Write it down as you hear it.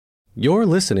You're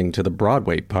listening to the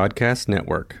Broadway Podcast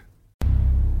Network.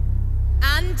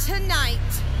 And tonight,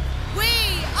 we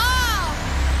are...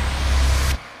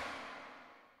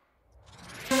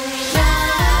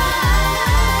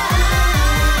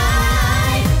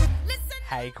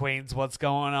 Hey Queens, what's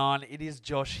going on? It is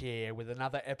Josh here with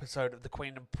another episode of the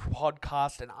Queen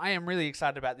Podcast, and I am really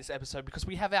excited about this episode because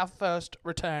we have our first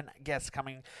return guest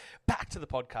coming back to the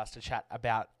podcast to chat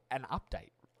about an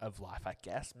update of life, I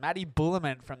guess. Maddie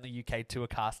Bulleyment from the UK Tour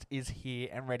cast is here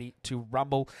and ready to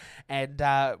rumble, and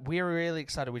we're really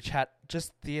excited. We chat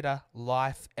just theatre,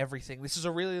 life, everything. This is a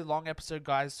really long episode,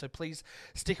 guys, so please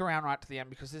stick around right to the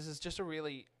end because this is just a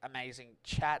really amazing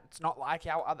chat. It's not like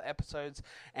our other episodes,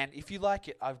 and if you like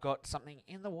it, I've got something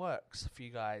in the works for you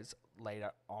guys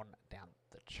later on down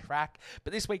the track.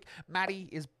 But this week, Maddie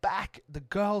is back. The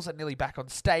girls are nearly back on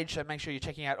stage, so make sure you're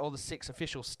checking out all the 6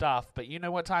 official stuff. But you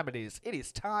know what time it is. It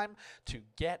is time to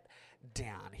get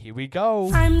down. Here we go.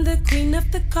 I'm the queen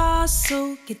of the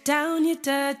castle. Get down, you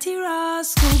dirty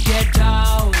rascal. Get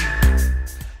down.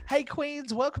 Hey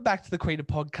Queens, welcome back to the Queen of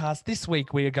Podcast. This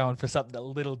week we are going for something a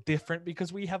little different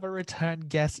because we have a return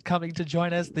guest coming to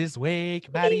join us this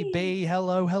week. Maddie B,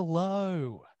 hello.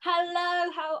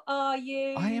 Hello, how are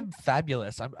you? I am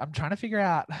fabulous. I'm trying to figure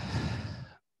out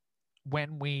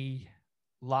when we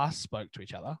last spoke to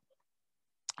each other.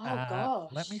 Oh gosh.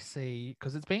 Let me see,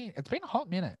 because it's been a hot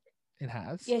minute. It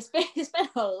has. Yeah, it's been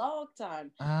a long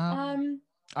time.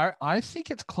 I think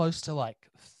it's close to like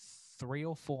 3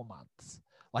 or 4 months.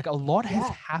 Like a lot has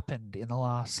happened in the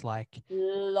last like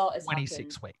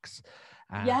 26 weeks.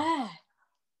 Yeah.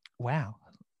 Wow.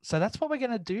 So that's what we're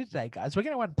going to do today, guys. We're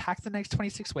going to unpack the next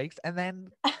 26 weeks and then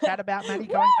chat about Maddie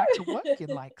going back to work in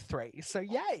like 3. So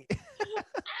yay.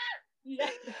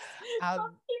 Yes. Keeping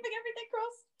everything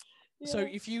crossed. Yeah. So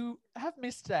if you have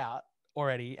missed out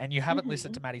already and you haven't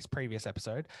listened to Maddie's previous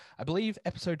episode, I believe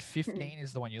episode 15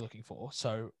 is the one you're looking for.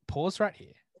 So pause right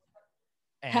here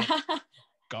and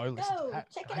go listen to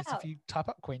that. Check Guys, it out. if you type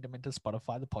up Queendom into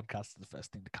Spotify, the podcast is the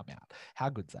first thing to come out. How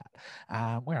good's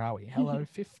that? Where are we? Hello,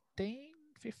 15?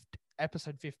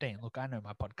 Episode 15. Look, I know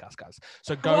my podcast, guys.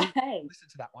 So go listen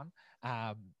to that one.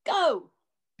 Go.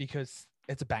 Because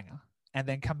it's a banger. And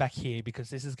then come back here because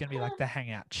this is going to be like the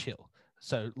hangout chill.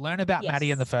 So learn about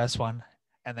Maddie in the first one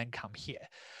and then come here.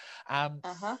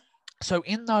 So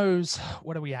in those,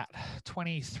 what are we at?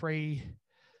 23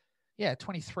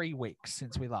 weeks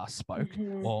since we last spoke,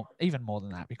 or even more than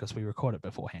that because we recorded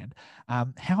beforehand. How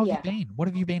have you been? What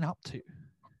have you been up to?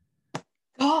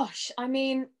 Gosh, I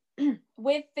mean,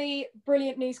 with the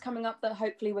brilliant news coming up that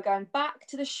hopefully we're going back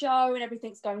to the show and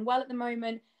everything's going well at the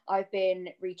moment, I've been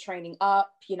retraining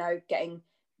up, getting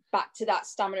back to that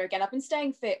stamina again. I've been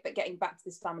staying fit, but getting back to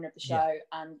the stamina of the show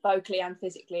and vocally and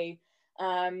physically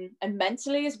and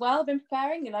mentally as well. I've been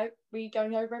preparing,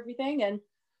 going over everything and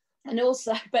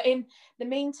also, but in the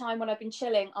meantime, when I've been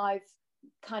chilling, I've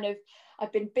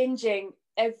been binging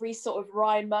every sort of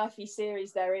Ryan Murphy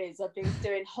series there is. I've been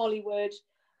doing Hollywood,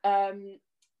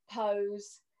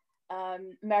 Pose,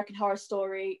 American Horror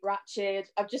Story, Ratched.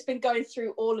 I've just been going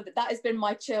through all of it. That has been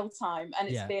my chill time, and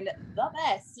it's been the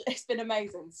best. It's been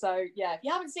amazing. So yeah, if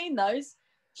you haven't seen those,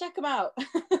 check them out.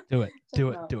 Do it.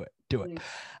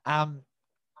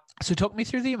 So talk me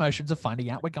through the emotions of finding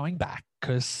out we're going back,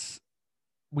 because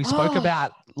we spoke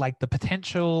about like the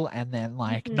potential and then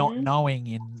like not knowing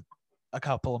in a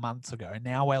couple of months ago.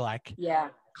 Now we're like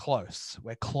close.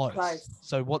 We're close.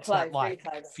 So what's that like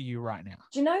for you right now?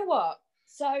 Do you know what?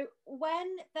 So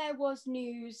when there was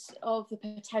news of the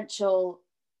potential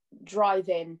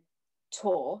drive-in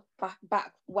tour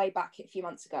way back a few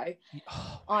months ago,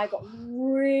 I got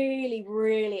really,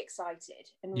 really excited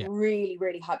and really,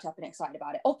 really hyped up and excited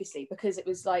about it. Obviously, because it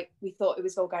was like we thought it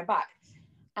was all going back.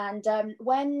 And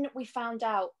when we found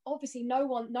out, obviously no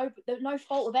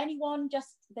fault of anyone,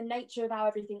 just the nature of how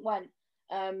everything went,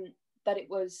 that it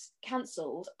was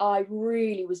cancelled, I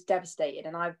really was devastated,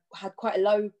 and I had quite a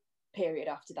low period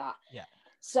after that.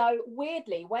 So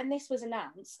weirdly, when this was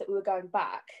announced that we were going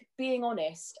back, being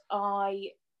honest, I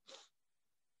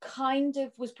kind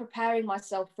of was preparing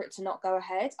myself for it to not go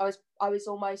ahead. I was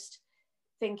almost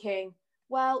thinking,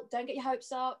 well, don't get your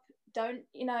hopes up, don't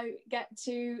get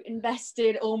too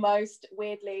invested, almost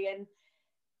weirdly, and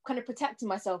kind of protecting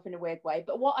myself in a weird way.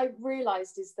 But what I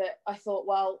realized is that I thought,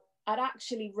 well, I'd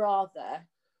actually rather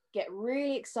get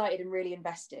really excited and really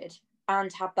invested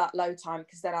and have that low time,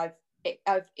 because then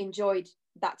I've enjoyed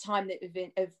that time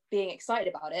of being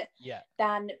excited about it,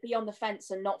 than be on the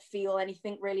fence and not feel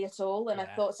anything really at all. And I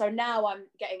thought, so now I'm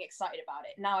getting excited about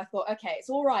it. Now I thought, okay, it's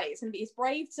all right. It's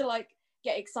brave to like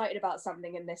get excited about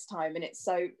something in this time, and it's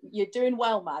so you're doing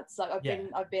well, Mad. So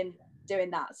I've been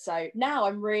doing that. So now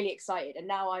I'm really excited, and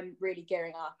now I'm really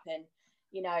gearing up, and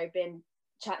been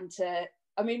chatting to.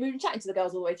 I mean, we've been chatting to the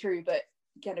girls all the way through, but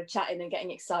kind of chatting and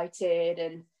getting excited,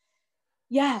 and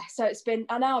so it's been.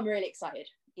 And now I'm really excited.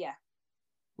 Yeah.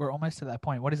 We're almost at that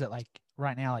point. What is it like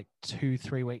right now? Like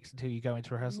 2-3 weeks until you go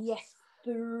into rehearsal? Yes,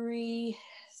 3,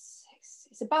 6.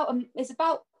 It's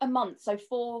about a month. So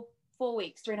 4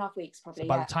 weeks, 3.5 weeks probably. So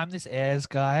by the time this airs,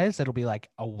 guys, it'll be like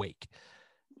a week,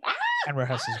 and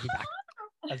rehearsals will be back.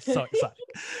 That's so exciting.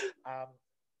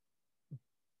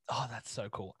 That's so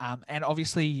cool. And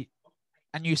obviously,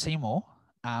 a new Seymour.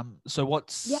 So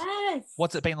what's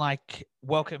it been like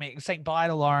saying bye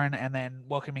to Lauren and then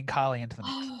welcoming Carly into the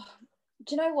mix?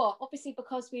 Do you know what? Obviously,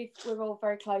 because we're all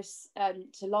very close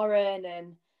to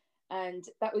Lauren, and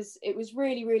it was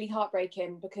really, really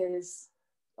heartbreaking, because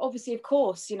obviously, of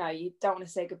course, you don't want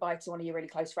to say goodbye to one of your really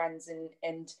close friends,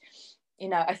 and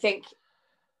I think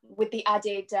with the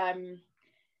added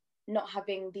not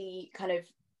having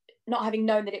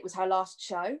known that it was her last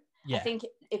show. Yeah. I think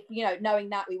if knowing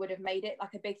that, we would have made it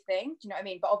like a big thing. Do you know what I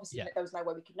mean? But obviously there was no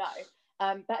way we could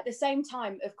know. But at the same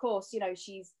time, of course,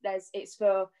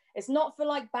 it's not for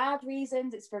like bad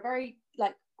reasons. It's for very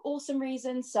like awesome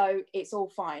reasons. So it's all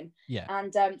fine. Yeah.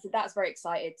 And so that's very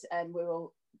excited, and we're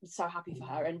all so happy for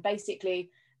her. And basically,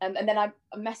 and then I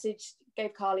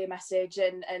gave Carly a message,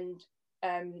 and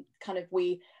kind of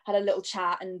we had a little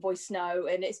chat and voice note,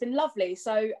 and it's been lovely.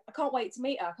 So I can't wait to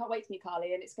meet her. I can't wait to meet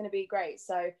Carly, and it's going to be great.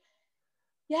 So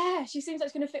yeah, she seems like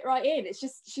it's going to fit right in. It's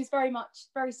just she's very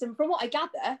similar from what I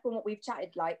gather, from what we've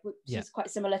chatted. Like she's quite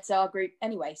similar to our group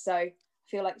anyway. So I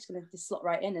feel like it's going to just slot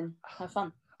right in and have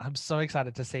fun. I'm so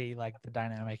excited to see like the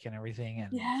dynamic and everything, and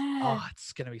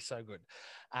it's going to be so good.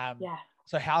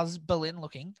 So how's Berlin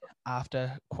looking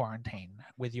after quarantine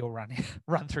with your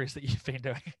run throughs that you've been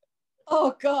doing?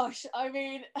 Oh gosh, I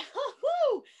mean,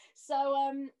 so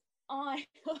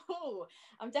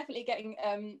I'm definitely getting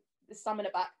the stamina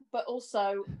back, but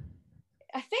also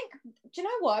I think, do you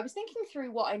know what? I was thinking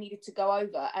through what I needed to go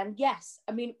over, and yes,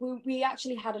 I mean, we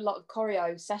actually had a lot of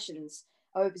choreo sessions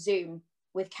over Zoom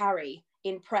with Carrie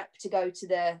in prep to go to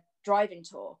the driving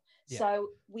tour. Yeah. So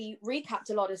we recapped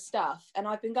a lot of stuff, and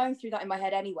I've been going through that in my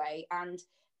head anyway, and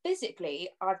physically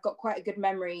I've got quite a good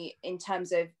memory in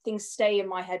terms of things stay in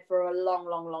my head for a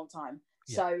long time.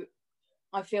 Yeah. So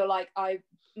I feel like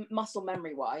muscle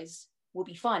memory wise will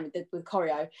be fine with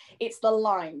choreo. It's the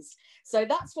lines. So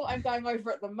that's what I'm going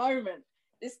over at the moment.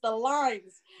 It's the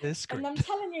lines. And I'm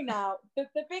telling you now, the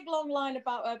big long line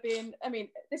about her being, I mean,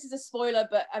 this is a spoiler,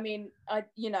 but I mean,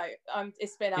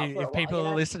 it's been out for a while. If people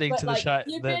are listening to the show,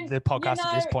 the podcast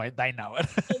at this point, they know it.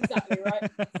 Exactly, right?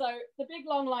 So the big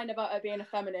long line about her being a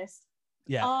feminist,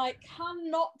 I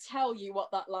cannot tell you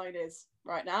what that line is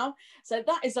right now. So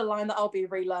that is a line that I'll be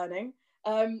relearning.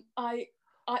 I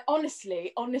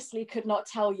honestly could not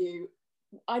tell you.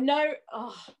 I know.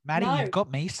 Maddie, you've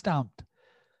got me stumped.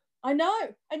 I know.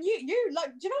 And you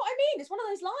like, do you know what I mean? It's one of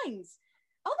those lines.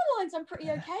 Other lines I'm pretty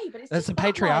okay, but it's that's the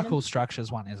patriarchal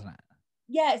structures one, isn't it?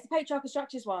 Yeah, it's the patriarchal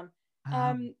structures one.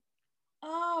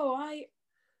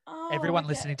 Everyone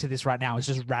listening to this right now is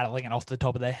just rattling it off the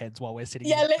top of their heads while we're sitting.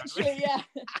 Yeah, literally, yeah.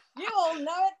 You all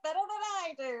know it better than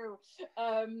I do.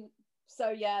 So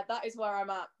yeah, that is where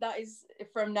I'm at. That is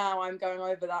from now. I'm going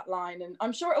over that line, and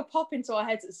I'm sure it'll pop into our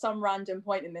heads at some random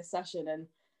point in this session. And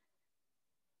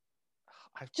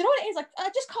do you know what it is? Like, I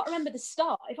just can't remember the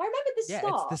start. If I remember the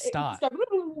start, it's the start.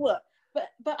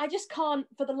 But I just can't,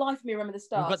 for the life of me, remember the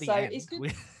start. We've got the end. It's good.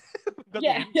 We've got the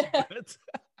end.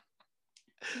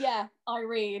 Yeah, I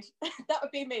read. That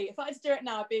would be me. If I had to do it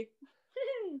now, I'd be,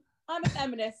 I'm a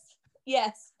feminist.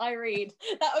 Yes, I read.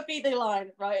 That would be the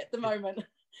line right at the moment.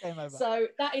 So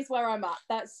that is where I'm at.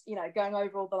 That's, going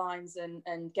over all the lines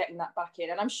and getting that back in.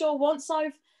 And I'm sure once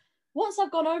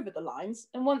I've gone over the lines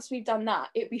and once we've done that,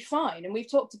 it'll be fine. And we've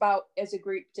talked about as a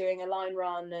group doing a line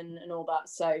run and all that.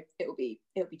 So it'll be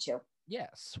chill. Yeah,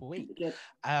 sweet.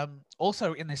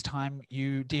 Also in this time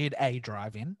you did a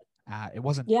drive-in. It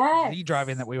wasn't the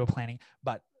drive-in that we were planning,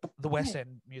 but the West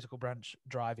End Musical Brunch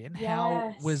drive-in. Yes.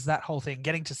 How was that whole thing?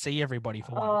 Getting to see everybody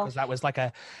for one, because that was like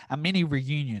a mini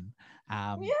reunion.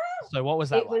 So what was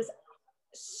that? It was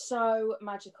so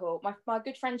magical. My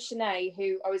good friend Shanae,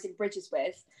 who I was in Bridges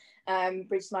with,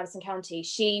 Bridges, Madison County,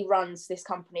 she runs this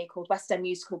company called West End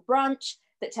Musical Brunch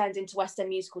that turned into West End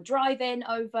Musical Drive-In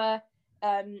over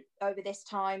this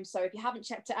time. So if you haven't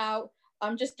checked it out,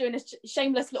 I'm just doing a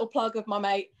shameless little plug of my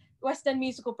mate, West End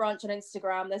Musical Brunch on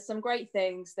Instagram. There's some great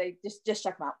things. They just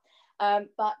check them out.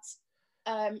 But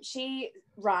she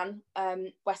ran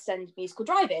West End Musical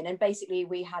Drive-In, and basically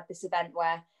we had this event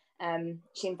where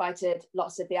she invited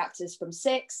lots of the actors from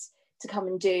Six to come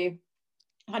and do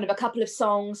kind of a couple of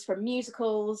songs from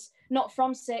musicals, not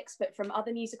from Six, but from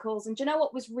other musicals. And do you know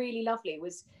what was really lovely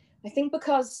was, I think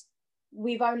because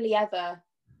we've only ever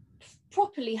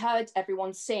properly heard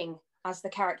everyone sing as the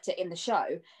character in the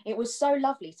show, it was so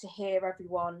lovely to hear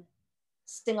everyone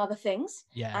sing other things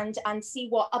and see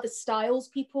what other styles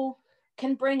people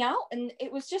can bring out. And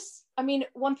it was just, I mean,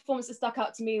 one performance that stuck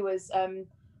out to me was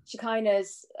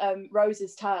Shekinah's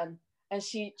Rose's turn, and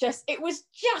it was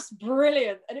just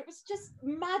brilliant, and it was just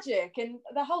magic, and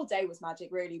the whole day was magic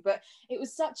really, but it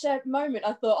was such a moment.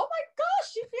 I thought, oh my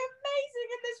gosh, she'd be amazing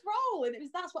in this role, and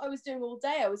that's what I was doing all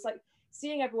day. I was like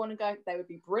seeing everyone and going, they would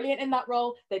be brilliant in that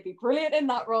role, they'd be brilliant in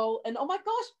that role, and oh my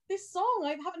gosh, this song,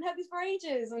 I haven't heard this for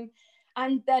ages.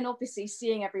 And then obviously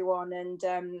seeing everyone and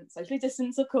socially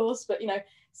distance, of course, but, you know,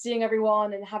 seeing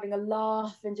everyone and having a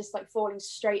laugh and just like falling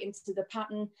straight into the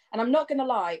pattern. And I'm not going to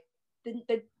lie,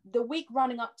 the week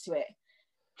running up to it,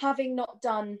 having not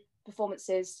done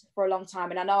performances for a long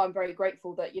time, and I know I'm very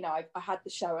grateful that, you know, I had the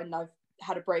show and I've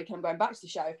had a break and I'm going back to the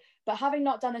show, but having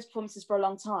not done those performances for a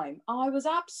long time, I was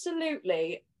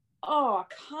absolutely, I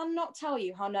cannot tell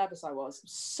you how nervous I was.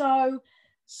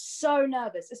 So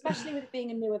nervous, especially with it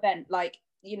being a new event. Like,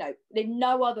 you know, in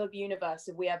no other universe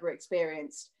have we ever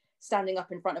experienced standing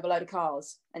up in front of a load of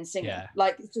cars and singing.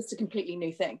 Like, it's just a completely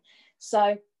new thing.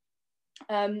 So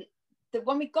when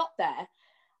we got there,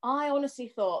 I honestly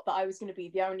thought that I was going to be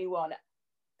the only one,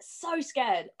 so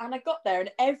scared. And I got there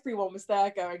and everyone was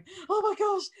there going, oh my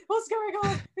gosh, what's going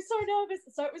on? We're so nervous.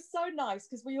 So it was so nice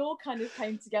because we all kind of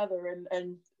came together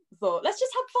and thought, let's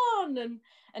just have fun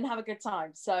and have a good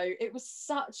time. So it was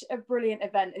such a brilliant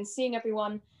event, and seeing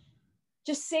everyone,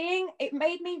 just seeing it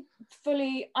made me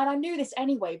fully, and I knew this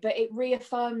anyway, but it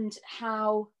reaffirmed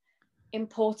how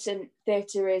important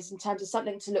theatre is in terms of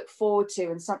something to look forward to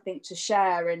and something to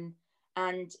share and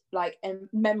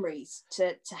memories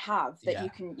to have that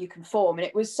you can form. And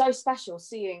it was so special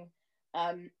seeing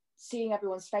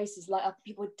everyone's faces light up,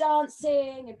 people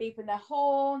dancing and beeping their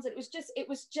horns. It was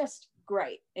just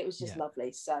great. It was just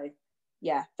lovely. So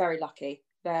yeah, very lucky.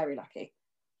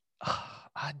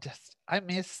 I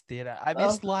miss theatre. I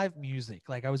miss live music.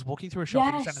 Like, I was walking through a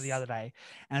shopping center the other day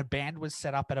and a band was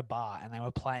set up at a bar and they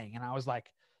were playing, and I was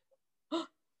like,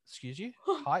 excuse you?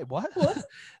 Hi, what?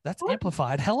 That's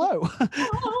amplified. Hello.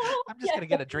 I'm just going to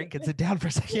get a drink and sit down for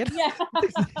a second.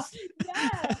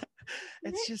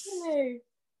 It's just,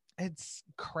 it's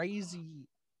crazy.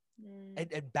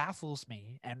 It baffles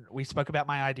me. And we spoke about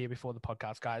my idea before the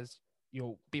podcast, guys.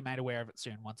 You'll be made aware of it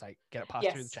soon once I get it passed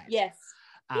through the chains. Yes.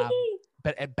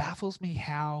 But it baffles me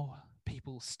how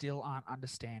people still aren't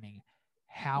understanding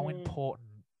how important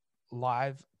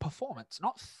live performance,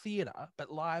 not theatre, but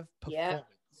live performance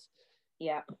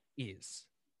is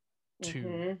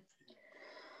to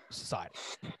society.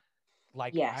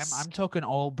 Like, I'm talking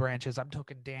all branches. I'm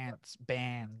talking dance,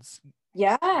 bands,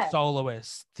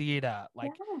 soloists, theatre.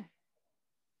 Like,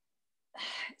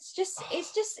 it's just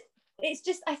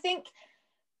I think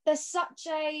there's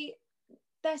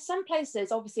some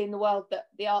places obviously in the world that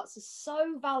the arts are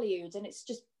so valued, and it's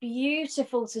just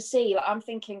beautiful to see. Like, I'm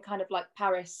thinking kind of like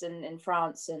Paris and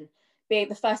France, and being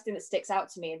the first thing that sticks out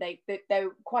to me. And they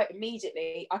quite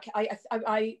immediately,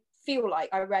 I feel like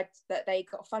I read that they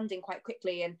got funding quite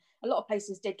quickly, and a lot of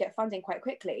places did get funding quite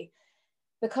quickly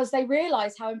because they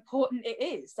realize how important it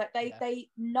is. Like, they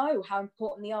know how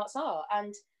important the arts are.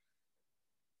 And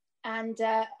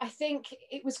I think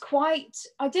it was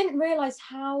I didn't realize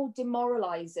how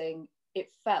demoralizing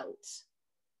it felt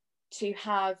to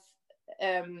have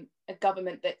a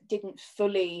government that didn't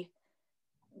fully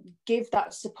give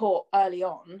that support early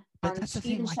on, and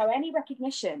even show any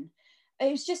recognition.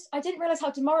 It was just, I didn't realize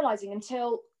how demoralizing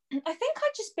until I think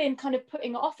I'd just been kind of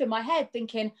putting it off in my head,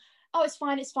 thinking, oh, it's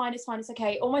fine, it's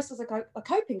okay, almost as like a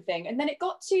coping thing. And then it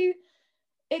got to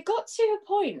a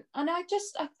point, and I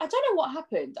don't know what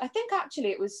happened. I think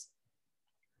actually it was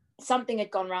something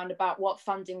had gone round about what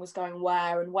funding was going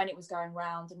where and when it was going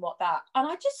round and what that. And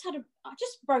I just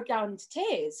broke down into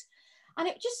tears. And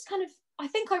it just kind of, I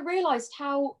think I realized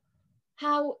how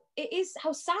sad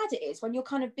it is when you're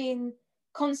kind of being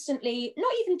constantly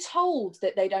not even told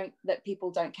that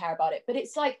people don't care about it, but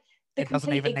it's like it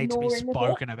doesn't even need to be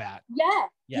spoken about. Yeah.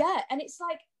 And it's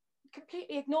like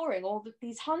completely ignoring all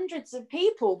these hundreds of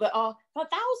people that are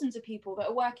thousands of people that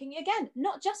are working, again,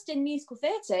 not just in musical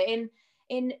theatre,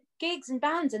 in gigs and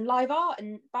bands and live art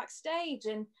and backstage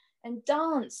and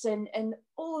dance and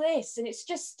all this. And it's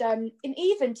just and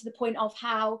even to the point of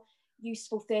how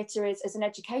useful theatre is as an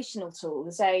educational tool,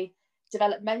 as a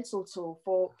developmental tool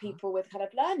for people with kind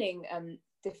of learning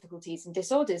difficulties and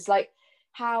disorders. Like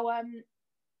how, I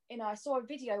saw a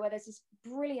video where there's this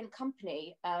brilliant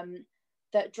company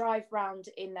that drive around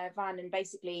in their van, and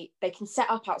basically they can set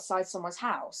up outside someone's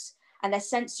house, and their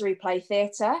sensory play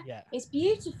theatre. Yeah. It's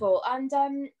beautiful. And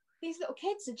these little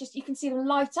kids are just, you can see them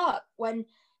light up when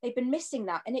they've been missing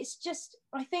that. And it's just,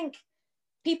 I think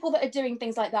people that are doing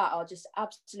things like that are just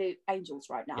absolute angels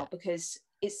right now, because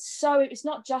it's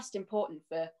not just important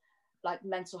for like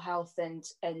mental health and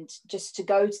just to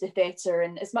go to the theatre,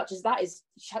 and as much as that is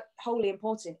wholly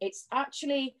important, it's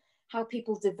actually how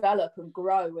people develop and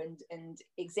grow and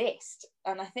exist.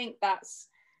 And I think that's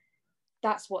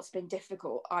what's been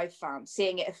difficult, I've found,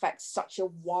 seeing it affect such a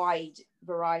wide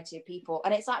variety of people.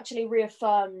 And it's actually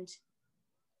reaffirmed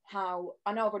how,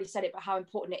 I know I've already said it, but how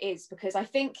important it is, because I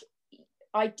think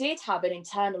I did have an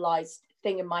internalized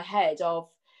thing in my head of,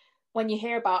 when you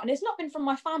hear about, and it's not been from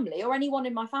my family or anyone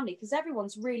in my family, because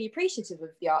everyone's really appreciative of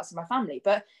the arts in my family,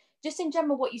 but just in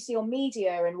general, what you see on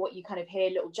media and what you kind of hear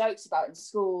little jokes about in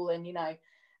school, and,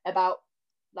 about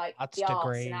like arts the arts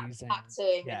degrees and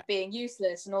acting and being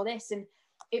useless and all this. And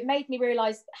it made me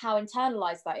realize how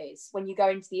internalized that is when you go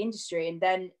into the industry. And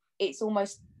then it's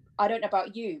almost, I don't know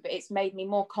about you, but it's made me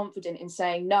more confident in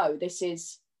saying, no, this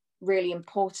is really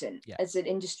important as an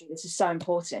industry. This is so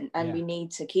important, and we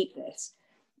need to keep this.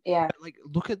 Yeah. But like,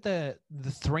 look at the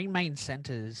three main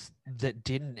centers that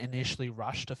didn't initially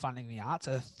rush to funding the arts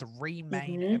are three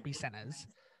main epicenters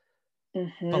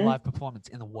for live performance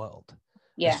in the world.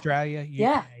 Yeah. Australia,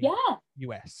 UK,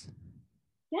 US.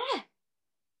 Yeah.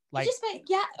 Like, just make,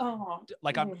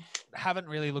 I haven't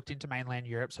really looked into mainland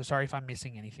Europe, so sorry if I'm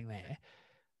missing anything there.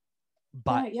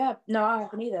 But no, I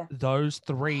haven't either. Those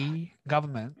three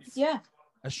governments,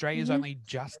 Australia's Mhm. only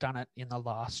just done it in the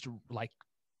last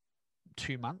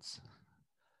 2 months.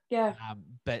 Yeah.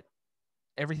 But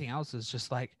everything else is just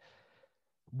like,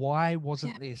 why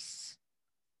wasn't this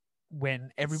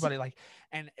when everybody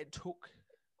and it took,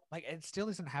 it still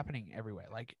isn't happening everywhere.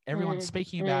 Like, everyone's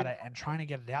speaking about it and trying to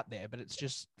get it out there, but it's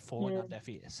just falling on deaf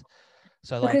ears.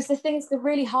 So because the thing is, the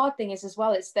really hard thing is as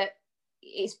well, is that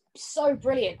it's so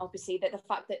brilliant, obviously, that the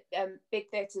fact that big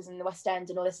theatres in the West End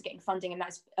and all this are getting funding, and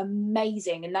that's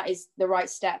amazing, and that is the right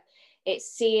step. It's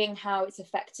seeing how it's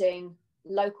affecting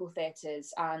local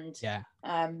theatres and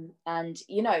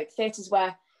theatres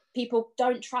where people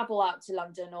don't travel out to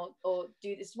London or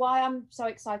do this. Why I'm so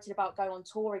excited about going on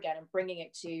tour again and bringing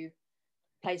it to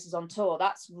places on tour.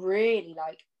 That's really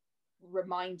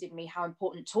reminded me how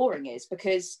important touring is,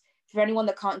 because for anyone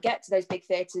that can't get to those big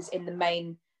theatres in the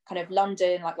main kind of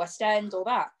London, like West End, all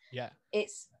that,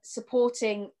 it's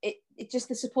supporting it. Just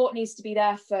the support needs to be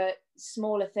there for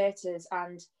smaller theatres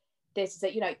and theatres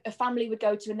that a family would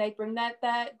go to, and they'd bring their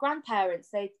grandparents,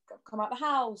 they'd come out the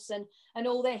house and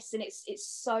all this, and it's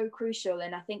so crucial.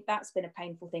 And I think that's been a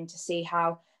painful thing to see,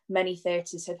 how many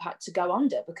theatres have had to go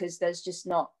under because there's just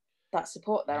not that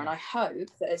support there. And I hope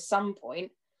that at some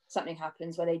point something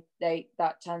happens where they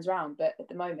that turns around, but at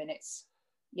the moment it's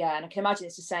and I can imagine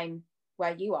it's the same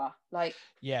where you are.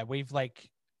 We've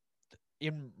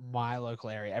in my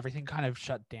local area, everything kind of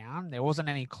shut down. There wasn't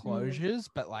any closures,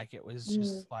 but it was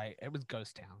just it was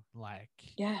ghost town.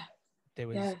 There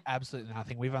was absolutely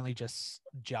nothing. We've only just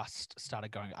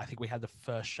started going. I think we had the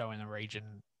first show in the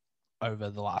region over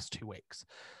the last 2 weeks.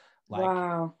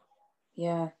 Wow.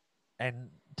 Yeah. And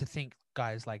to think,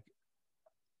 guys,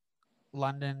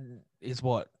 London is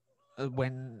what?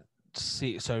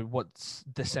 So what's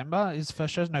December is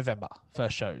first shows? November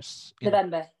first shows.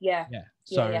 November, yeah.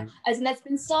 So as in there's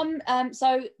been some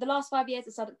so the last 5 years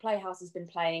the Southwark Playhouse has been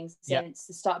playing since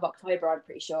the start of October, I'm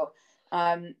pretty sure.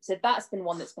 So that's been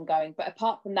one that's been going. But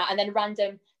apart from that, and then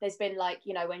random, there's been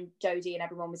when Jodie and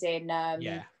everyone was in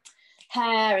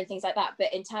Hair and things like that.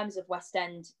 But in terms of West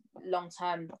End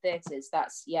long-term theatres,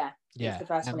 that's it's the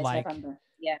first one is November.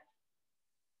 Yeah.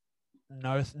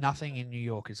 No, nothing in New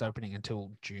York is opening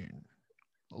until June.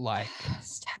 It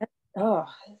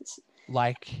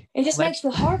just makes it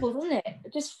feel horrible, doesn't it?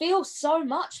 It just feels so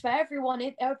much for everyone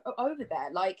over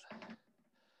there.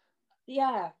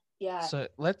 So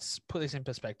let's put this in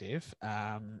perspective.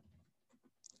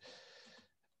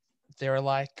 There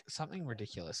are something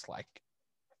ridiculous,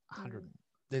 100.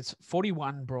 There's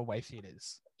 41 Broadway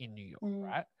theaters in New York,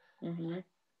 right? Mm-hmm.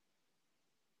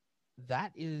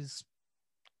 That is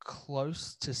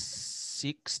close to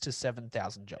 6,000 to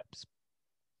 7,000 jobs.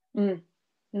 And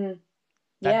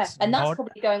that's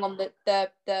probably going on the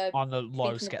on the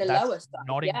low scale. That's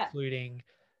not including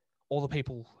all the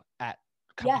people at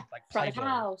companies like front of Playbill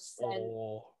house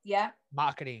or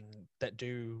marketing that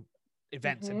do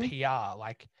events and PR.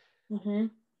 Like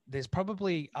there's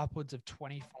probably upwards of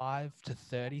 25 to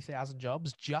 30,000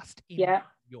 jobs just in New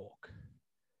York.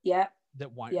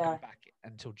 That won't go back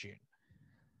until June.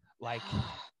 Like,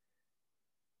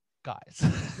 guys.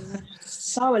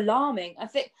 So alarming. I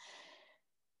think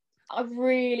I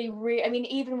really, I mean,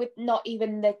 even with not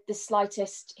even the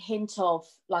slightest hint of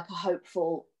like a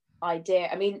hopeful idea.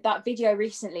 I mean, that video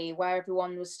recently where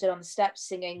everyone was stood on the steps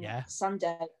singing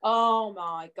Sunday. Oh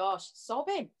my gosh,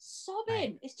 sobbing.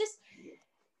 Right. It's just,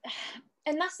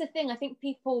 and that's the thing. I think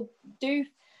people do.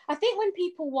 I think when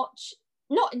people watch,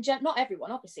 not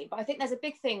everyone, obviously, but I think there's a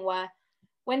big thing where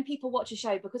when people watch a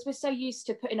show, because we're so used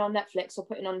to putting on Netflix or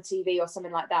putting on TV or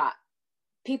something like that,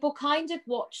 people kind of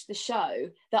watch the show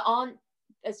that aren't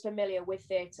as familiar with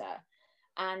theatre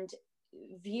and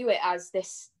view it as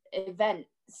this event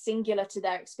singular to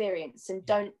their experience and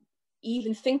don't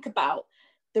even think about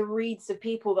the reads of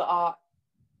people that are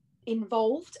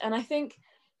involved. And I think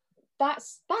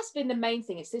that's been the main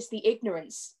thing. It's just the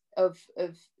ignorance of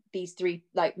these three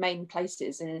like main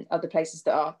places and other places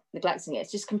that are neglecting it.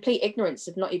 It's just complete ignorance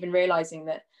of not even realizing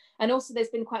that. And also there's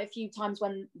been quite a few times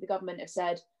when the government have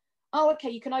said, oh, okay,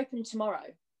 you can open tomorrow.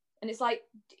 And it's like,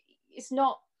 it's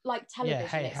not like television. Yeah,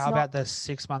 hey, it's how not... about the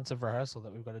 6 months of rehearsal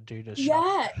that we've got to do to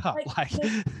like we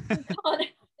can't,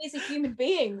 these are human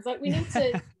beings. Like we need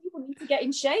to, people need to get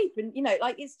in shape, and you know,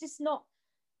 like it's just not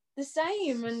the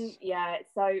same. And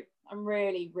so I'm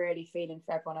really, really feeling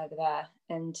for everyone over there,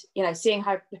 and you know, seeing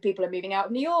how people are moving out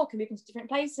of New York and moving to different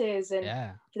places, and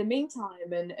for the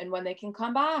meantime, and when they can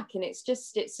come back, and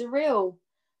it's a real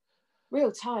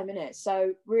time, isn't it?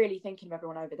 So really thinking of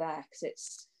everyone over there, because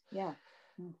it's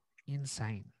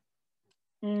insane.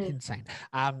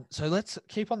 So let's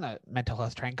keep on the mental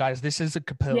health train, guys. This is a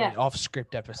completely off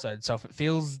script episode, so if it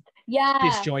feels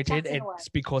disjointed, it's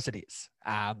because it is.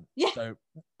 So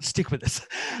stick with us.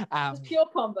 It's pure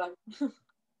combo.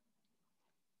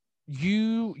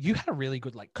 You had a really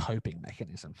good like coping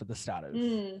mechanism for the start of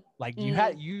like you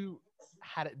had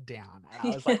it down,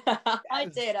 and I was like, I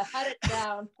had it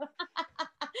down.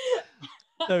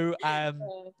 So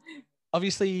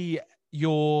obviously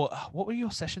what were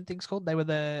your session things called? They were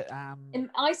the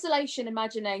isolation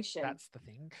imagination. That's the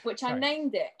thing. Which I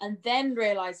named it and then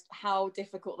realized how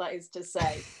difficult that is to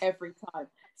say every time.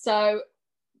 So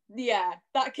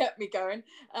that kept me going.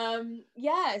 So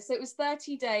it was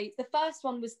 30 days. The first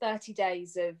one was 30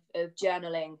 days of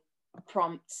journaling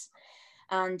prompts.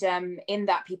 And in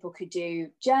that people could do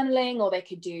journaling, or they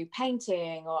could do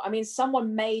painting, or I mean,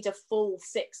 someone made a full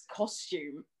 6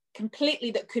 costume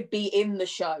completely that could be in the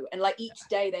show, and like each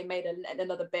day they made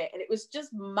another bit, and it was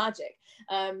just magic.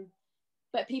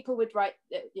 But people would write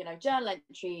journal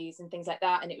entries and things like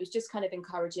that, and it was just kind of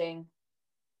encouraging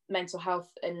mental health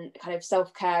and kind of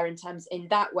self-care in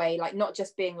that way, like not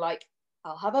just being like,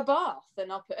 I'll have a bath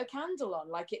and I'll put a candle on,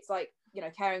 like it's like, you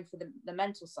know, caring for the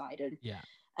mental side.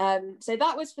 And so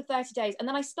that was for 30 days, and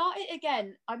then I started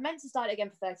again. I meant to start it again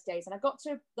for 30 days, and I got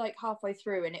to like halfway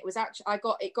through, and it was actually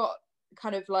it got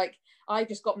kind of like, I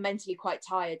just got mentally quite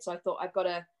tired, so I thought I've got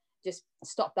to just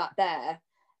stop that there.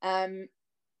 And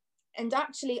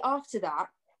actually after that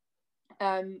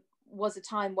was a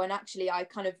time when actually I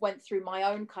kind of went through my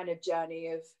own kind of journey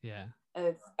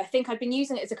of I think I'd been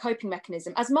using it as a coping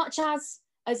mechanism, as much as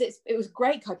it was a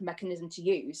great coping mechanism to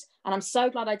use, and I'm so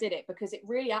glad I did it, because it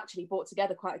really actually brought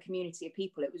together quite a community of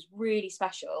people. It was really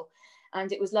special,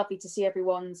 and it was lovely to see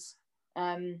everyone's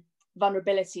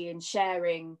vulnerability and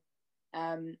sharing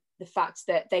the fact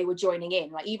that they were joining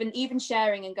in, like even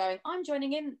sharing and going, I'm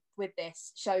joining in with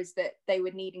this, shows that they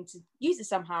were needing to use it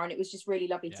somehow, and it was just really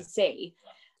lovely to see.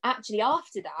 Actually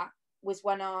after that was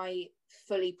when I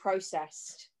fully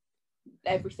processed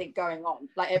everything going on,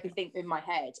 like everything in my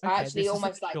head. Okay, I actually this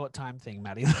almost is a like short time thing,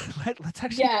 Maddie. Let's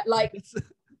actually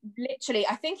literally,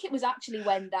 I think it was actually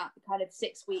when that kind of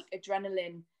 6-week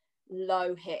adrenaline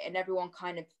low hit, and everyone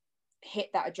kind of hit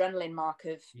that adrenaline mark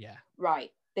of right,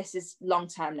 this is long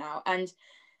term now. And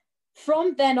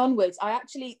from then onwards I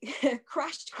actually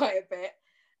crashed quite a bit,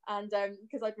 and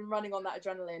because I'd been running on that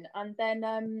adrenaline, and then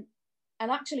and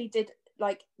actually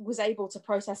was able to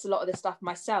process a lot of this stuff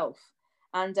myself.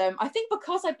 And I think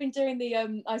because I've been doing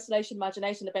the isolation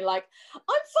imagination, I've been like, I'm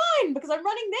fine because I'm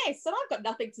running this and I've got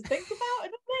nothing to think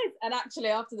about. And actually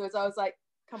afterwards I was like,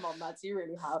 come on, Mads, you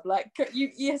really have. Like,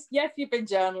 yes, you've been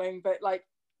journaling, but like,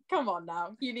 come on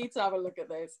now, you need to have a look at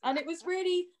this. And it was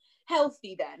really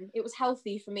healthy then. It was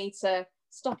healthy for me to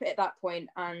stop it at that point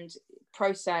and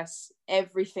process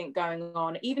everything going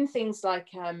on. Even things like,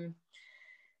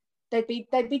 there'd be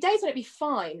days when it'd be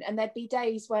fine, and there'd be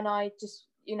days when I just,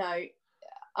 you know,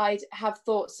 I'd have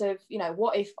thoughts of, you know,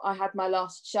 what if I had my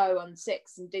last show on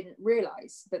 6 and didn't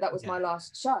realise that was my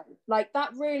last show? Like,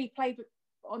 that really played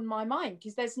on my mind,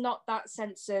 because there's not that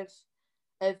sense of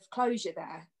closure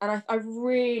there. And I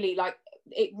really, like,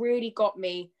 it really got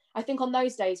me. I think on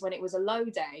those days when it was a low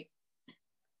day,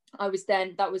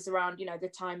 that was around, you know, the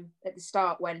time at the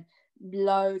start when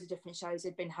loads of different shows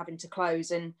had been having to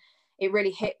close, and it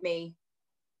really hit me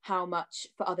how much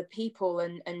for other people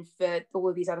and for all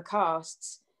of these other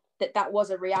casts that was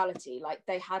a reality. Like,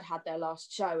 they had their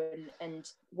last show,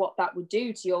 and what that would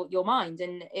do to your mind.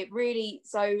 And it really,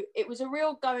 so it was a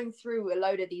real going through a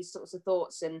load of these sorts of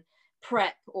thoughts and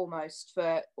prep almost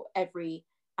for every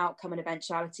outcome and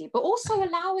eventuality, but also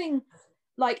allowing,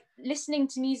 like, listening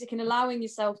to music and allowing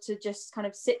yourself to just kind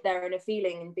of sit there in a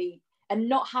feeling and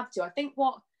not have to. I think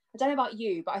I don't know about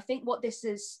you, but I think what this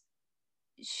has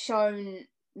shown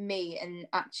me and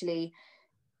actually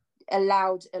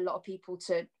allowed a lot of people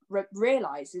to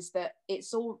realize is that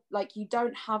it's all, like, you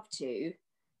don't have to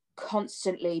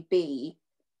constantly be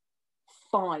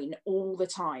fine all the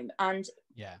time. And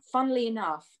funnily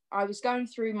enough, I was going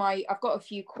through I've got a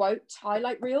few quote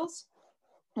highlight reels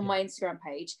on my Instagram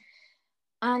page,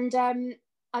 and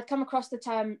I'd come across the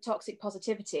term toxic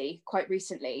positivity quite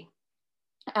recently,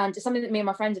 and it's something that me and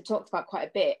my friends have talked about quite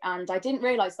a bit. And I didn't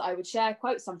realize that I would share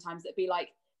quotes sometimes that'd be like,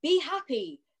 be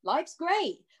happy, life's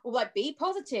great, or like, be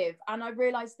positive. And I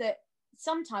realized that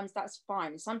sometimes that's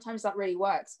fine, sometimes that really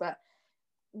works, but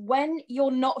when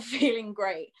you're not feeling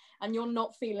great and you're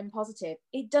not feeling positive,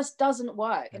 it just doesn't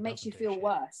work. It makes you feel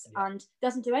worse and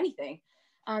doesn't do anything.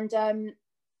 And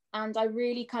I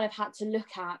really kind of had to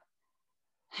look at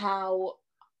how,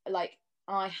 like,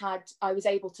 I was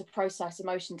able to process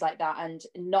emotions like that and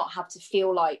not have to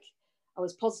feel like I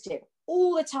was positive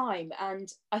all the time.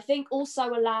 And I think also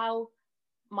allow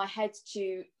my head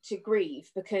to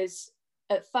grieve, because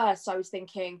at first I was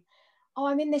thinking, oh,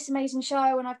 I'm in this amazing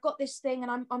show and I've got this thing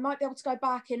and I might be able to go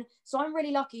back, and so I'm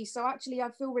really lucky, so actually I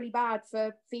feel really bad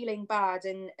for feeling bad,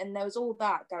 and there was all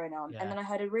that going on. And then I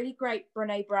heard a really great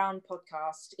Brene Brown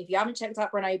podcast. If you haven't checked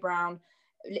out Brene Brown,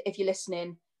 if you're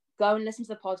listening, go and listen to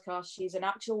the podcast. She's an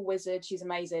actual wizard, she's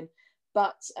amazing.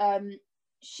 But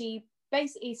she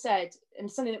basically said,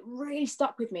 and something that really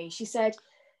stuck with me, she said,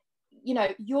 you know,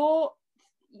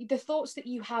 the thoughts that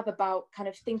you have about kind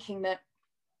of thinking that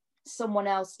someone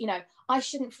else, you know, I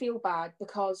shouldn't feel bad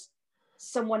because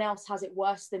someone else has it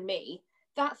worse than me,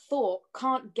 that thought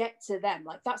can't get to them.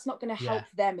 Like, that's not going to help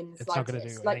them in the slightest. Not going to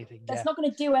do anything. That's not going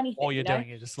to do anything. All you're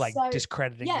doing is just like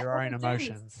discrediting your own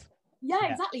emotions.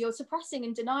 Exactly. You're suppressing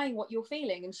and denying what you're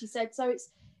feeling. And she said, so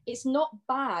it's not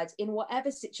bad in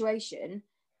whatever situation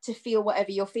to feel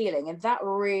whatever you're feeling. And that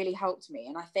really helped me.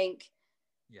 And I think,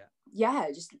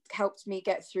 it just helped me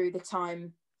get through the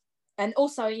time. And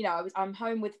also, you know, I'm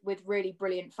home with really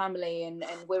brilliant family, and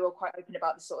we're all quite open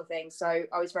about this sort of thing. So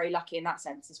I was very lucky in that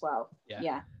sense as well.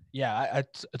 I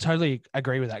totally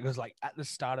agree with that, because like at the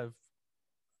start of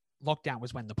lockdown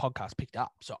was when the podcast picked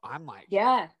up. So I'm like,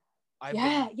 I've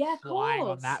been flying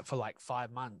on that for like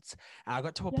 5 months, and I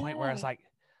got to a point where I was like,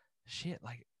 shit,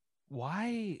 like,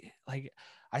 why? Like,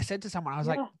 I said to someone, I was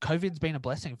like, COVID's been a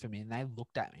blessing for me, and they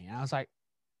looked at me, and I was like,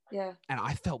 and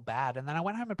I felt bad. And then I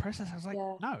went home and processed. I was like,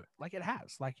 no, like, it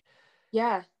has, like,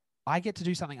 I get to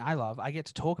do something I love. I get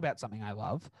to talk about something I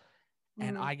love,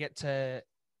 and I get to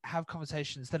have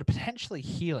conversations that are potentially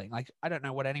healing. Like, I don't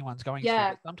know what anyone's going through,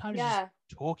 but sometimes just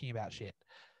talking about shit.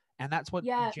 And that's what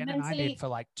Jen and I did for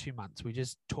like 2 months. We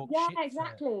just talked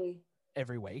shit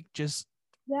every week, just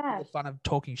for the fun of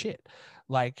talking shit.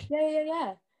 Like,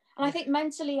 and I think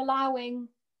mentally allowing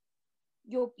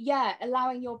your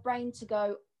brain to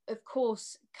go, of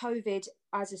course, COVID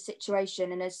as a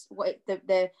situation and as what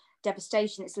the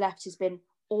devastation it's left has been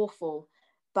awful,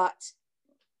 but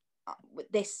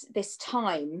this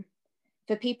time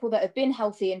for people that have been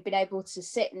healthy and been able to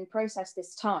sit and process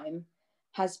this time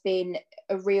has been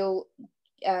a real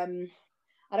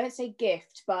I don't say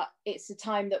gift, but it's a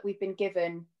time that we've been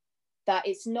given, that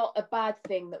it's not a bad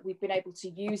thing that we've been able to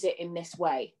use it in this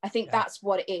way. I think that's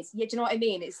what it is. Do you know what I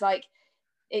mean? It's like,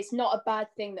 it's not a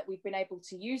bad thing that we've been able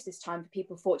to use this time for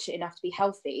people fortunate enough to be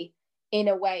healthy in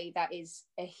a way that is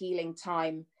a healing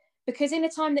time. Because in a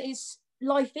time that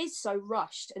life is so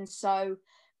rushed and so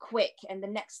quick, and the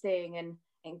next thing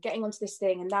and getting onto this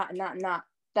thing and that,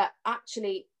 that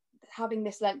actually having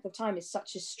this length of time is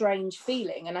such a strange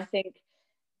feeling. And I think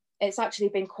it's actually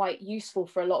been quite useful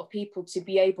for a lot of people to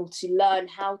be able to learn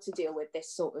how to deal with this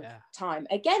sort of time.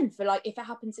 Again, for like, if it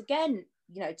happens again,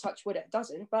 you know, touch wood, it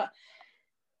doesn't, but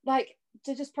like,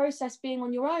 to just process being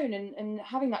on your own and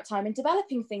having that time and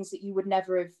developing things that you would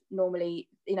never have normally,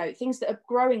 you know, things that are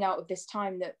growing out of this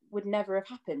time that would never have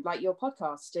happened, like your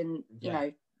podcast and, you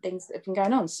know, things that have been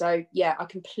going on. So yeah, I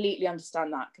completely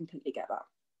understand that, completely get that.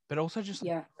 But also just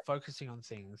like focusing on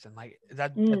things and like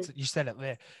that's, you said it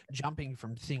there, jumping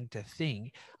from thing to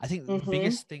thing. I think the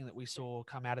biggest thing that we saw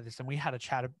come out of this, and we had a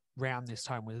chat around this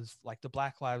time, was like the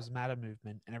Black Lives Matter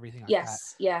movement and everything like that.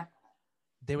 Yeah.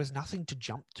 There was nothing to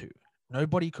jump to.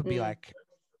 Nobody could be like,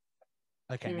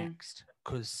 okay, next.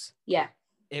 Because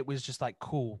it was just like,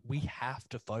 cool, we have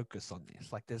to focus on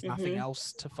this. Like there's nothing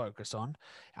else to focus on.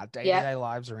 Our day-to-day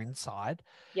lives are inside.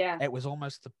 Yeah. It was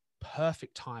almost the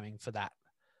perfect timing for that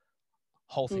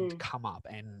whole thing to come up.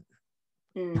 And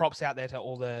props out there to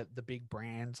all the big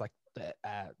brands like the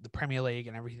Premier League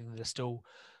and everything that are still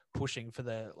pushing for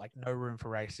the like no room for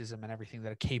racism and everything,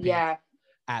 that are keeping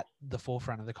at the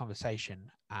forefront of the conversation.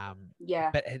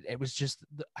 But it was just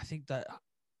I think that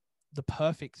the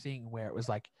perfect thing where it was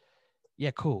like,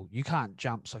 yeah, cool, you can't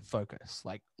jump, so focus,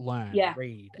 like learn,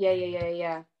 read,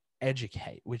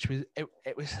 educate, which was it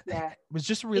was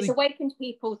just really, it's awakened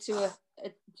people to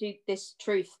this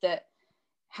truth that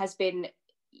has been,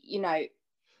 you know,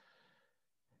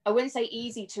 I wouldn't say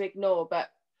easy to ignore,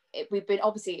 but we've been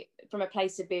obviously from a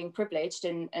place of being privileged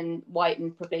and white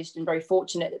and privileged and very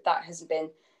fortunate that hasn't been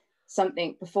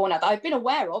something before now that I've been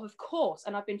aware of course,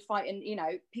 and I've been fighting, you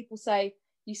know, people say,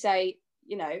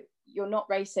 you know, you're not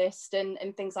racist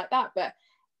and things like that, but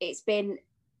it's been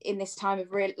in this time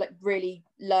of really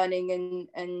learning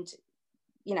and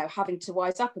you know, having to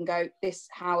wise up and go,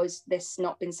 how has this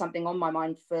not been something on my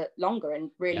mind for longer, and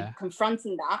really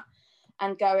confronting that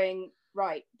and going,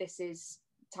 right, this is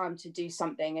time to do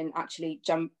something and actually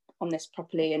jump on this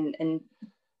properly and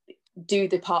do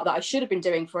the part that I should have been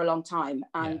doing for a long time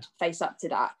and face up to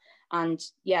that. And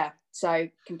so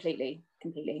completely.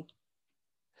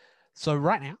 So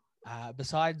right now,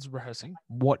 besides rehearsing,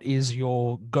 what is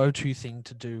your go-to thing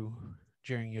to do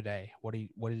during your day? What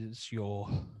is your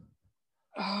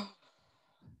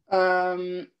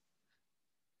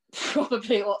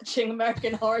probably watching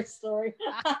American Horror Story.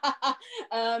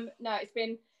 No,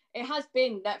 it has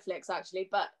been Netflix actually,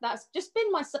 but that's just been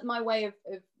my way of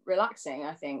relaxing,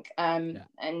 I think,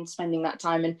 and spending that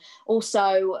time, and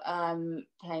also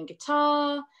playing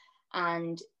guitar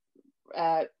and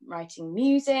writing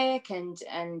music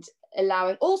and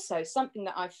allowing. Also, something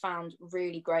that I've found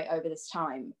really great over this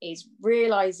time is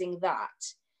realizing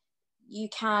that you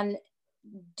can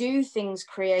do things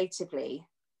creatively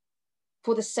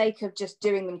for the sake of just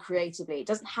doing them creatively. It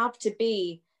doesn't have to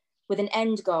be with an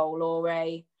end goal or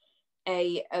a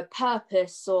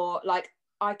purpose, or like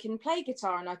I can play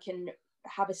guitar and I can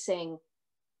have a sing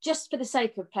just for the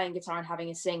sake of playing guitar and having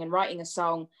a sing and writing a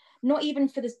song, not even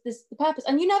for the purpose.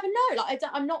 And you never know, like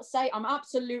I'm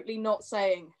absolutely not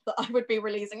saying that I would be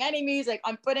releasing any music.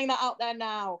 I'm putting that out there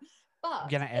now. But I'm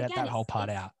gonna edit that whole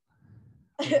part out.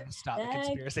 We're gonna start the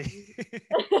conspiracy.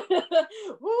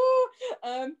 Woo!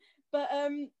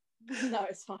 No,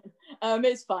 it's fine.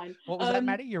 It's fine. What was that,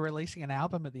 Maddie? You're releasing an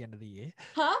album at the end of the year?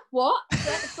 Huh? What?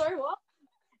 Sorry, what?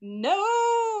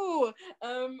 No.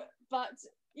 But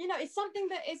you know, it's something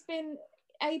that has been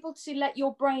able to let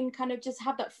your brain kind of just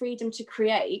have that freedom to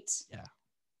create,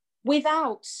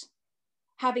 without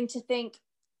having to think,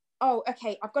 oh,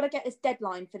 okay, I've got to get this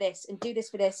deadline for this and do this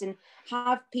for this, and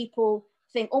have people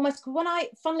think almost.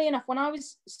 Funnily enough, when I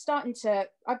was starting to,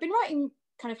 I've been writing,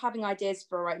 kind of having ideas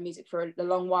for writing music for a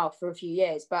long while, for a few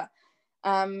years, but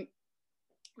I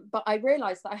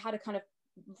realized that I had a kind of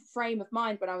frame of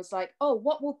mind when I was like, oh,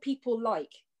 what will people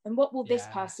like, and what will this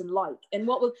person like, and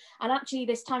and actually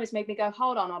this time has made me go,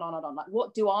 hold on, like,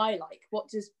 what do I like,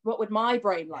 what would my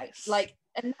brain like? Like,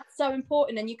 and that's so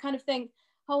important. And you kind of think,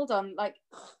 hold on, like,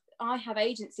 I have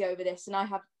agency over this and I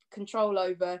have control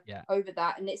over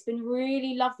that. And it's been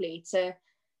really lovely to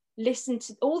listen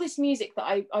to all this music that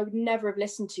I would never have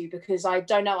listened to, because I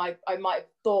don't know, I might have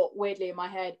thought weirdly in my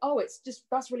head, oh, it's just,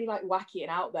 that's really like wacky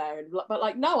and out there, but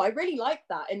like, no, I really like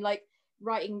that. And like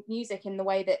writing music in the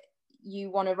way that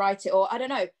you want to write it, or I don't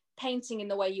know, painting in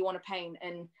the way you want to paint,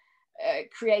 and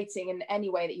creating in any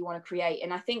way that you want to create.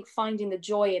 And I think finding the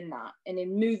joy in that, and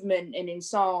in movement and in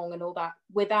song and all that,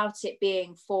 without it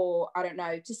being for, I don't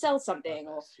know, to sell something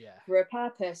or for a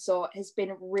purpose, or has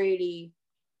been really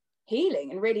healing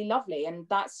and really lovely. And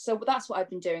that's what I've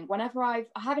been doing whenever I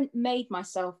haven't made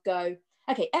myself go,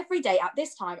 okay, every day at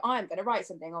this time I'm going to write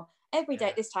something, or every day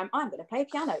at this time I'm going to play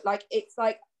piano. Like, it's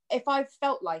like, if I've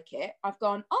felt like it, I've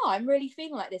gone, oh, I'm really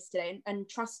feeling like this today, and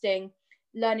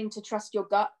learning to trust your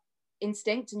gut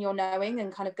instinct and your knowing,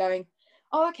 and kind of going,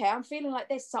 oh, okay, I'm feeling like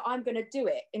this, so I'm going to do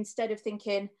it, instead of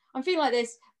thinking, I'm feeling like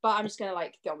this, but I'm just going to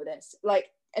like get on with this.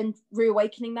 Like, and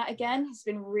reawakening that again has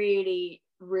been really,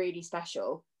 really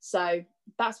special. So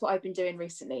that's what I've been doing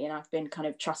recently. And I've been kind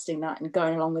of trusting that and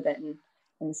going along with it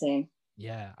and seeing.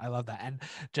 Yeah, I love that. And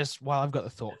just while I've got the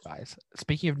thought, guys,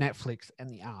 speaking of Netflix and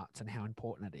the arts and how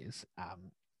important it is,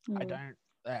 I don't,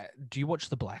 do you watch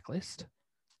The Blacklist?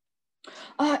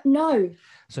 No.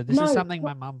 So this is something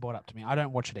my mum brought up to me. I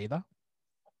don't watch it either.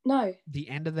 No. The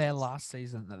end of their last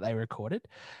season that they recorded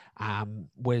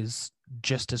was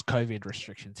just as COVID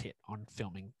restrictions hit on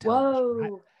filming television. Whoa.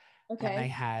 Right? Okay. And they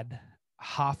had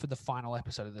half of the final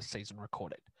episode of the season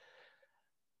recorded.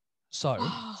 So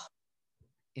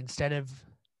instead of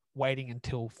waiting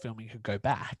until filming could go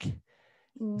back,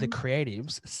 the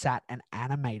creatives sat and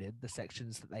animated the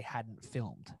sections that they hadn't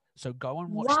filmed. So go and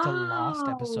watch the last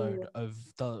episode of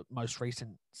the most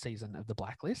recent season of The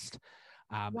Blacklist.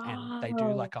 And they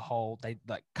do like a whole, they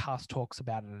like cast talks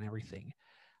about it and everything.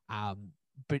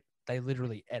 But they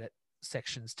literally edit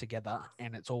sections together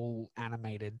and it's all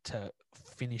animated to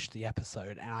finish the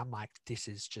episode. And I'm like, this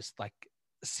is just like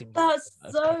symbolism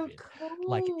of so COVID. cool.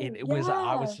 Like it was,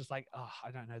 I was just like, oh,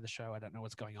 I don't know the show. I don't know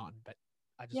what's going on, but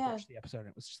I just watched the episode and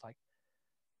it was just like,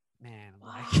 man,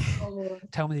 like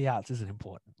tell me the arts isn't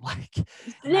important. Like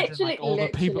imagine like all the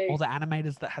people, all the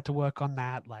animators that had to work on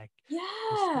that, like the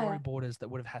storyboarders that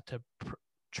would have had to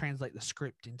translate the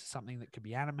script into something that could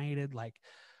be animated. Like,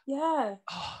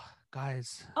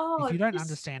 guys, if you don't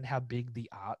understand how big the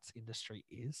arts industry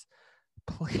is,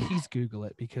 please Google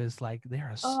it, because like there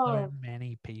are so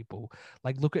many people.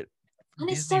 Like look at,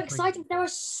 and it's so exciting. There are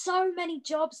so many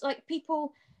jobs. Like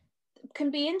people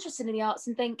can be interested in the arts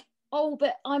and think, oh,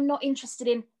 but I'm not interested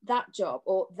in that job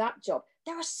or that job.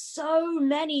 There are so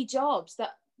many jobs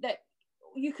that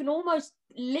you can almost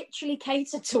literally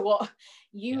cater to what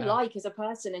you like as a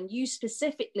person, and you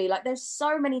specifically. Like there's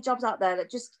so many jobs out there that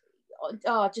just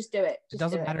do it. It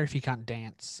doesn't matter if you can't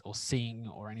dance or sing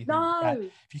or anything.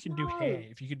 If you can do hair,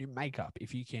 if you can do makeup,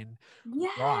 if you can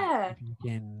write, if you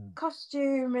can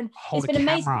costume, and hold it's been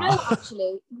a amazing. camera. No,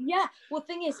 actually, well,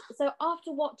 thing is, so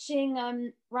after watching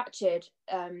Ratched,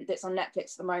 that's on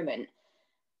Netflix at the moment,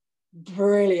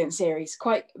 brilliant series,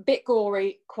 quite a bit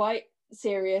gory, quite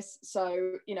serious,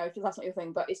 so you know, if that's not your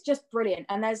thing, but it's just brilliant.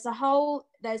 And there's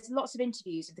lots of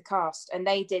interviews with the cast, and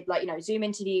they did like, you know, Zoom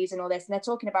interviews and all this, and they're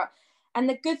talking about, and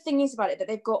the good thing is about it that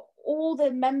they've got all the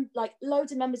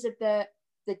loads of members of the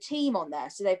team on there.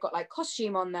 So they've got like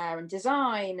costume on there and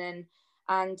design,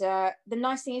 and the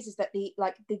nice thing is that the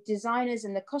designers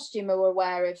and the costume are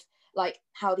aware of like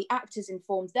how the actors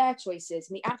informed their choices,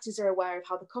 and the actors are aware of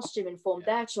how the costume informed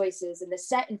their choices, and the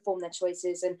set informed their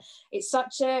choices. And it's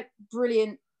such a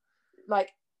brilliant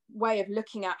like way of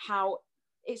looking at how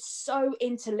it's so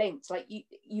interlinked. Like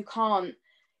you can't,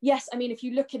 yes, I mean, if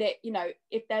you look at it, you know,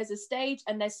 if there's a stage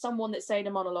and there's someone that's saying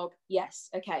a monologue, yes,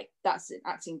 okay, that's it,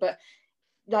 acting. But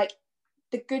like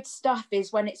the good stuff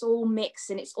is when it's all mixed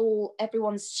and it's all,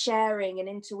 everyone's sharing and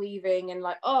interweaving, and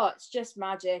like, oh, it's just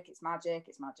magic. It's magic.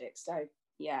 So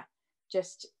yeah,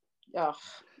 just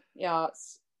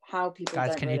it's how people. Guys,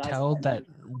 don't can you realise tell that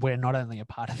we're not only a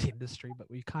part of the industry, but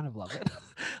we kind of love it?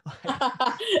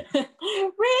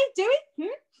 Really? Do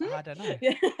it? I don't know.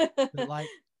 But like,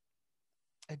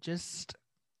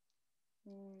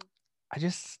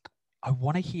 I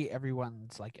want to hear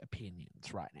everyone's like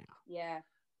opinions right now. Yeah.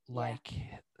 Like,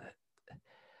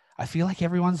 I feel like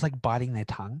everyone's like biting their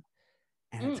tongue,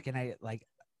 and it's gonna like,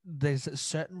 there's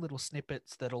certain little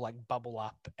snippets that'll like bubble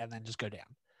up and then just go down.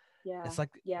 Yeah. It's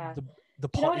like the Do you know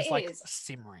pot what is it like is?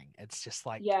 simmering. It's just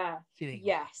like sitting.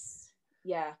 Yes.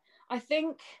 Yeah. I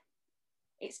think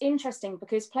it's interesting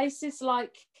because places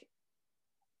like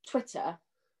Twitter,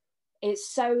 it's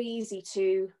so easy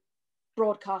to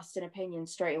broadcast an opinion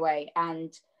straight away,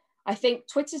 and I think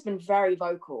Twitter's been very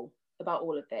vocal about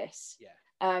all of this.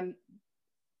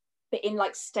 But in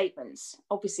like statements,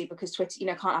 obviously, because Twitter, you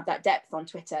know, can't have that depth on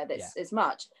Twitter that's as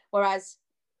much. Whereas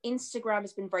Instagram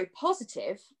has been very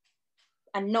positive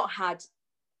and not had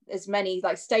as many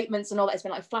like statements and all that. It's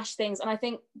been like flash things. And I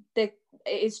think it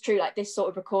is true, like this sort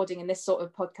of recording and this sort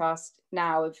of podcast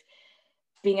now, of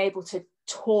being able to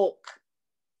talk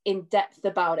in depth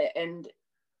about it, and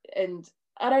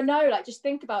I don't know, like just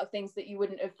think about things that you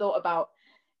wouldn't have thought about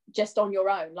just on your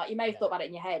own. Like you may have thought about it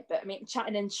in your head, but I mean,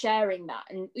 chatting and sharing that,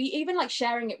 and even like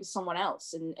sharing it with someone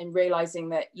else, and realizing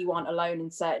that you aren't alone in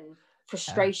certain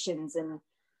frustrations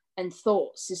and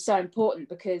thoughts is so important,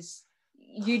 because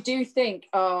you do think,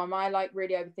 oh, am I like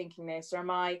really overthinking this, or am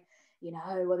I, you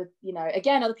know,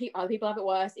 again, other people have it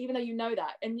worse, even though you know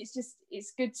that. And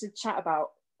it's good to chat about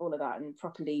all of that and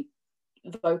properly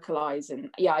vocalize. And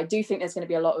yeah, I do think there's going to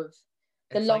be a lot of,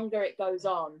 the It's longer it goes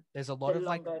on, there's a lot the of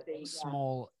like longer the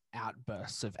small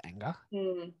outbursts of anger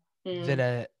that that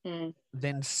are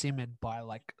then simmered by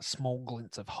like small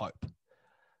glints of hope.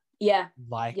 yeah,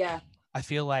 Like, yeah, I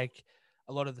feel like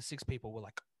a lot of the six people were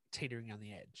like teetering on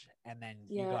the edge, and then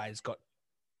you guys got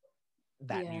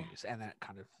that news, and then it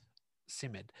kind of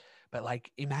simmered. But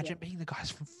like, imagine being the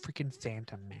guys from freaking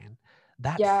Phantom, man.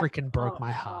 That freaking broke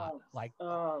my heart. Like,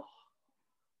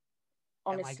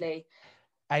 honestly,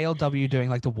 and, like, ALW doing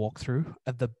like the walkthrough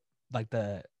of the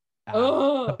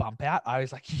bump out. I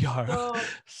was like, yo,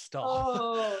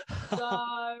 stop.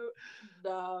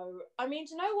 No. I mean,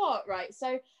 do you know what? Right.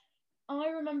 So I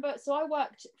remember, so I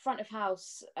worked front of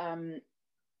house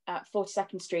at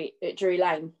 42nd Street at Drury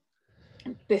Lane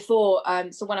before,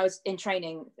 so when I was in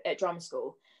training at drama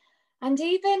school, and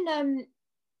even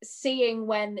seeing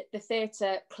when the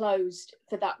theatre closed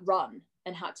for that run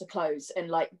and had to close, and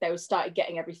like they started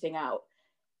getting everything out,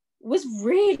 was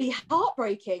really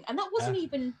heartbreaking. And that wasn't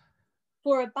even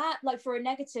for a bad, like for a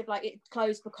negative, like it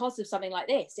closed because of something like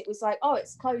this. It was like, oh,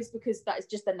 it's closed because that is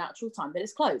just the natural time that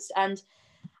it's closed. And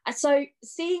so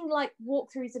seeing like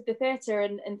walkthroughs of the theatre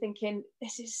and thinking,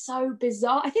 this is so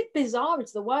bizarre. I think bizarre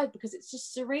is the word, because it's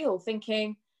just surreal,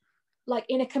 thinking like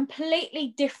in a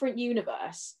completely different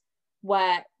universe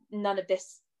where none of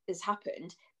this has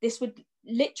happened, this would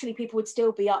literally, people would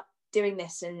still be up doing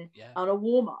this and on a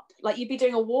warm-up. Like you'd be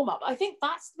doing a warm-up. I think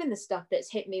that's been the stuff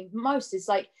that's hit me most, is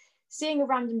like seeing a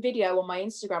random video on my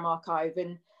Instagram archive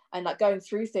and like going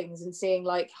through things and seeing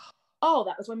like, oh,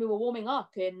 that was when we were warming up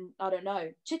in, I don't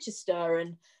know, Chichester,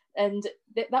 and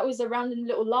that was a random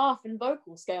little laugh and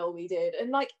vocal scale we did. And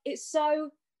like, it's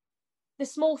so, the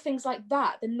small things like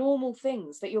that, the normal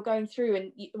things that you're going through,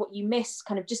 and what you miss,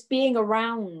 kind of just being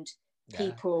around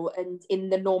people and in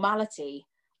the normality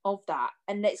of that.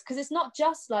 And it's because it's not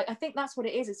just like, I think that's what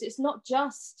it is. It's not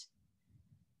just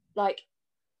like,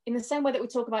 in the same way that we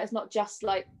talk about, it's not just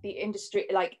like the industry,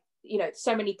 like, you know,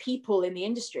 so many people in the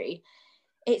industry.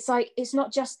 It's like, it's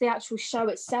not just the actual show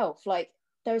itself. Like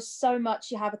there's so much,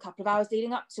 you have a couple of hours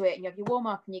leading up to it, and you have your warm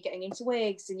up, and you're getting into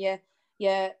wigs, and you're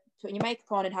putting your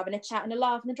makeup on and having a chat and a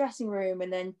laugh in the dressing room,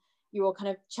 and then you're all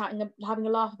kind of chatting, having a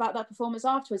laugh about that performance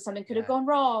afterwards. Something could have gone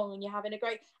wrong, and you're having a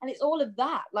great, and it's all of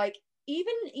that. Like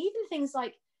even things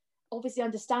like, obviously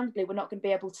understandably we're not going to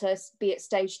be able to be at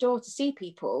stage door to see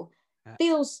people,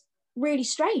 feels really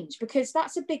strange, because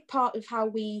that's a big part of how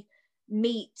we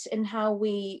meet and how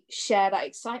we share that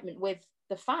excitement with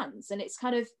the fans. And it's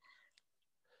kind of,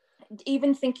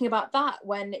 even thinking about that,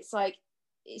 when it's like,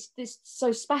 it's just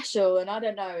so special, and I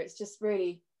don't know, it's just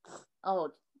really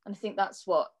odd. And I think that's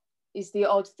what is the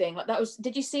odd thing. Like that was,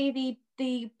 did you see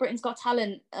the Britain's Got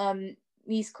Talent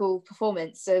musical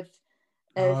performance of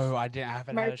no, I didn't. I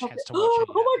haven't had a chance to watch it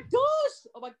yet.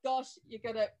 Oh my gosh,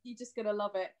 you're just gonna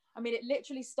love it. I mean, it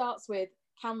literally starts with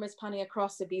cameras panning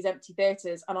across of these empty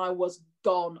theatres, and I was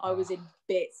gone. I was in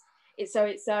bits. It's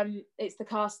the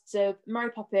cast of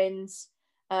Mary Poppins,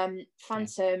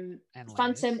 Phantom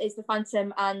is the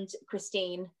Phantom, and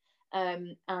Christine,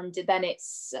 and then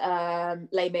it's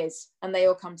Les Mis, and they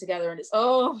all come together, and it's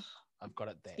I've got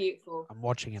it there. It's beautiful. I'm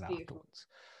watching it afterwards.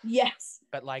 Yes.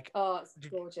 But like, it's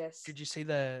gorgeous. Did you see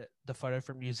the photo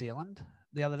from New Zealand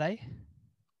the other day?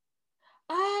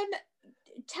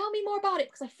 Tell me more about it,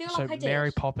 because I feel like I did.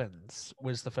 Mary Poppins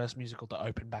was the first musical to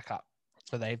open back up.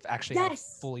 So they've actually had a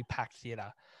fully packed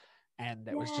theatre. And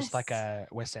it was just like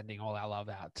we're sending all our love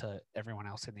out to everyone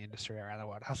else in the industry around the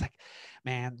world. I was like,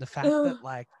 man, the fact that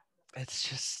like, it's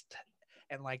just,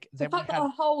 and like, the fact that a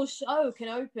whole show can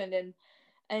open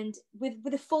and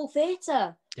with a full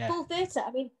theatre. Full theatre.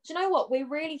 I mean, do you know what? We're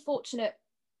really fortunate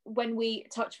when we,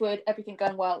 touch wood, everything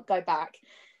going well, go back.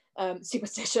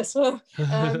 Superstitious. I'm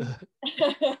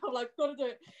like, gotta do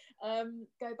it.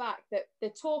 Go back. That the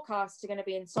tour casts are going to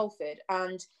be in Salford,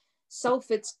 and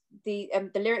Salford's the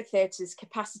Lyric Theatre's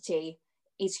capacity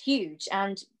is huge,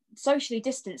 and socially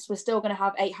distanced, we're still going to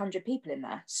have 800 people in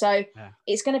there. So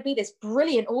it's going to be this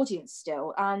brilliant audience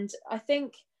still. And I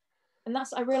think, and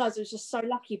that's, I realized I was just so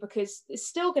lucky, because it's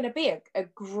still going to be a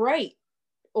great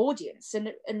audience,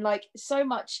 and like so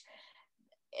much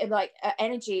like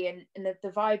energy, and the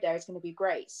vibe there is going to be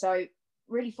great. So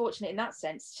really fortunate in that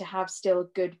sense to have still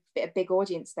a big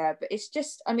audience there. But it's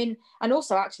just, I mean, and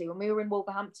also actually when we were in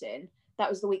Wolverhampton, that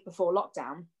was the week before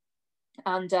lockdown,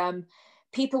 and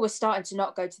people were starting to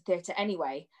not go to theatre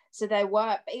anyway. So it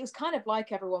was kind of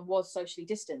like everyone was socially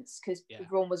distanced, because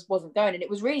everyone wasn't going, and it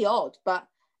was really odd. But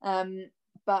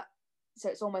so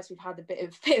it's almost, we've had a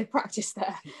bit of practice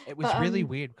there. It was really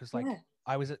weird, because like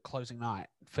I was at closing night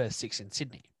for 6 in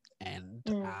Sydney, and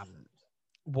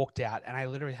walked out and I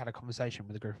literally had a conversation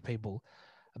with a group of people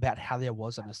about how there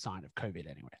wasn't a sign of COVID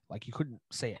anywhere. Like you couldn't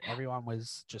see it. Everyone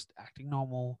was just acting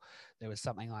normal. There was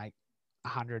something like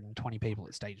 120 people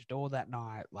at stage door that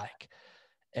night. Like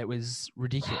it was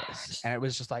ridiculous. And it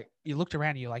was just like, you looked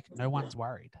around and you're like, no one's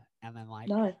worried. And then like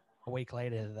No. a week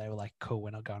later, they were like, cool, we're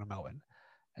not going to Melbourne.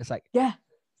 It's like, Yeah.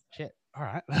 shit. All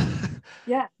right.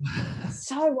 Yeah.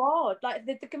 So odd. Like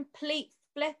the complete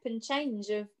flip and change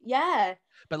of, yeah.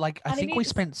 But like, I And think we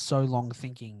spent so long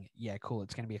thinking, yeah, cool,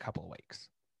 it's going to be a couple of weeks.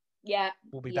 Yeah.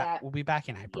 We'll be back. We'll be back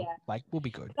in April. Yeah. Like we'll be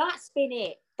good. That's been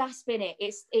it.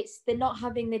 It's the not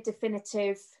having the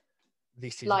definitive.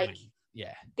 This is like, when.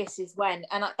 Yeah. This is when,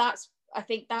 and I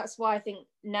think that's why I think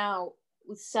now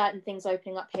with certain things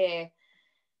opening up here,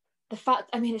 the fact,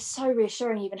 I mean, it's so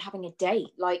reassuring even having a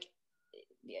date, like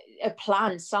a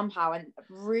plan somehow, and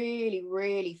really,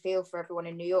 really feel for everyone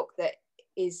in New York that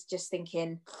is just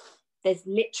thinking there's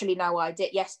literally no idea.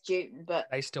 Yes, June, but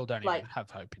they still don't like, even have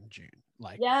hope in June.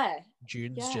 Like, yeah,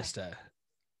 June's just a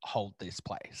hold this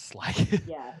place. Like,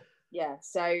 yeah.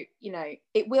 So, you know,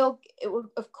 it will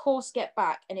of course get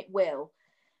back, and it will.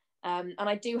 And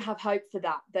I do have hope for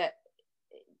that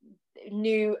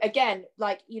new, again,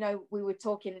 like, you know, we were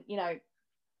talking, you know,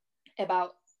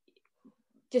 about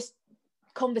just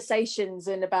conversations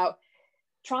and about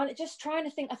trying to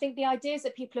think. I think the ideas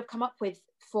that people have come up with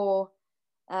for,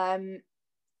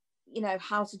 you know,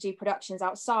 how to do productions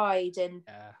outside and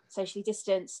socially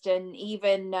distanced, and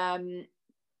even,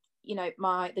 you know,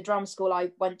 the drama school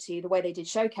I went to, the way they did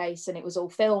Showcase, and it was all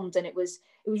filmed, and it was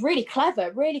really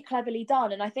clever, really cleverly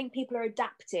done. And I think people are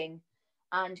adapting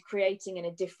and creating in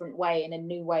a different way, in a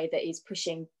new way that is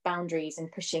pushing boundaries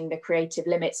and pushing the creative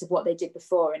limits of what they did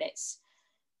before. And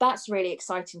that's really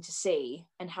exciting to see,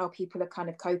 and how people are kind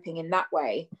of coping in that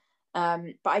way.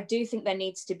 But I do think there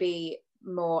needs to be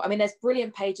more. I mean, there's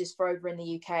brilliant pages for over in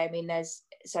the UK. I mean,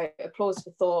 so Applause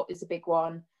for Thought is a big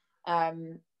one. I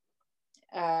mean,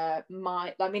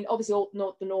 obviously all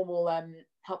not the normal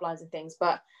helplines and things,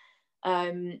 but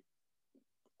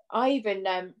I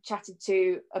even chatted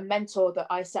to a mentor that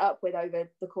I set up with over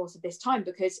the course of this time,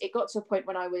 because it got to a point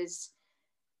when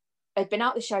I'd been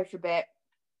out the show for a bit,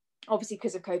 obviously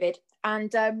because of COVID,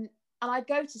 and I'd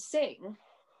go to sing,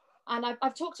 and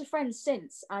I've talked to friends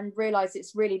since and realised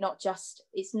it's really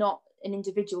it's not an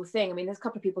individual thing. I mean, there's a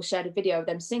couple of people shared a video of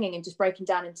them singing and just breaking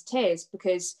down into tears,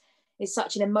 because it's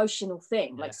such an emotional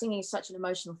thing. Like, singing is such an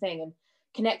emotional thing, and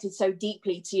connected so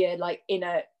deeply to your like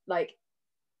inner like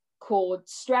chord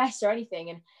stress or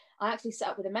anything. And I actually set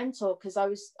up with a mentor because I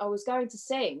was going to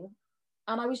sing,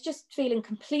 and I was just feeling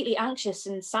completely anxious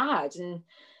and sad and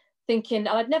thinking, and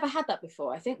I'd never had that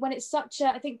before. I think when it's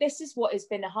I think this is what has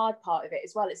been the hard part of it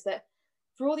as well, is that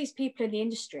for all these people in the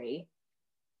industry,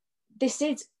 this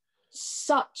is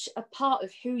such a part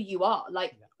of who you are.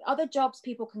 Like, other jobs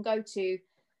people can go to,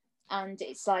 and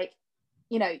it's like,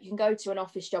 you know, you can go to an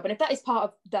office job, and if that is part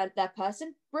of their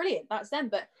person, brilliant, that's them.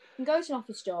 But you can go to an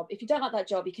office job, if you don't like that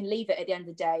job, you can leave it at the end of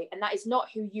the day, and that is not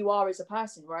who you are as a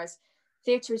person. Whereas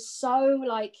theatre is so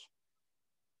like,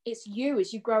 it's you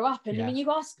as you grow up. And I mean,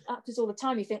 you ask actors all the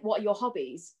time, you think, what are your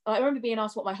hobbies? I remember being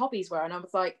asked what my hobbies were, and I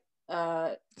was like,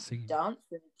 dance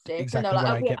and theatre. Exactly, and what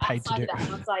like, I get paid to do. And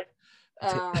I was like,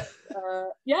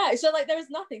 yeah. So like, there was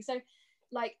nothing. So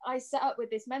like, I set up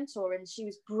with this mentor, and she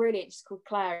was brilliant. She's called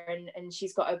Claire, and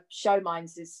she's got a Show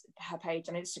Minds is her page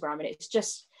on Instagram, and it's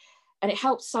just, and it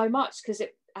helped so much, because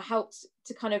it helped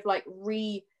to kind of like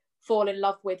fall in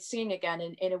love with singing again,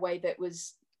 in a way that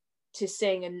was to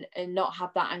sing and not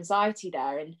have that anxiety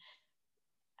there. And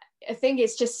I think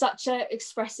it's just such an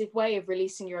expressive way of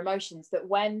releasing your emotions, that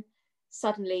when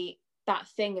suddenly that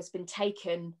thing has been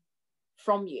taken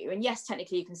from you, and yes,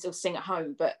 technically you can still sing at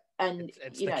home, but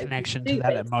it's the connection to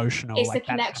that emotional, it's like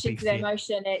the connection to the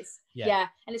emotion. It's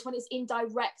and it's when it's in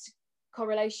direct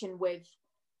correlation with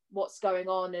what's going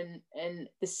on, and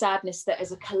the sadness that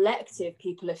as a collective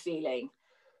people are feeling.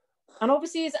 And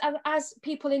obviously as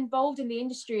people involved in the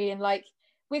industry, and like,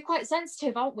 we're quite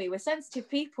sensitive, aren't we? We're sensitive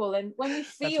people, and when we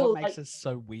feel, that's what makes us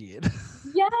so weird.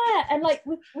 And like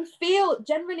we feel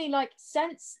generally, like,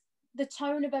 sense the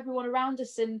tone of everyone around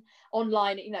us and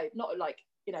online, you know, not like,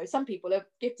 you know, some people are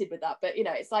gifted with that, but you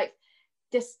know, it's like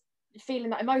just feeling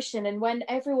that emotion. And when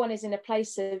everyone is in a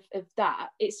place of that,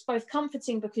 it's both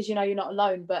comforting because, you know, you're not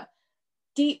alone, but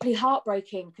deeply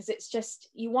heartbreaking, because it's just,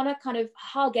 you want to kind of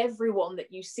hug everyone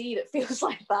that you see that feels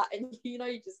like that, and you know,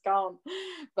 you just can't.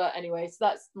 But anyway, so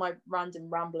that's my random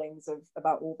ramblings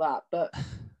about all that. But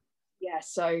yeah,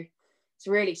 so it's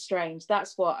really strange.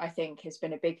 That's what I think has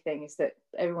been a big thing, is that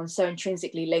everyone's so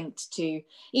intrinsically linked to,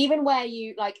 even where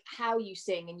you, like, how you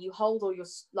sing, and you hold all your,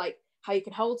 like, how you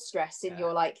can hold stress in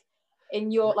your like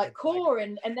core,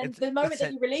 and then the moment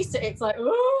that you release it, it's like,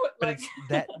 oh, but like, it's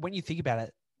that when you think about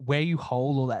it, where you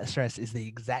hold all that stress is the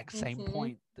exact same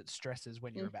point that stresses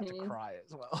when you're about to cry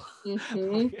as well.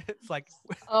 It's like,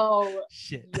 oh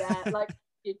shit. yeah, like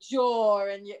your jaw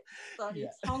and your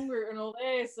tongue root and all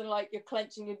this, and like you're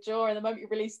clenching your jaw, and the moment you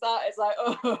release that, it's like,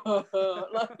 oh,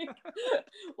 like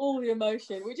all the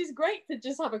emotion, which is great to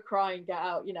just have a cry and get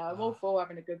out. I'm all for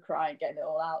having a good cry and getting it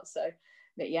all out. So,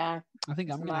 but yeah, I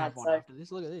think I'm gonna have one after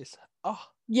this. Look at this. Oh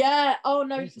yeah. Oh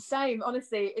no, Jesus. same.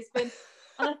 Honestly, it's been,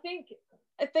 and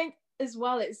I think as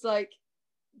well, it's like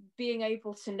being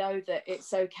able to know that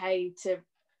it's okay to,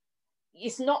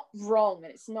 it's not wrong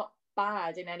and it's not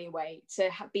bad in any way to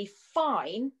be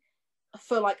fine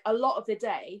for like a lot of the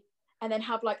day, and then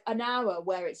have like an hour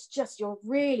where it's just you're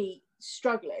really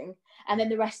struggling, and then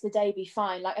the rest of the day be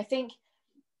fine. Like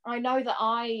I know that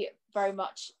I very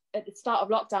much at the start of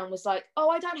lockdown was like, oh,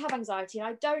 I don't have anxiety,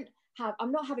 and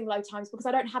I'm not having low times because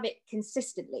I don't have it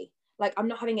consistently. Like I'm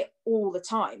not having it all the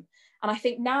time. And I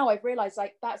think now I've realized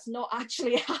like that's not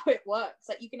actually how it works.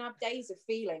 Like you can have days of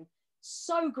feeling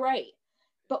so great,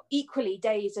 but equally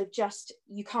days of just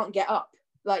you can't get up.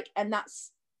 Like, and that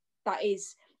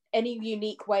is any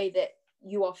unique way that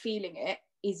you are feeling it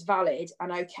is valid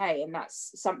and okay, and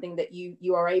that's something that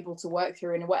you are able to work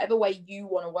through in whatever way you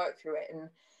want to work through it. And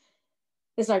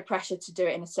there's no pressure to do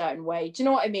it in a certain way. Do you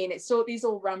know what I mean? It's these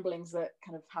all ramblings that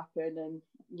kind of happen, and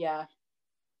yeah,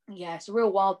 it's a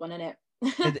real wild one, isn't it?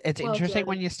 It's Well, interesting Jordan,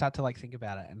 when you start to like think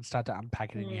about it and start to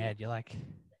unpack it in your head. You're like,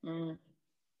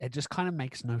 it just kind of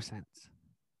makes no sense.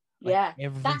 Like, yeah,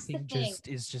 everything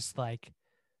is just like,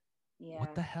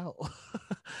 what the hell?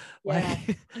 Yeah, I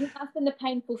think that's been the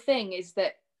painful thing,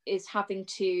 is having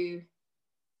to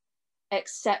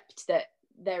accept that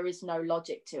there is no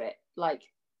logic to it, like,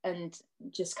 and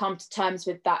just come to terms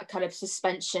with that kind of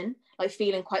suspension, like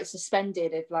feeling quite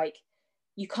suspended of like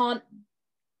you can't.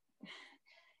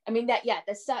 I mean,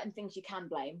 there's certain things you can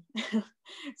blame,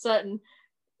 certain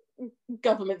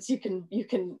governments you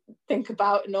can think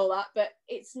about and all that, but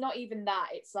it's not even that.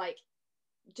 It's like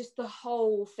just the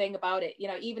whole thing about it,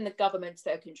 even the governments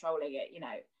that are controlling it,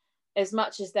 as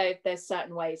much as there's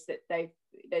certain ways that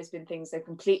there's been things they've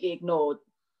completely ignored.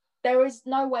 There is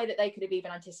no way that they could have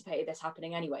even anticipated this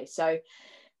happening anyway, so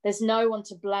there's no one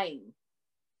to blame.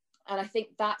 And I think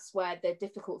that's where the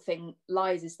difficult thing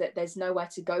lies, is that there's nowhere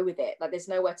to go with it. Like there's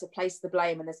nowhere to place the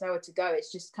blame, and there's nowhere to go.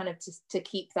 It's just kind of to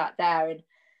keep that there, and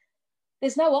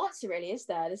there's no answer really, is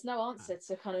there? There's no answer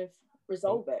to kind of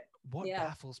resolve it. What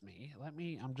baffles me,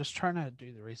 I'm just trying to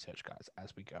do the research, guys,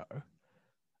 as we go.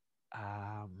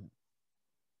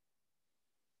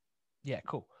 Yeah,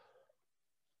 cool.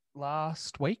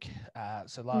 Last week,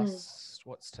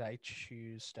 what's today?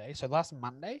 Tuesday. So last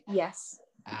Monday. Yes.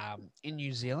 In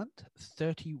New Zealand,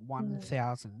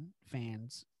 31,000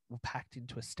 fans were packed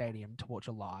into a stadium to watch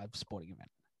a live sporting event.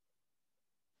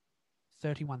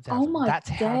 31,000. Oh my That's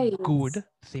days. how good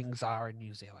things are in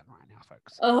New Zealand right now,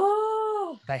 folks.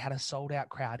 Oh. They had a sold out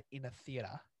crowd in a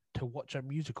theater to watch a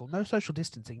musical. No social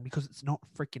distancing because it's not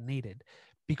freaking needed,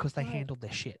 because they handled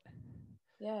their shit.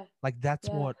 Yeah. Like that's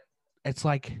what it's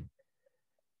like.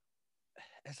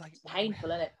 It's like painful,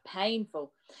 isn't it?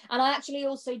 Painful. And I actually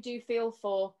also do feel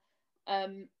for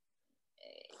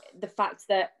the fact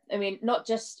that, I mean, not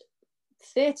just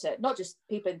theatre, not just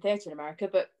people in theatre in America,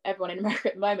 but everyone in America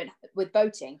at the moment with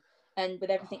voting and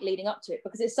with everything leading up to it,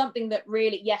 because it's something that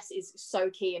really, yes, is so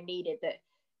key and needed, that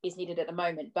is needed at the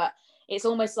moment. But it's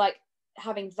almost like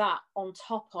having that on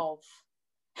top of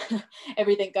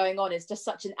everything going on is just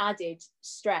such an added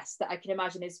stress that I can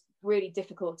imagine is really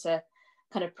difficult to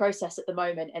kind of process at the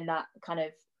moment. And that kind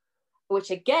of,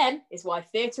 which again is why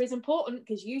theatre is important,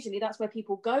 because usually that's where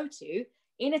people go to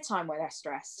in a time where they're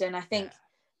stressed. And I think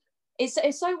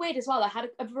it's so weird as well. I had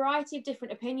a variety of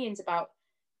different opinions about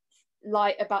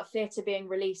theatre being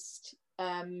released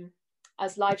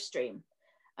as live stream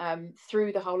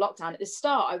through the whole lockdown. At the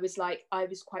start, I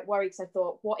was quite worried, because I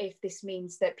thought, what if this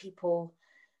means that people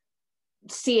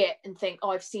see it and think,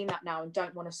 oh, I've seen that now and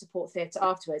don't want to support theatre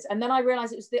afterwards. And then I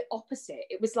realized it was the opposite.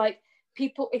 It was like,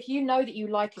 people, if you know that you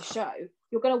like a show,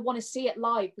 you're going to want to see it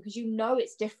live, because you know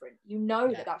it's different. You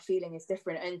know that feeling is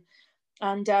different.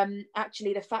 And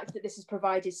actually the fact that this has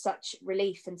provided such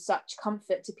relief and such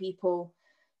comfort to people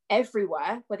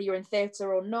everywhere, whether you're in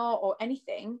theatre or not or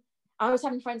anything. I was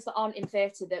having friends that aren't in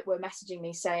theatre that were messaging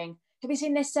me saying, have you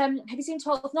seen this? Have you seen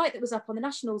 12th Night that was up on the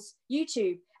Nationals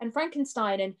YouTube, and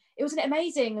Frankenstein, and it wasn't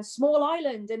amazing, and Small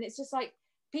Island? And it's just like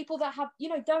people that have,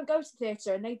 don't go to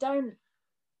theatre, and they don't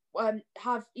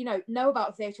have, know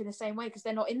about theatre in the same way, because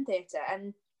they're not in theatre.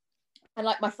 And And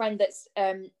like my friend that's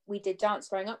we did dance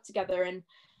growing up together,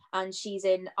 and she's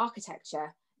in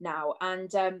architecture now,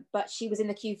 and but she was in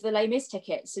the queue for the Les Mis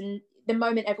tickets, and the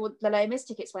moment the Les Mis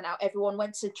tickets went out, everyone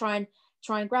went to try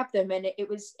and grab them, and it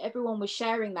was everyone was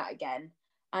sharing that again.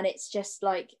 And it's just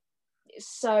like,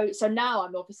 so now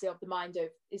I'm obviously of the mind of,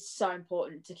 it's so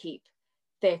important to keep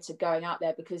theatre going out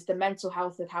there, because the mental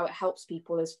health of how it helps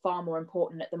people is far more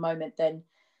important at the moment than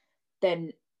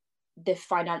the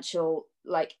financial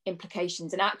like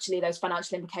implications. And actually those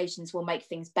financial implications will make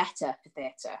things better for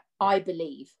theatre, I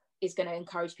believe, is going to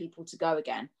encourage people to go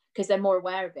again, because they're more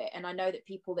aware of it. And I know that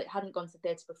people that hadn't gone to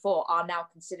theatre before are now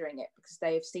considering it, because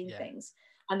they have seen things,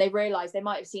 and they realise they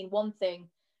might have seen one thing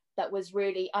that was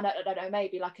really, I don't know,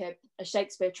 maybe like a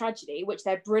Shakespeare tragedy, which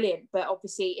they're brilliant, but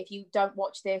obviously if you don't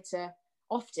watch theatre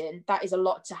often, that is a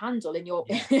lot to handle in your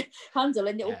handle,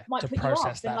 and it might put you off. To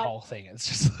process that whole thing, it's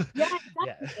just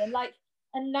exactly.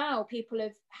 And now people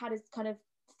have had a kind of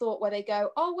thought where they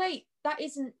go, oh wait, that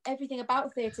isn't everything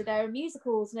about theatre. There are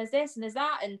musicals, and there's this and there's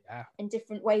that, and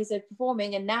different ways of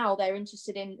performing, and now they're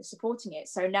interested in supporting it.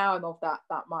 So now I'm of that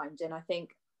mind, and I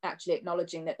think actually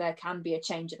acknowledging that there can be a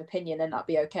change of opinion and that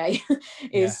be okay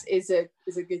is a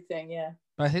good thing.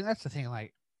 But I think that's the thing,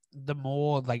 like the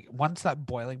more, like once that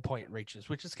boiling point reaches,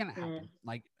 which is going to happen,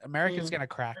 like America's going to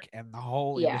crack, and the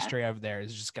whole industry over there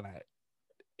is just going to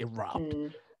erupt.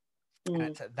 And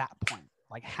it's at that point,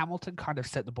 like Hamilton kind of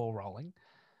set the ball rolling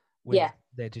with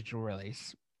their digital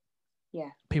release.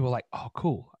 People were like, oh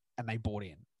cool, and they bought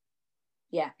in.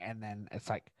 And then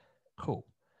it's like, cool.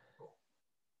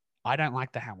 I don't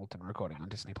like the Hamilton recording on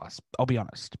Disney Plus. I'll be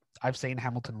honest. I've seen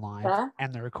Hamilton live,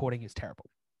 and the recording is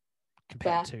terrible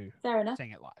compared to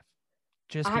seeing it live.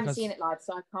 I haven't seen it live,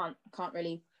 so I can't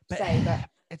really say. But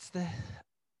it's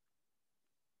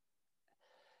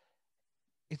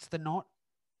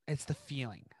the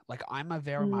feeling. Like I'm a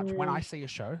very much, when I see a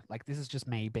show, like this is just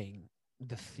me being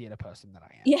the theatre person that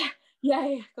I am.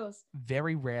 Yeah, of course.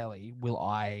 Very rarely will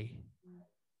I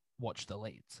watch the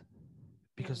leads,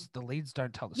 because the leads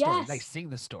don't tell the story. They sing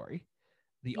the story.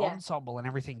 The ensemble and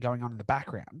everything going on in the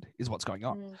background is what's going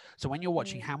on. So when you're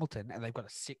watching Hamilton and they've got a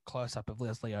sick close-up of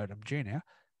Leslie Odom Jr.,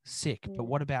 sick. But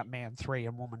what about Man 3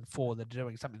 and Woman 4 that are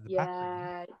doing something in the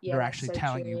background? They're actually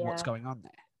telling you what's going on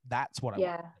there. That's what I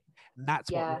want. And that's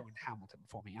what ruined Hamilton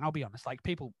for me. And I'll be honest, like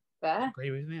people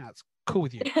agree with me. That's cool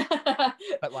with you.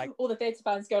 But like all the theatre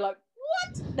fans go like,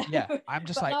 what? Yeah, I'm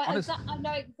just like, no, honestly. I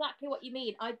know exactly what you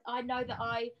mean. I know that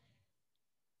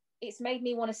it's made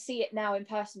me want to see it now in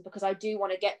person, because I do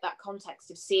want to get that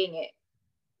context of seeing it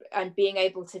and being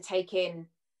able to take in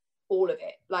all of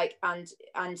it, like and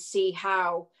see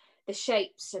how the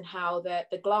shapes and how the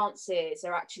glances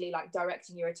are actually like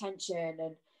directing your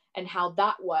attention, and how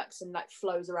that works and like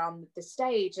flows around the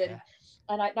stage. And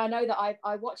I know that I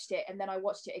watched it, and then I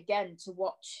watched it again to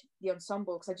watch the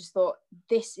ensemble, because I just thought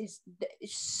it's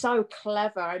so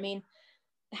clever. I mean,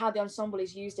 how the ensemble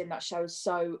is used in that show is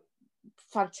so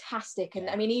fantastic. And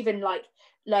I mean, even like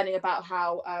learning about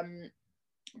how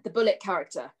the Bullet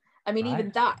character, I mean,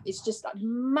 even that is just like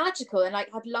magical. And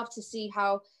like I'd love to see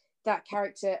how that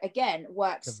character again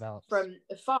works from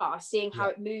afar, seeing how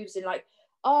it moves, and like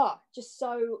just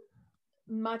so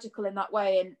magical in that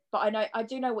way. But I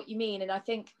do know what you mean, and I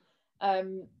think that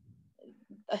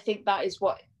is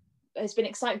what has been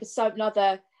exciting for some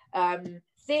other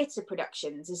theatre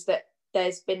productions, is that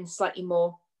there's been slightly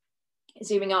more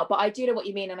zooming out. But I do know what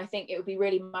you mean, and I think it would be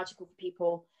really magical for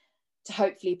people to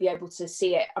hopefully be able to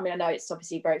see it. I mean, I know it's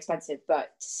obviously very expensive,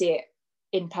 but to see it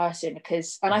in person,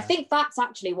 I think that's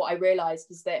actually what I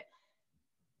realized, is that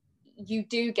you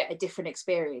do get a different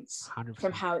experience 100%.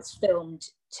 From how it's filmed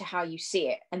to how you see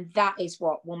it, and that is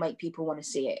what will make people want to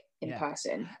see it in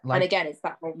person. And again, it's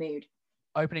that whole mood.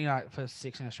 Opening night for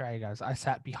Six in Australia, guys, I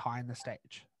sat behind the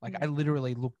stage. Like I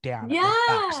literally looked down at their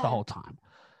backs the whole time.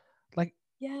 Like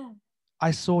I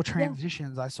saw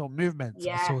transitions, I saw movements,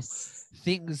 I saw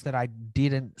things that I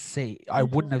didn't see. I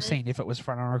wouldn't have seen if it was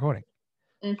front on recording.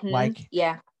 Like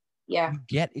you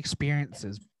get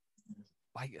experiences.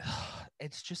 Like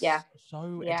it's just so.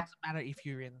 It doesn't matter if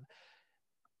you're in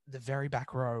the very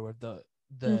back row of the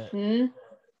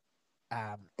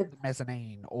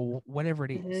mezzanine or whatever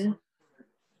it is.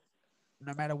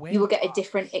 No matter where you will get a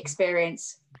different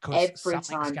experience every something's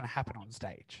time. going to happen on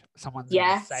stage. Someone's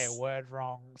going to say a word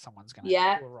wrong. Someone's going to do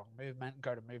a wrong movement,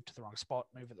 move to the wrong spot,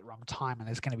 move at the wrong time, and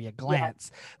there's going to be a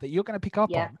glance that you're going to pick up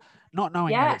on, not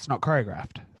knowing that it's not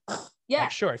choreographed.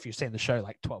 Like, sure, if you've seen the show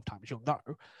like 12 times, you'll know.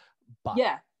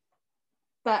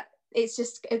 But it's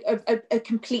just a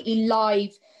completely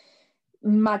live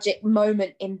magic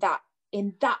moment in that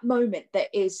moment that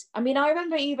is. I mean, I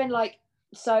remember even like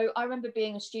so I remember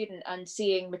being a student and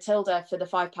seeing Matilda for the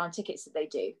 £5 tickets that they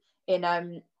do in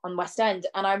on West End,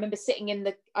 and I remember sitting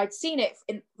I'd seen it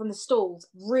from the stalls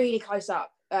really close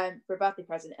up for a birthday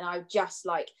present, and I just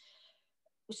like,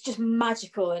 it was just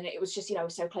magical, and it was just,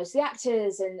 so close to the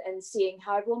actors and seeing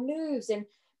how everyone moves,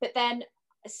 but then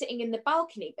sitting in the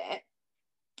balcony bit,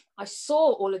 I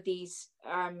saw all of these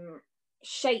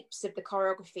shapes of the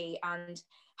choreography and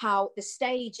how the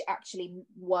stage actually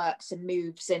works and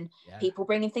moves, and people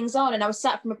bringing things on. And I was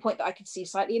sat from a point that I could see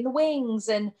slightly in the wings,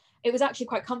 and it was actually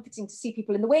quite comforting to see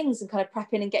people in the wings and kind of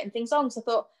prepping and getting things on. So I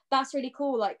thought that's really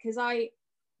cool, like, because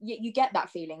you get that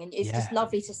feeling, and it's just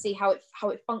lovely to see how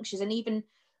it functions. And even,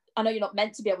 I know you're not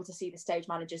meant to be able to see the stage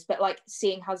managers, but like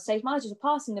seeing how the stage managers are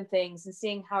passing them things and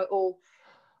seeing how it all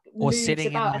or sitting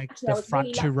about. in like the front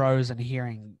really 2 rows and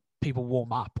hearing people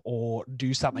warm up or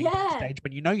do something backstage,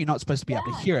 but you're not supposed to be able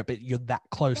to hear it, but you're that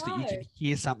close that you can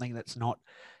hear something that's not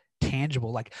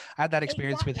tangible. Like I had that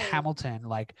experience with Hamilton.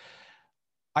 Like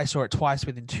I saw it twice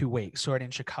within 2 weeks. Saw it in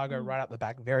Chicago, right up the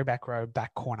back, very back row,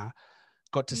 back corner.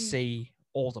 Got to see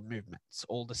all the movements,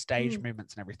 all the stage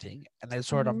movements and everything. And then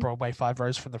saw it on Broadway 5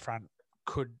 rows from the front.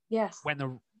 When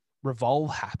the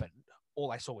revolve happened,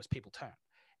 all I saw was people turn.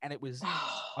 And it was,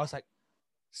 I was like,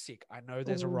 sick. I know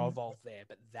there's a revolve there,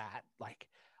 but that, like,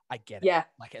 I get it. Yeah.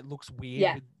 Like, it looks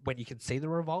weird when you can see the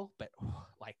revolve, but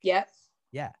like, yeah.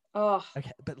 Oh,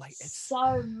 okay. But like, it's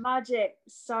so magic,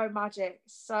 so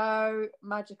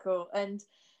magical. And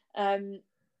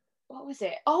what was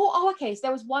it? Oh, okay. So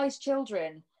there was Wise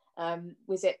Children.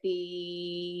 Was it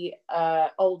the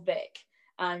Old Vic?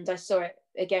 And I saw it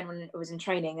again when I was in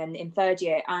training and in 3rd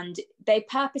year, and they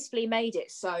purposefully made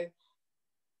it so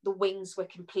the wings were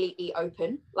completely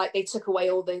open. Like they took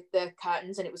away all the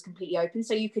curtains and it was completely open.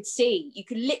 So you could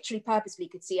literally purposely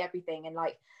see everything, and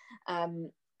like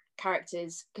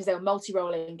characters, because they were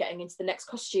multi-rolling, getting into the next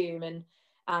costume,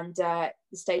 and the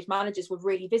stage managers were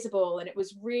really visible. And it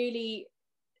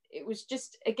was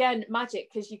just, again, magic,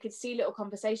 because you could see little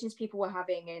conversations people were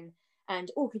having,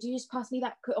 and oh, could you just pass me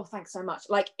that? Oh, thanks so much.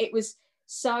 Like it was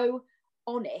so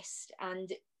honest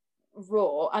and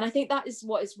raw. And I think that is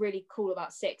what is really cool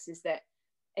about Six, is that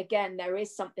again there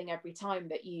is something every time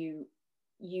that you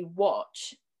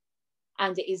watch,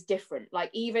 and it is different. Like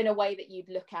even a way that you'd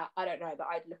look at, I don't know, that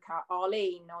I'd look at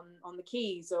Arlene on the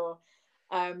keys, or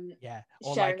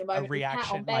or sharing like a moment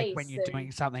reaction, like when you're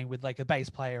doing something with like a bass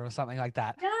player or something like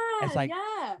that. It's like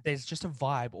there's just a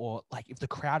vibe, or like if the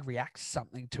crowd reacts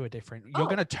something to a different, you're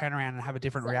going to turn around and have a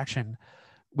different reaction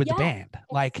with the band,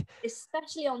 like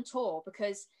especially on tour,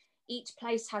 because each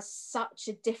place has such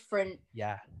a different,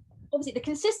 obviously the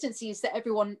consistency is that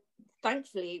everyone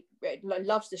thankfully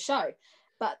loves the show,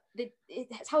 but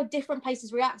it's how different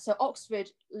places react. So Oxford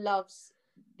loves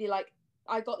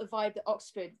I got the vibe that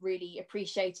Oxford really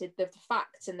appreciated the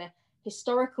facts and the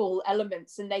historical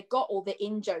elements, and they got all the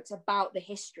in jokes about the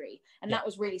history, and that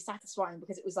was really satisfying,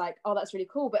 because it was like, oh, that's really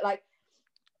cool. But like,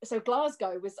 so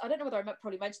Glasgow was, I don't know whether I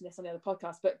probably mentioned this on the other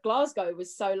podcast, but Glasgow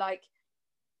was so like,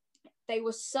 they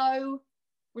were so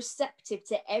receptive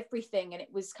to everything, and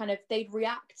it was kind of, they'd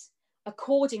react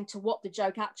according to what the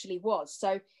joke actually was.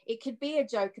 So it could be a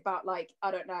joke about like,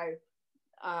 I don't know,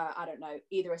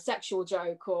 either a sexual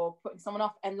joke or putting someone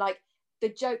off, and like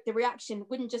the reaction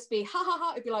wouldn't just be ha ha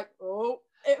ha, it'd be like, oh,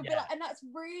 it would be like, and that's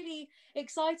really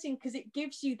exciting, because it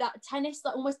gives you that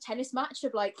almost tennis match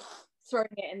of like throwing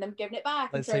it and then giving it back.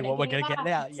 Let's see what we're gonna get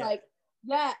now. It's like,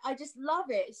 I just love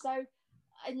it. So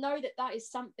I know that is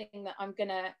something that I'm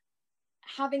gonna,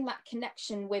 having that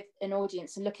connection with an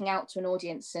audience and looking out to an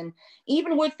audience, and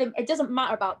even with them, it doesn't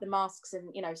matter about the masks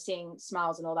and seeing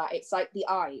smiles and all that. It's like the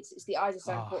eyes. It's the eyes are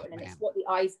so important, and it's what the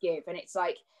eyes give. And it's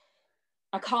like,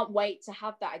 I can't wait to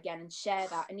have that again and share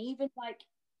that. And even like,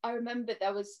 I remember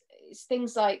there was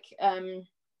things like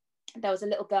there was a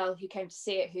little girl who came to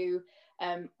see it who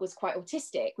was quite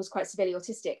severely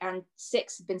autistic, and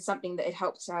Six had been something that had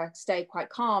helped her stay quite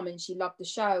calm, and she loved the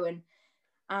show,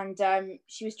 and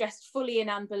she was dressed fully in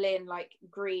Anne Boleyn, like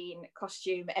green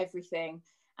costume, everything,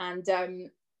 and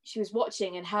she was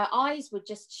watching, and her eyes were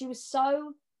just, she was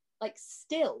so like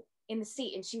still in the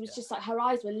seat, and she was just like, her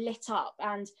eyes were lit up,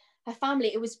 and her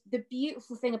family, it was the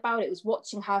beautiful thing about it was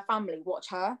watching her family watch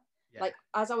her. Like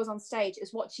as I was on stage, it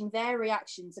was watching their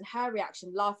reactions and her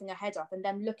reaction, laughing her head off, and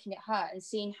them looking at her and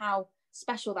seeing how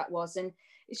special that was. And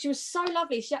she was so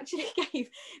lovely. She actually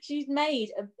she'd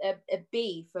made a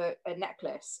bee for a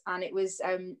necklace, and it was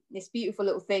this beautiful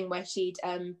little thing where she'd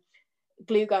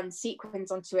glue gun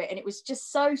sequins onto it, and it was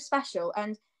just so special.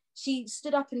 And she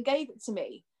stood up and gave it to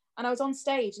me, and I was on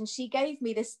stage and she gave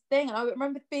me this thing, and I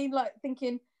remember being like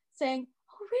saying,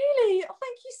 oh really? Oh,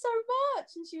 thank you so much.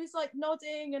 And she was like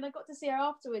nodding, and I got to see her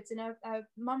afterwards. And her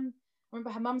mum, I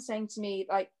remember her mum saying to me,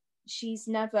 like,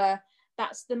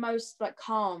 that's the most like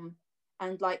calm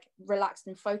and like relaxed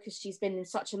and focused she's been in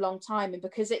such a long time. And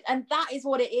and that is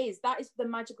what it is. That is the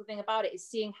magical thing about it, is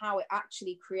seeing how it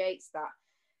actually creates that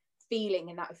feeling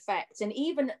and that effect. And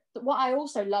even what I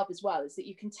also love as well is that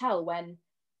you can tell when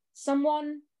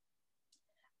someone,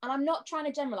 and I'm not trying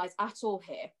to generalize at all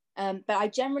here, but I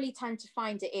generally tend to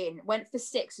find it went for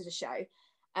Six as a show,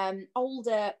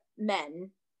 older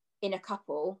men in a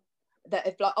couple that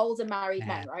have like older married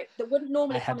men, right, that wouldn't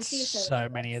normally come and see a show. So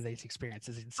many of these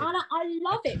experiences in Sydney. And I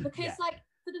love it because like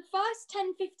for the first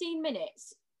 10-15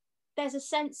 minutes there's a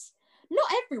sense, not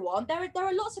everyone, there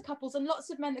are lots of couples and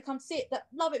lots of men that come to see it that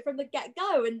love it from the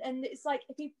get-go, and it's like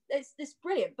it's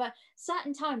brilliant, but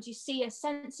certain times you see a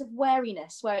sense of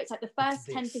wariness where it's like the first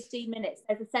 10-15 minutes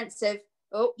there's a sense of,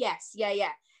 oh yes, yeah,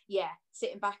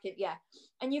 sitting back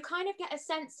and you kind of get a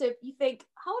sense of, you think,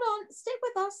 hold on, stick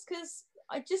with us, because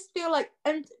I just feel like,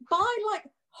 and by like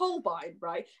Holbein,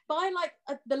 right, by like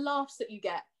the laughs that you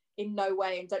get in No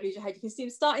Way and Don't Lose Your Head, you can see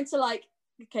them starting to like,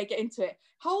 okay, get into it.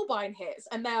 Holbein hits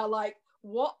and they are like,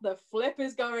 what the flip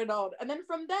is going on? And then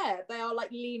from there they are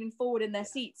like leaning forward in their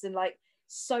seats and like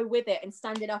so with it and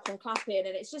standing up and clapping,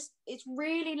 and it's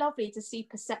really lovely to see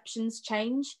perceptions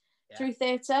change through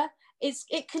theatre.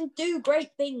 It can do great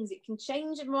things. It can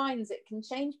change minds. It can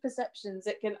change perceptions.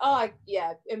 It can, I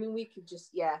mean, we could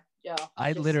just,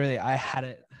 I had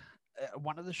it.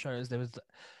 One of the shows, there was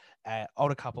an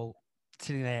older couple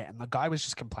sitting there, and the guy was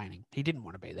just complaining. He didn't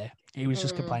want to be there. He was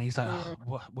just complaining. He's like,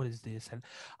 oh, what is this? And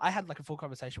I had like a full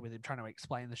conversation with him trying to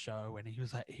explain the show, and he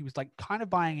was like kind of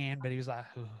buying in, but he was like,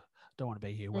 oh, don't want to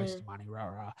be here, wasting money,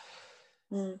 rah.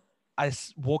 I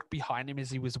walked behind him as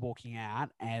he was walking out,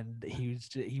 and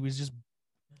he was just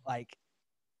like,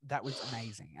 that was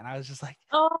amazing. And I was just like,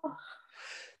 oh,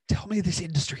 tell me this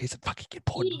industry isn't fucking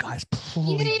important, guys.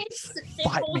 Please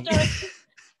fight me.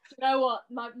 You know what?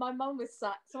 My mum was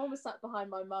someone was sat behind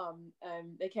my mum.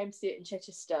 They came to see it in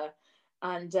Chichester,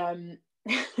 and there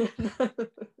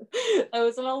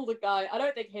was an older guy. I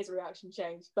don't think his reaction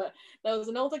changed, but there was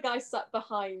an older guy sat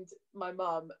behind my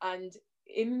mum, and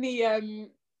in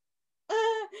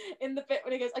the bit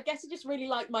when he goes, I guess he just really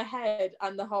liked my head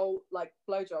and the whole like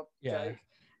blowjob joke.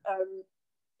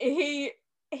 He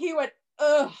went,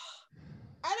 ugh,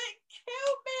 and it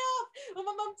killed me off. When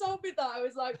my mum told me that, I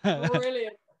was like,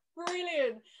 brilliant.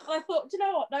 And I thought, do you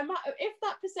know what? No matter if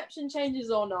that perception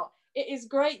changes or not, it is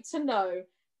great to know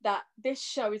that this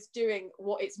show is doing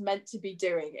what it's meant to be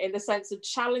doing, in the sense of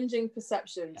challenging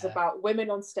perceptions about women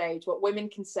on stage, what women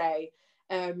can say.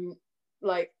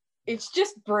 Like, it's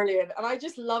just brilliant, and I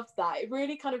just loved that. It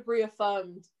really kind of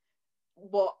reaffirmed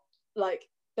what, like,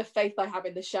 the faith I have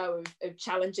in the show of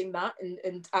challenging that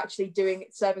and actually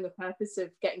serving a purpose of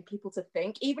getting people to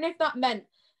think, even if that meant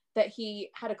that he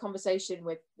had a conversation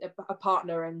with a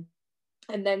partner and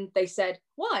then they said,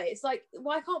 why? It's like,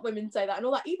 why can't women say that? And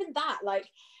all that, even that, like,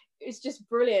 it's just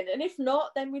brilliant. And if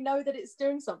not, then we know that it's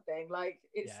doing something, like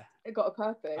it got a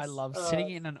purpose. I love sitting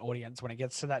in an audience when it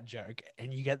gets to that joke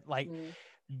and you get like,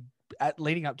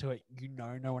 leading up to it,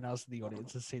 no one else in the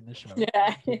audience has seen the show.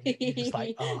 Yeah. You're just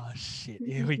like, oh shit,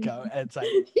 here we go. And it's like,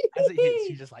 as it hits,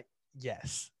 you're just like,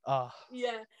 yes. Oh.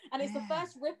 Yeah. And it's the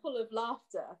first ripple of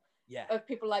laughter. Yeah. Of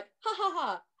people like, ha ha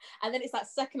ha. And then it's that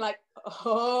second, like,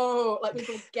 oh, like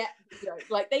people get the joke.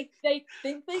 Like they think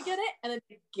they get it, and then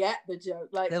they get the joke.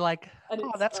 Like, they're like,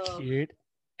 oh, that's cute.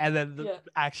 And then the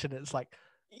action is like,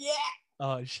 yeah.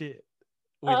 Oh shit.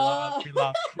 We love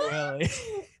really.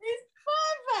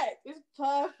 It's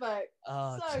perfect.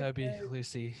 Oh, so Toby, good.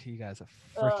 Lucy, you guys are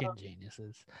freaking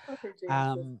geniuses.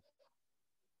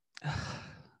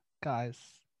 Guys,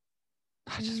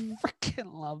 I just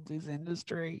freaking love this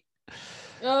industry.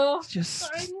 Oh, it's just...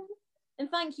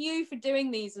 and thank you for doing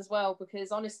these as well,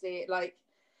 because honestly, like,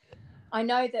 I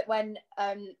know that when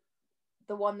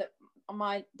the one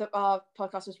that our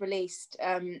podcast was released,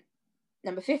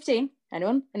 number 15,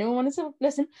 anyone wanted to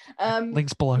listen,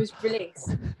 links below, was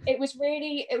released. It was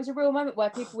a real moment where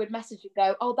people would message and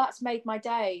go, oh, that's made my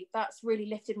day, that's really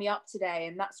lifted me up today,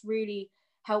 and that's really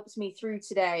helped me through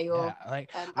today. Or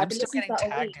I'm still getting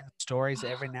tagged in stories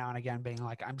every now and again being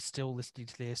like, I'm still listening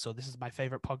to this, or this is my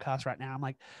favorite podcast right now. I'm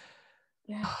like,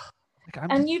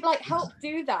 and you've like helped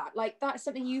do that. Like, that's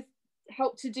something you've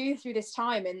helped to do through this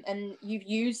time, and you've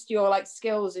used your like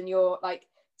skills and your like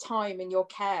time and your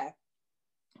care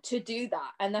to do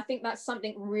that. And I think that's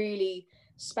something really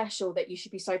special that you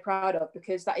should be so proud of,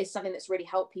 because that is something that's really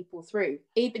helped people through,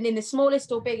 even in the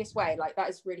smallest or biggest way. Like, that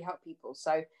has really helped people.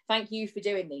 So thank you for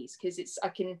doing these, because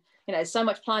so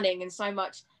much planning and so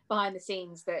much behind the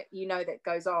scenes that that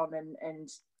goes on, and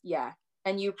yeah,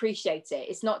 and you appreciate it.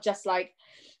 It's not just like,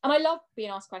 and I love being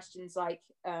asked questions like,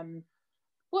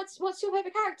 what's your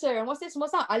favorite character, and what's this and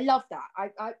what's that. I love that.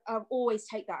 I always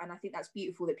take that, and I think that's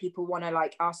beautiful that people want to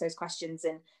like ask those questions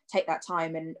and take that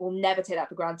time, and we'll never take that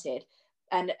for granted.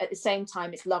 And at the same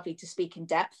time, it's lovely to speak in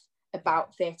depth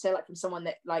about theatre, like from someone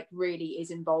that like really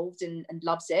is involved and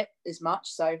loves it as much.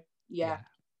 So yeah.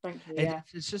 Thank you. Yeah.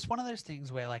 It's just one of those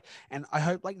things where like, and I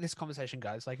hope like this conversation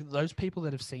goes, like those people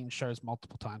that have seen shows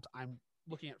multiple times. I'm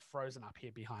looking at Frozen up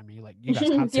here behind me. Like, you guys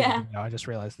can't see the video. I just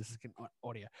realized this is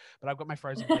audio, but I've got my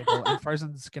Frozen table, and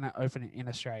Frozen's gonna open in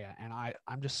Australia, and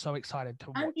I'm just so excited to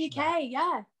watch UK. that.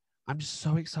 Yeah. I'm just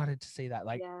so excited to see that.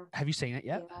 Like, have you seen it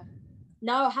yet? Yeah.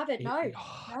 No, I haven't. No.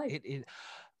 It is.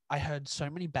 I heard so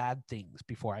many bad things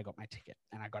before I got my ticket,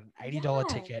 and I got an $80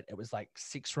 ticket. It was like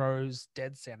 6 rows,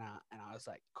 dead center, and I was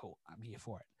like, cool, I'm here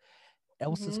for it.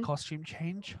 Elsa's costume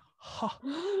change.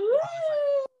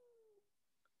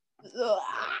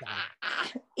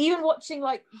 Even watching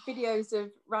like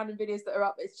random videos that are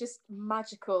up, it's just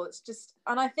magical. It's just,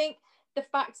 and I think the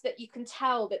fact that you can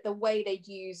tell that the way they'd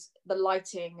use the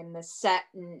lighting and the set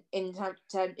and in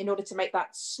order to make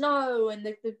that snow and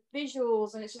the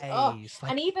visuals, and it's just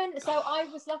and even so I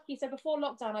was lucky, so before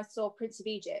lockdown I saw Prince of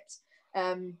Egypt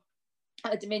at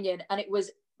the Dominion, and it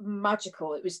was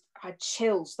magical. I had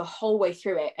chills the whole way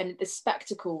through it, and the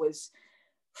spectacle was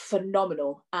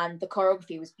phenomenal, and the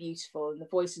choreography was beautiful, and the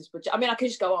voices were, I mean, I could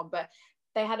just go on, but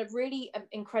they had a really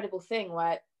incredible thing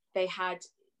where they had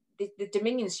the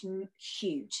Dominion's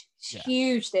huge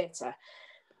theatre,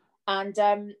 and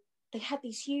they had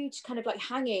these huge kind of like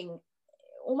hanging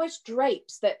almost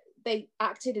drapes that they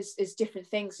acted as different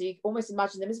things, so you almost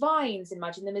imagine them as vines,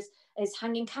 imagine them as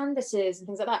hanging canvases and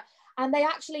things like that. And they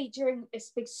actually, during this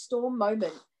big storm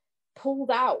moment, pulled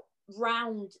out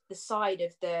round the side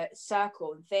of the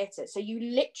circle and theatre, so you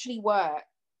literally were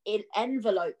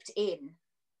enveloped in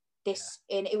this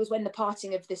it was when the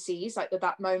parting of the seas, like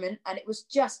that moment, and it was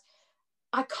just,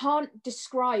 I can't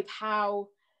describe how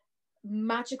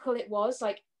magical it was,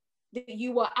 like that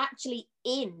you were actually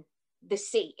in the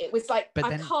sea. It was like, but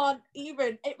I can't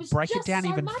even, it was break just it down so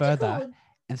even magical. further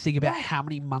and think about how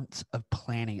many months of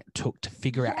planning it took to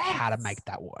figure out how to make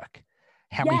that work,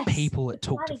 how many people it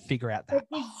took to figure out that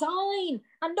the design,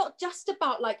 and not just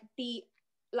about like the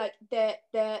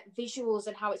visuals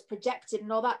and how it's projected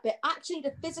and all that, but actually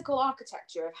the physical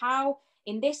architecture of how,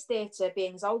 in this theatre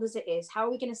being as old as it is, how are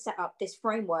we going to set up this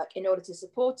framework in order to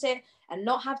support it and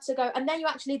not have to go, and then you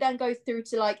actually then go through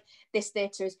to like, this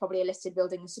theatre is probably a listed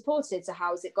building and supported, so how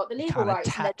has it got the legal rights,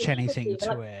 attach anything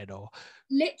to it, or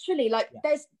literally like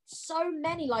there's so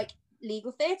many like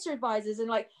legal theatre advisors and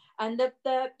like, and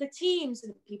the teams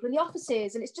and people in the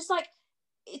offices, and it's just like,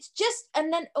 it's just,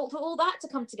 and then all that to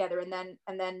come together, and then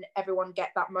everyone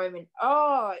get that moment.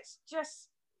 Oh, it's just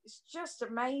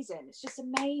amazing. It's just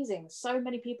amazing. So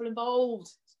many people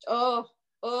involved. Moulin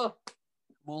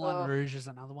Rouge is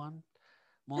another one.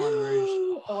 Moulin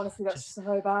Rouge. I want to see that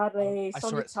so badly. I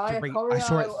saw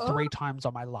it 3 times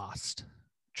on my last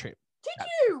trip. Did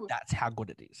you? That's how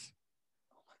good it is.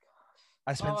 Oh my gosh.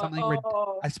 I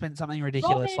spent something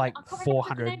ridiculous, like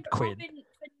 400 quid.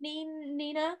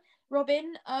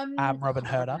 Robin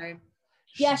Herder.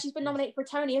 Yeah, she's been nominated for a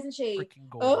Tony, hasn't she? Freaking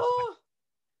gorgeous.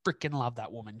 Freaking love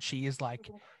that woman. She is like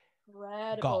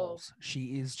incredible. Goals.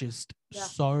 She is just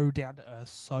so down to earth,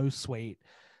 so sweet.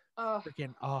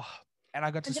 And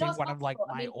I got to see one of like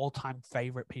my all-time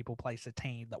favorite people place a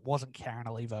team that wasn't Karen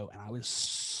Olivo, and I was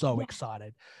so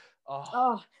excited.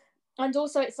 And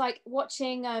also it's like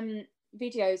watching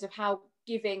videos of how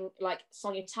giving like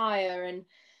Sonia Tyre and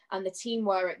the team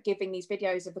were at giving these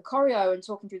videos of the choreo and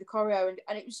talking through the choreo,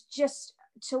 and it was just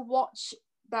to watch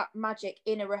that magic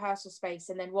in a rehearsal space,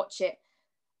 and then watch it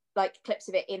like clips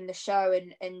of it in the show,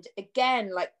 and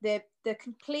again like the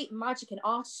complete magic and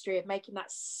artistry of making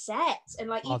that set, and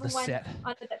like even when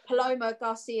under the Paloma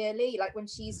Garcia Lee, like when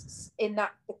she's in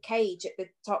that cage at the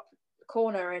top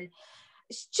corner, and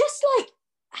it's just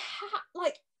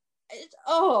like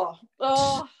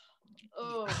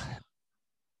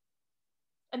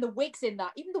and the wigs in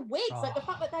that, even the wigs, like the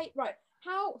fact that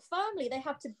how firmly they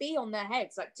have to be on their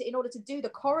heads, like in order to do the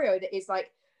choreo that is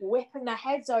like whipping their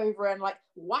heads over and like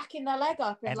whacking their leg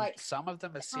up, and like some of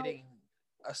them are sitting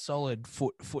a solid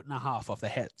foot and a half off their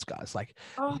heads, guys. Like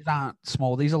these aren't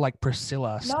small. These are like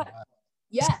Priscilla.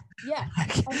 Yeah.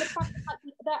 And the fact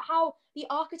that how the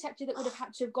architecture that would have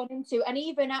had to have gone into, and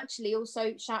even actually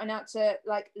also shouting out to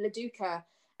like Laduca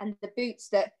and the boots,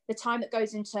 that the time that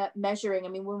goes into measuring. I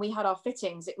mean, when we had our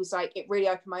fittings, it was like, it really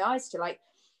opened my eyes to like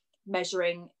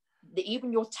measuring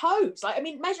even your toes. Like, I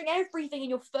mean, measuring everything in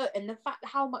your foot, and the fact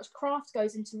how much craft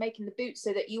goes into making the boots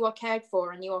so that you are cared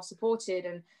for and you are supported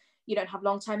and you don't have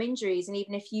long-term injuries. And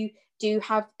even if you do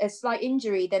have a slight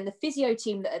injury, then the physio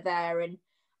team that are there and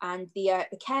the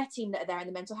care team that are there and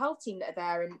the mental health team that are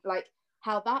there, and like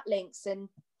how that links. And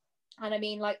I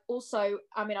mean, like, also,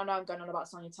 I mean, I know I'm going on about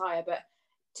Sonia Tyre, but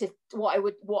what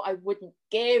I wouldn't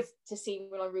give to see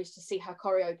Moulin Rouge, to see her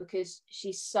choreo, because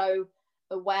she's so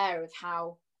aware of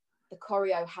how the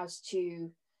choreo has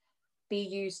to be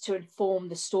used to inform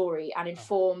the story and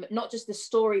inform not just the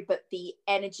story but the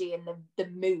energy and the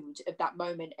mood of that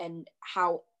moment, and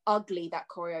how ugly that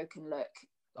choreo can look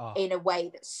in a way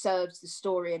that serves the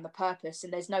story and the purpose.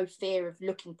 And there's no fear of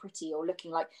looking pretty or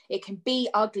looking like, it can be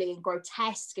ugly and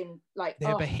grotesque and like,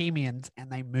 they're bohemians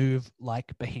and they move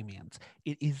like bohemians.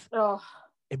 It is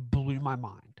it blew my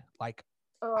mind. Like,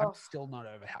 I'm still not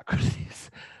over how good it is.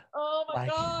 Oh my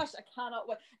gosh, I cannot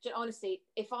wait. Honestly,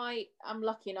 if I am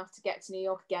lucky enough to get to New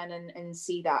York again and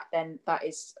see that, then that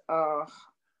is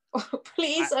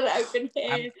please let it open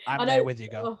here. I'm there with you,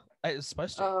 girl. It's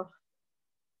supposed to.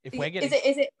 If we're getting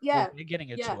we're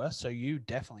getting a tour, so you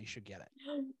definitely should get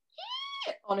it.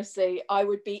 Honestly, I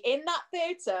would be in that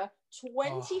theatre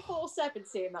 24/7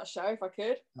 seeing that show if I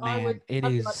could. Man, I would. It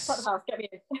I'd is. be like, front of house, get me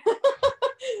in.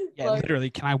 Yeah, like, literally,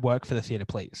 can I work for the theatre,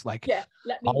 please? Like, yeah,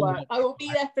 let me work. I will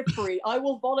be there for free. I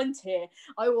will volunteer.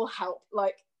 I will help.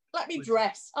 Like, let me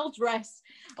dress. I'll dress.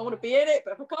 I want to be in it,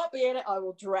 but if I can't be in it, I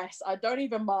will dress. I don't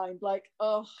even mind. Like,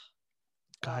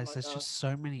 guys, there's just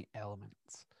so many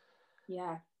elements.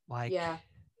 Yeah. Like,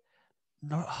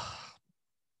 no,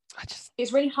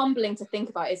 it's really humbling to think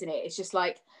about, isn't it? It's just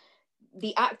like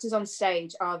the actors on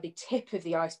stage are the tip of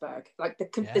the iceberg, like the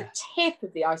tip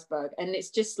of the iceberg. And it's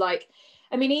just like,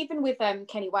 I mean, even with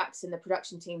Kenny Wax and the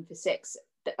production team for Six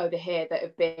over here that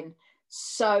have been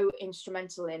so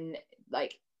instrumental in,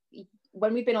 like,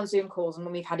 when we've been on Zoom calls and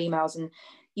when we've had emails, and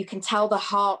you can tell the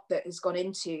heart that has gone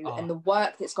into and the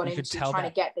work that's gone into trying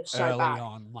to get this show back.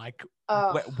 On, like,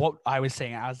 what I was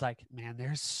saying, I was like, man,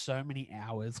 there's so many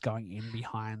hours going in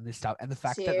behind this stuff, and the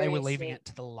fact that they were leaving it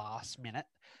to the last minute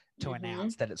to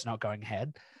announce that it's not going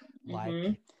ahead,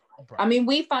 like. Bro. I mean,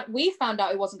 we found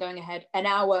out it wasn't going ahead an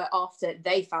hour after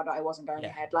they found out it wasn't going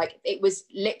ahead. Like, it was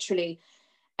literally,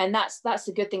 and that's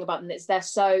the good thing about them, is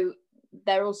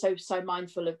they're also so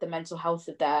mindful of the mental health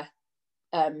of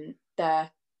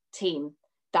their team,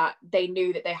 that they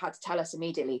knew that they had to tell us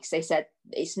immediately, because they said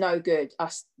it's no good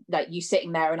us, like, you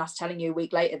sitting there and us telling you a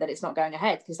week later that it's not going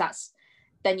ahead, because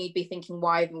then you'd be thinking,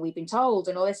 why haven't we been told,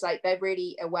 and all this. Like, they're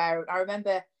really aware. I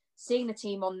remember seeing the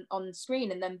team on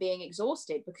screen and them being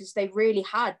exhausted, because they really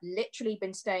had literally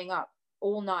been staying up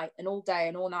all night and all day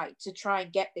and all night to try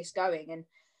and get this going.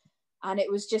 And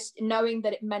it was just knowing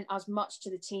that it meant as much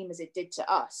to the team as it did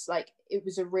to us. Like, it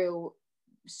was a real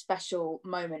special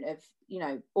moment of, you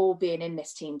know, all being in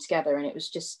this team together. And it was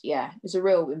just, it was a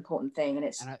real important thing. And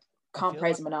I can't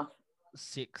praise them enough.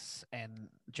 Six and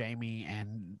Jamie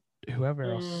and whoever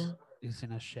else is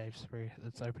in a shave spree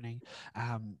that's opening,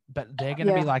 but they're going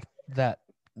to be like that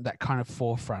kind of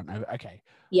forefront of, okay,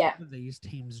 what are these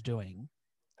teams doing?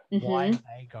 Why are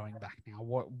they going back now?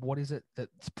 What is it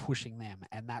that's pushing them?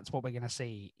 And that's what we're going to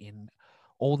see in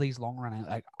all these long running.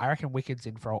 Like, I reckon Wicked's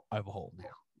in for overhaul now.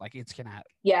 Like, it's gonna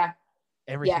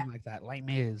everything like that. Les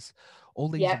Mis, all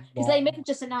these. Yeah, because Les Mis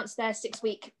just announced their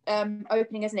 6-week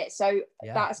opening, isn't it? So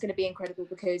that's going to be incredible,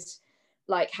 because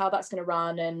like how that's going to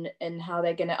run and how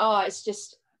they're going to. It's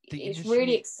just it's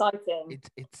really exciting.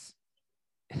 It's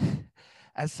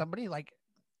as somebody, like,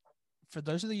 for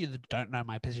those of you that don't know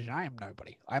my position, I am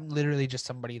nobody. I'm literally just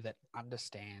somebody that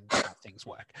understands how things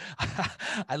work.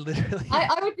 I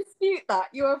would dispute that.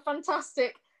 You're a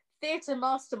fantastic theatre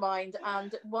mastermind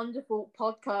and wonderful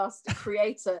podcast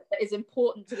creator that is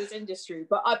important to this industry.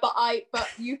 But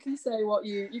you can say what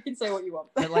you want.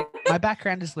 But, like, my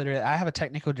background is literally, I have a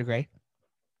technical degree,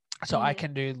 so I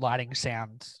can do lighting,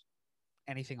 sound,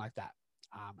 anything like that.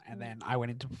 And then I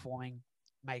went into performing,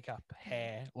 makeup,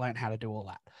 hair, learn how to do all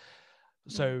that.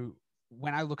 So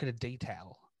when I look at a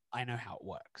detail, I know how it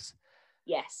works.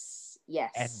 Yes.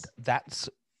 And that's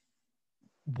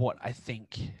what I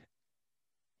think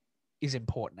is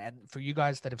important. And for you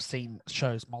guys that have seen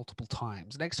shows multiple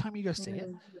times, next time you go see it,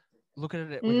 look at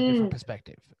it with a different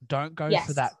perspective. Don't go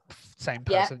for that same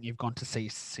person you've gone to see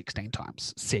 16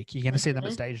 times. Sick. You're going to see them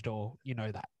at stage door. You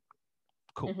know that.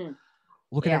 Cool.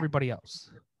 Look at Yeah. everybody else.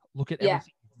 Look at Yeah.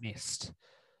 everything you've missed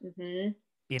Mhm. in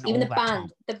Even all the that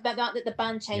time. band, the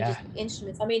band changes Yeah.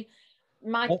 instruments. I mean,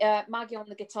 Maggie on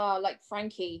the guitar, like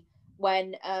Frankie,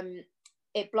 when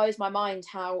it blows my mind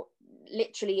how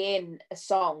literally in a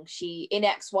song, in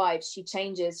Ex-Wives, she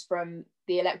changes from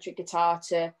the electric guitar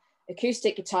to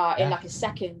acoustic guitar in like a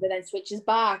second, but then switches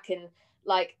back. And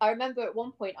like, I remember at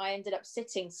one point I ended up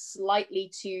sitting slightly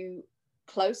too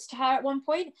close to her at one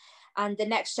point, and the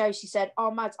next show she said,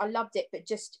 "Oh, Mads, I loved it, but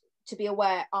just to be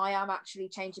aware, I am actually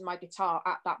changing my guitar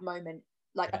at that moment,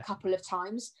 like a couple of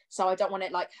times, so I don't want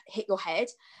it like hit your head."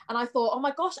 And I thought, oh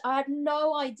my gosh, I had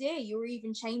no idea you were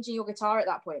even changing your guitar at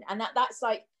that point. And that's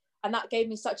like, and that gave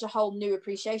me such a whole new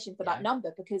appreciation for that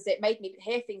number, because it made me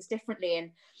hear things differently.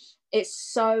 And it's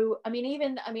so, I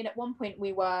mean, at one point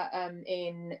we were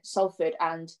in Salford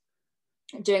and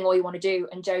doing All You Want to Do,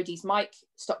 and Jodie's mic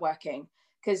stopped working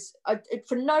because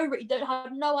for no reason, don't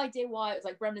have no idea why. It was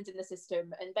like gremlins in the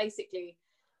system, and basically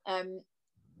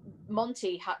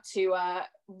Monty had to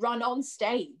run on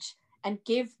stage and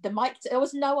give the mic there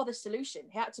was no other solution.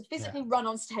 He had to physically run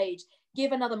on stage,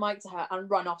 give another mic to her, and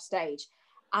run off stage.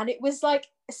 And it was like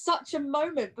such a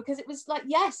moment, because it was like,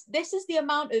 yes, this is the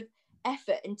amount of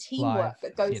effort and teamwork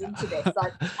that goes into this,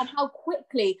 like, and how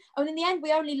quickly. I mean, in the end,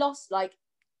 we only lost like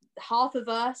half a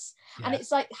verse, and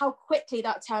it's like how quickly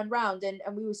that turned around, and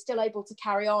we were still able to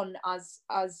carry on as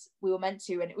we were meant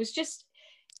to. And it was just,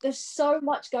 there's so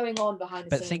much going on behind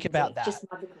the scenes. But think about that. Just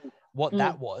magical. What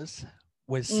that was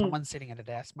someone sitting at a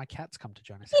desk. My cat's come to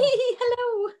join us.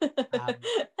 Hello.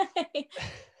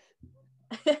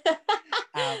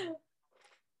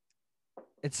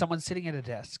 It's someone sitting at a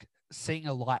desk, seeing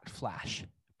a light flash,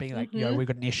 being like, yo, we've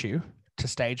got an issue, to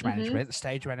stage management. The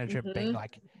stage manager being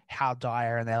like, how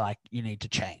dire, and they're like, you need to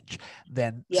change.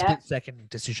 Then split second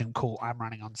decision, cool, I'm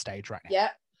running on stage right now.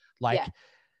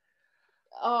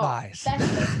 Guys. They're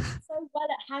so well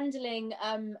at handling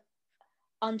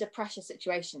under pressure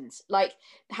situations, like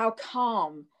how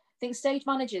calm. I think stage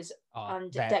managers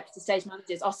and deputy stage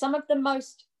managers are some of the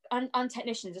most, and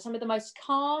technicians are some of the most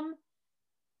calm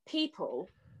people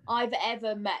I've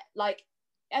ever met. Like,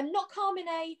 and not calm in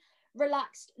a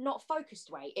relaxed, not focused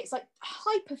way. It's like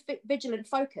hyper vigilant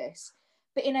focus,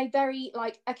 but in a very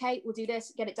like, okay, we'll do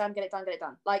this, get it done.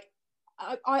 Like,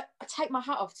 I take my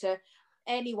hat off to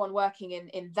anyone working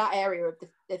in that area of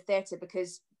the theatre,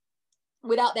 because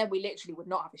without them we literally would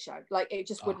not have a show. Like, it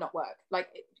just would not work. Like,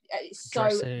 it's so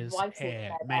dresses, vital.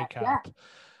 hair, makeup,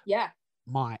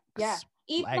 mics,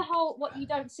 even like, the whole, what you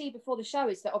don't see before the show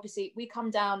is that obviously we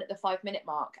come down at the 5-minute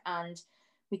mark and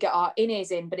we get our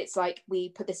in-ears in, but it's like we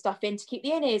put the stuff in to keep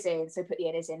the in-ears in. So put the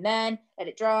in-ears in, then let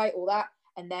it dry, all that.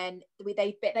 And then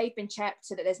they've been checked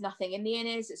so that there's nothing in the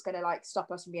in-ears that's going to like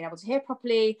stop us from being able to hear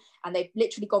properly. And they've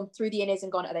literally gone through the in-ears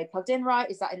and gone, are they plugged in right?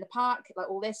 Is that in the pack? Like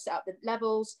all this, set up the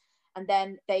levels. And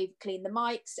then they've cleaned the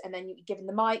mics, and then you're given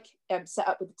the mic set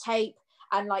up with the tape.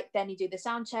 And like, then you do the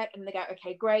sound check and they go,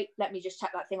 okay, great. Let me just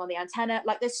check that thing on the antenna.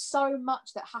 Like, there's so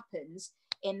much that happens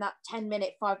in that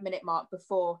 10-minute, 5-minute mark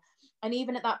before. And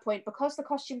even at that point, because the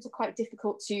costumes are quite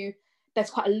difficult there's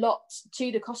quite a lot to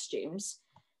the costumes.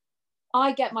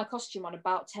 I get my costume on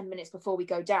about 10 minutes before we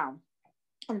go down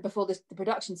and before the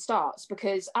production starts,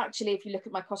 because actually, if you look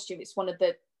at my costume, it's one of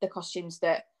the costumes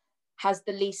that has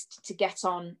the least to get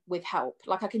on with help.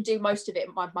 Like, I can do most of it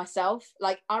myself.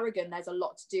 Like Aragon, there's a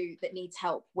lot to do that needs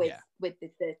help with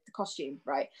the costume,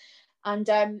 right? And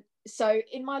so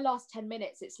in my last 10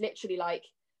 minutes, it's literally like,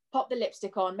 pop the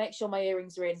lipstick on, make sure my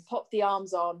earrings are in, pop the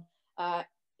arms on,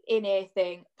 in-ear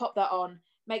thing, pop that on,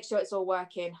 make sure it's all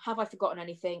working. Have I forgotten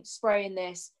anything? Spraying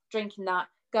this, drinking that,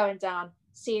 going down,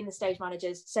 seeing the stage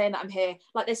managers, saying that I'm here.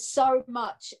 Like, there's so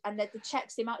much. And the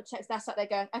checks, the amount of checks, that's like they're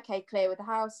going, okay, clear with the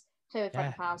house, clear with front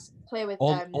of house, clear with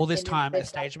all this time a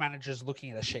stage manager's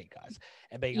looking at a sheet, guys,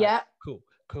 and being like, cool.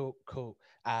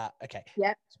 Okay.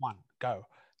 It's one, go.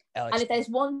 Alex, and if there's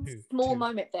one small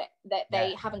moment that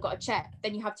they haven't got a check,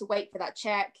 then you have to wait for that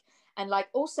check. And like,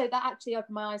 also that actually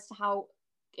opened my eyes to how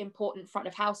important front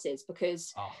of house is,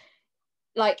 because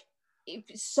like,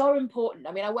 it's so important.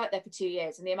 I mean, I worked there for 2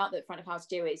 years, and the amount that front of house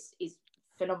do is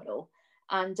phenomenal.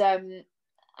 And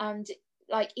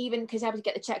like, even because I have to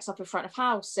get the checks off of front of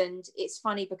house, and it's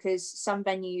funny because some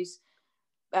venues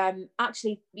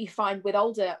actually you find with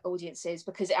older audiences,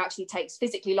 because it actually takes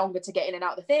physically longer to get in and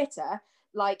out of the theatre,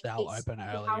 like they'll open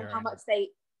earlier, how much they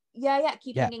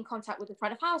keeping in contact with the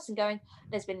front of house and going,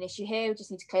 there's been an issue here, we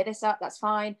just need to clear this up, that's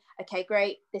fine, okay,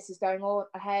 great, this is going all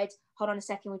ahead, hold on a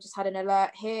second, we just had an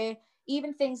alert here.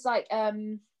 Even things like I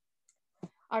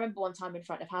remember one time in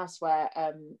front of house where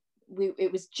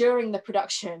it was during the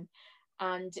production,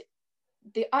 and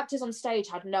the actors on stage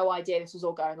had no idea this was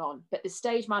all going on, but the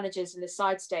stage managers and the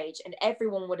side stage and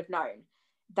everyone would have known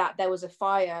that there was a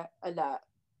fire alert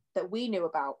that we knew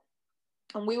about,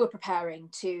 and we were preparing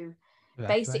to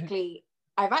basically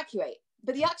evacuate.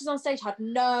 But the actors on stage had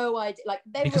no idea. Like,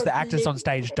 because the actors on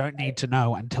stage don't need to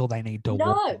know until they need to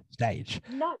walk on stage.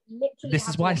 No, literally. This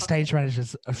is why stage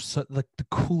managers are the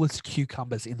coolest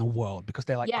cucumbers in the world, because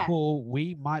they're like, cool,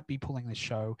 we might be pulling this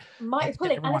show. And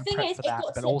the thing is,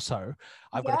 but also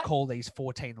I've got to call these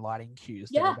 14 lighting cues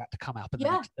that are about to come up in the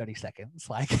next 30 seconds.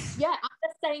 Like, at the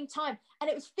same time. And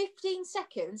it was 15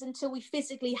 seconds until we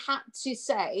physically had to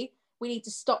say, we need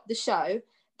to stop the show.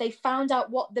 They found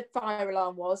out what the fire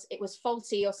alarm was. It was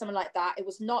faulty or something like that. It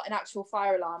was not an actual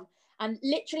fire alarm. And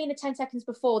literally in the 10 seconds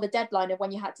before the deadline of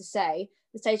when you had to say,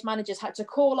 the stage managers had to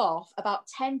call off about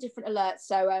 10 different alerts.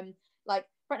 So like,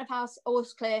 front of house,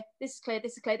 all's clear, this is clear,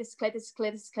 this is clear, this is clear, this is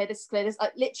clear, this is clear, this is clear, this,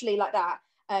 literally like that.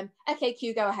 Okay,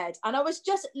 Q, go ahead. And I was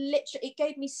just literally, it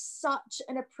gave me such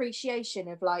an appreciation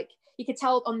of, like, you could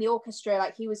tell on the orchestra,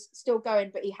 like, he was still going,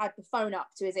 but he had the phone up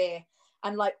to his ear.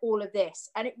 And like all of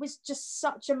this, and it was just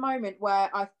such a moment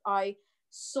where I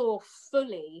saw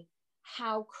fully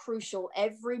how crucial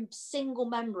every single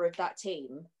member of that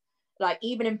team, like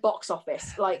even in box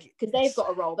office, like, because they've got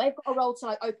a role to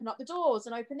like open up the doors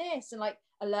and open this and like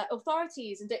alert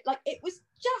authorities and do, like, it was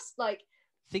just like,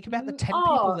 think about the 10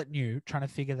 people that knew trying to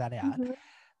figure that out.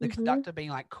 The conductor being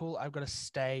like, cool, I've got to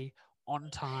stay on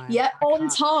time. Yeah, on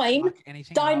time.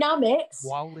 Dynamics.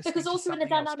 Because also in the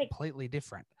dynamic, completely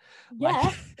different.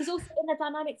 Yeah, because also in the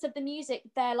dynamics of the music,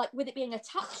 they're like, with it being a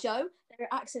tap show, there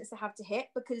are accents that have to hit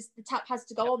because the tap has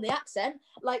to go on the accent.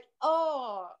 Like,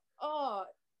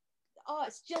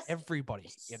 it's just everybody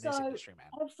in this industry, man.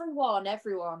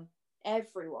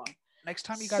 Everyone. Next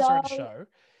time you guys are at a show,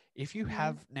 if you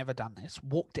have never done this,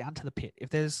 walk down to the pit. If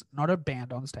there's not a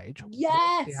band on stage,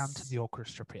 walk down to the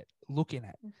orchestra pit. Look in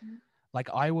it. Like,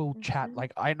 I will chat.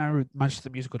 Like, I know most of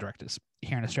the musical directors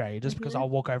here in Australia just because I'll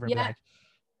walk over and be like,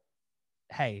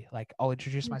 hey, like, I'll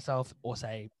introduce myself or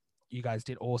say, you guys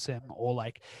did awesome. Or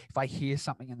like, if I hear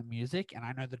something in the music and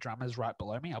I know the drummer's right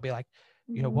below me, I'll be like,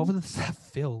 you know, what would this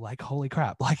feel like? Holy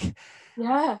crap. Like,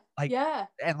 and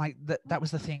like that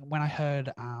was the thing when I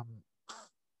heard,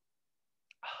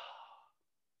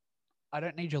 I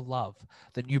Don't Need Your Love,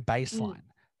 the new bass line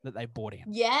that they brought in.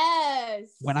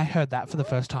 Yes. When I heard that for the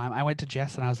first time, I went to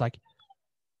Jess and I was like,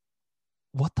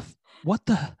 what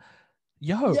the,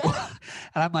 yo. Yeah.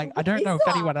 And I'm like, I don't know if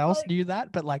anyone else knew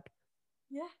that, but like,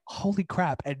 holy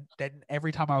crap. And then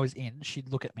every time I was in, she'd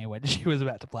look at me when she was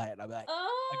about to play it. And I'm like,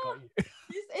 I got you.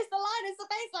 It's the line, it's the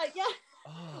bass line,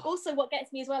 Also, what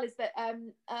gets me as well is that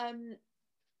on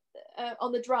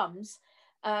the drums,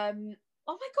 oh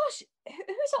my gosh,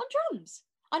 who's on drums?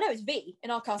 I know it's V,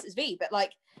 in our cast it's V, but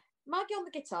like, Maggie on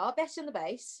the guitar, Bessie on the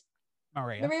bass,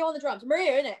 Maria on the drums.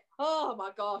 Maria, innit? Oh my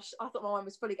gosh, I thought my one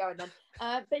was fully going then.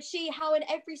 But how in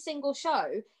every single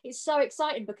show, it's so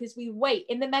exciting because we wait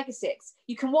in the Mega Six.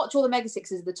 You can watch all the Mega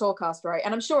Sixes of the tour cast, right?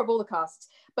 And I'm sure of all the casts,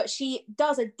 but she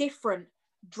does a different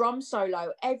drum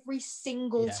solo every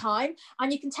single time.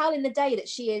 And you can tell in the day that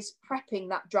she is prepping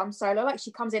that drum solo. Like,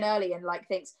 she comes in early and like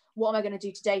thinks, what am I going to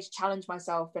do today to challenge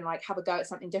myself and like have a go at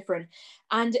something different?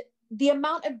 And the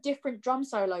amount of different drum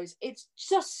solos, it's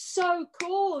just so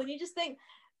cool. And you just think,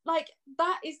 like,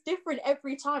 that is different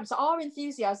every time. So our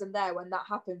enthusiasm there when that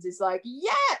happens is like,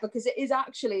 because it is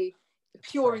actually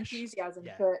pure enthusiasm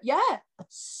for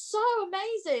so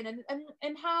amazing.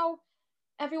 And how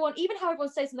everyone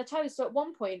stays on their toes. So at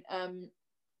one point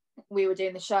we were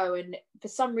doing the show and for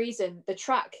some reason the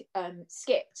track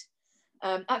skipped.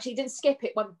 Actually, it didn't skip,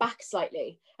 it went back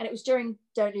slightly. And it was during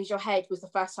Don't Lose Your Head was the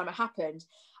first time it happened.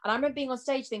 And I remember being on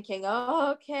stage thinking,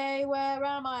 oh, okay, where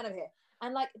am I? And I'm here.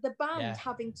 And like the band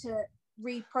having to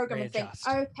reprogram and think,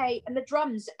 okay. And the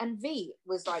drums and V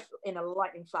was like in a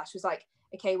lightning flash, was like,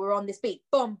 okay, we're on this beat.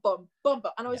 Boom, boom, boom,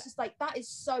 boom. And I was just like, that is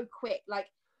so quick.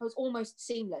 Like, it was almost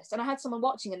seamless. And I had someone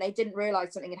watching and they didn't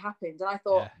realize something had happened. And I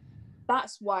thought,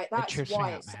 that's why it's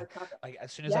so clever. Like,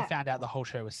 as soon as I found out the whole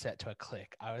show was set to a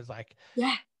click, I was like,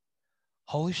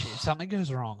 holy shit, something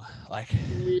goes wrong. Like,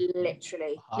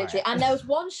 literally. Right. And there was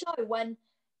one show when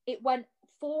it went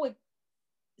forward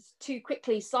too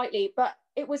quickly slightly, but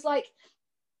it was like,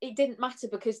 it didn't matter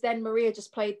because then Maria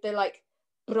just played the like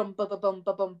bum bum bum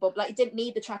bum bum bum, like it didn't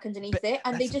need the track underneath it,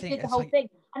 and they just did the whole thing.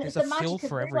 And it's the magic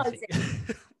of realizing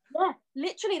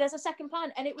literally there's a second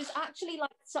plan. And it was actually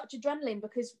like such adrenaline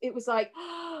because it was like,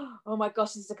 oh my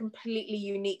gosh, this is a completely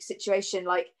unique situation.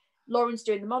 Like, Lauren's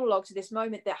doing the monologue to this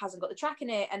moment that hasn't got the track in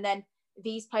it, and then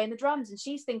V's playing the drums and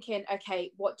she's thinking,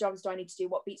 okay, what drums do I need to do,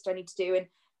 what beats do I need to do?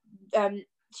 And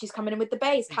she's coming in with the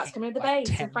bass, Kat's coming in with the like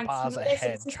bass, 10 and Frank's bars coming with this.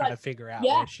 ahead, It's just trying like, to figure out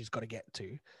yeah, where she's got to get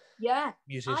to. yeah.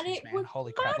 Musicians, And it man, was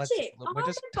holy crap! magic. We're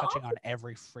just I remember touching on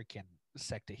every freaking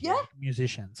sector here. Yeah. Like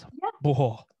musicians. Yeah.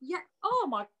 Whoa. Yeah. Oh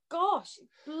my gosh.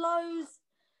 It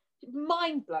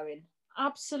mind blowing.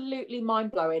 Absolutely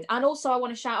mind blowing. And also I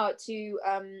want to shout out to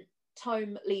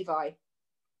Tome Levi.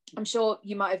 I'm sure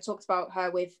you might have talked about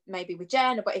her with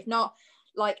Jen, but if not,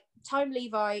 like Tome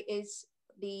Levi is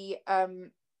the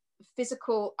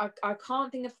physical, I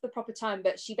can't think of the proper term,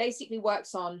 but she basically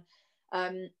works on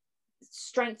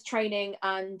strength training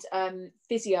and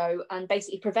physio and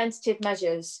basically preventative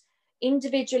measures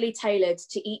individually tailored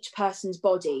to each person's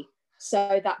body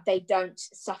so that they don't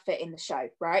suffer in the show,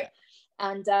 right?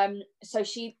 And so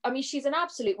she's an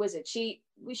absolute wizard. She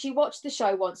watched the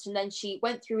show once and then she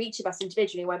went through each of us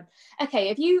individually and went,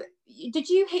 okay, did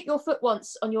you hit your foot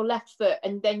once on your left foot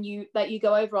and then you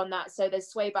go over on that, so there's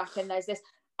sway back and there's this.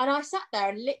 And I sat there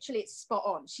and literally it's spot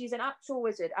on. She's an actual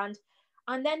wizard.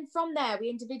 And then from there, we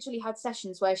individually had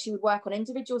sessions where she would work on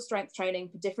individual strength training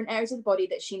for different areas of the body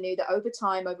that she knew that over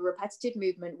time, over repetitive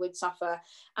movement would suffer.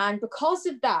 And because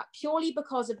of that, purely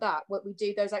because of that, what we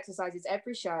do those exercises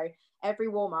every show, every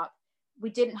warm-up, we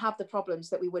didn't have the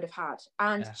problems that we would have had.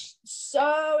 And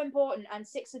so important. And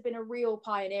Six have been a real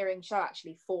pioneering show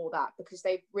actually for that, because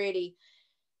they've really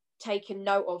taken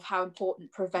note of how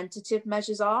important preventative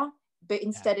measures are, but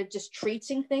instead of just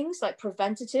treating things, like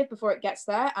preventative before it gets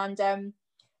there. And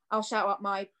I'll shout out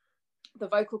the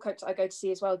vocal coach that I go to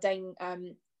see as well, Dane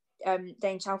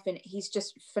Chalfin. He's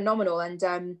just phenomenal,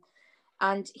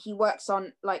 and he works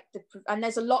on like and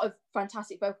there's a lot of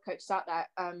fantastic vocal coaches out there.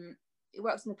 It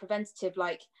works on the preventative,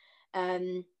 like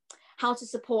how to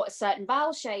support a certain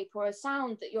vowel shape or a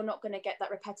sound that you're not going to get that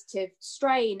repetitive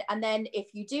strain. And then if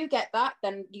you do get that,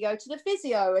 then you go to the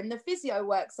physio and the physio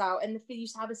works out, and you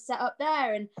have a setup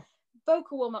there and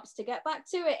vocal warm-ups to get back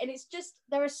to it. And it's just,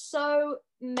 there are so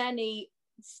many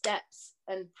steps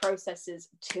and processes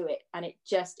to it, and it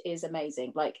just is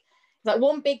amazing. Like it's like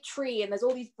one big tree and there's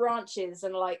all these branches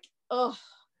and like so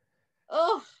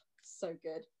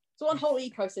good. It's one whole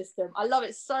ecosystem. I love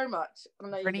it so much.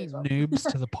 For any noobs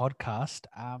to the podcast,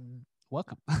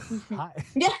 welcome. Hi.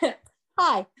 Yeah.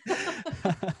 Hi.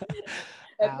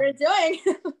 What we're doing.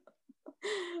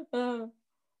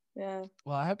 Yeah.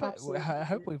 Well, I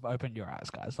hope we've opened your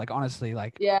eyes, guys. Like honestly,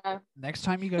 like next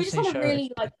time you go we see just show, have a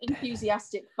really like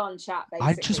enthusiastic, fun chat. Basically.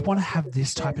 I just want to have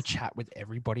this type of chat with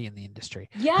everybody in the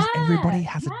industry. Yeah. Because everybody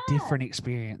has a different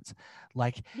experience.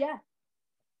 Like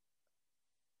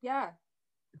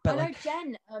But I know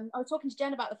Jen, I was talking to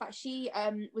Jen about the fact she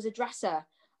was a dresser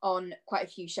on quite a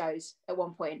few shows at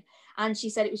one point, and she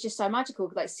said it was just so magical,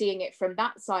 like seeing it from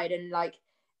that side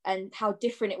and how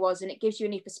different it was, and it gives you a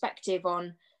new perspective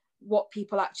on what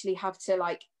people actually have to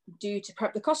like do to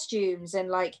prep the costumes,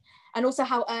 and also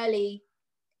how early,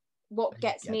 what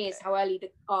gets me is how early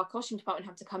our costume department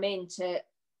have to come in to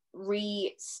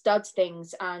re-stud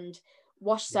things and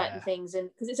wash certain things,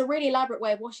 and because it's a really elaborate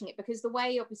way of washing it, because the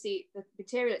way obviously the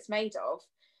material it's made of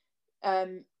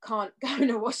can't go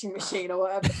in a washing machine or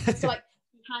whatever. So like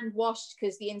hand washed,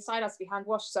 because the inside has to be hand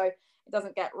washed so it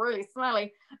doesn't get really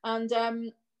smelly, and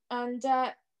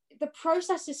the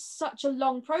process is such a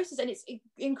long process, and it's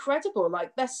incredible.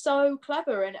 Like they're so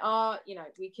clever, and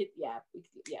we could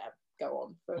go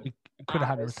on for we could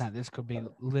 100%. This could be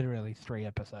literally 3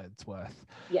 episodes worth.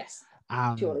 Yes,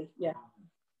 purely.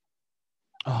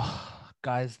 Oh,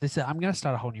 guys, I'm going to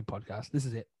start a whole new podcast. This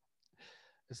is it.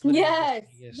 Yes.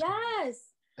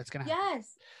 It's going to happen.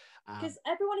 Yes. Because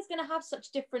everyone is going to have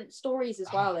such different stories as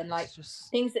well, and like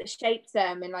things that shaped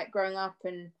them, and like growing up,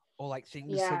 and or like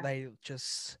things that they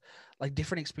just like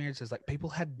different experiences. Like people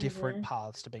had different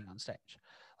paths to being on stage.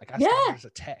 Like I started as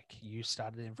a tech. You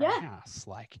started in front of house.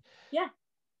 Like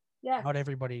not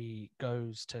everybody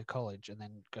goes to college and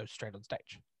then goes straight on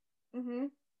stage.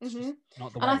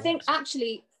 Not the way and I think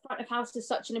actually front of house is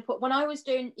such an important. When I was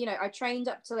doing, I trained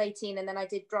up till 18, and then I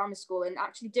did drama school, and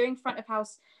actually doing front of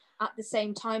house at the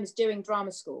same time as doing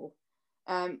drama school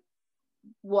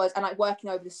was, and like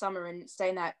working over the summer and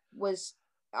staying there was,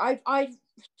 I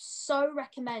so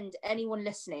recommend anyone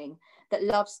listening that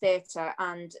loves theatre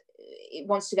and it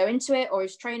wants to go into it, or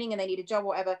is training and they need a job or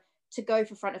whatever, to go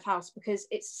for front of house, because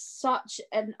it's such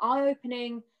an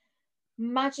eye-opening,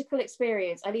 magical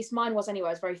experience. At least mine was anyway.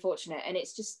 I was very fortunate, and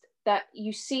it's just that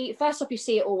you see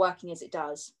it all working as it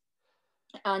does,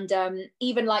 and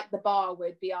even like the bar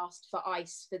would be asked for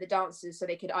ice for the dancers so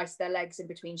they could ice their legs in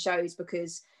between shows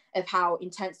because of how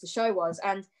intense the show was,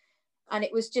 and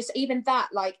it was just even that,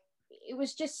 like it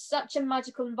was just such a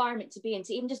magical environment to be in,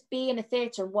 to even just be in a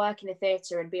theatre and work in a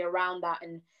theatre and be around that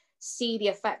and see the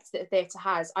effect that theatre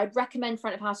has. I'd recommend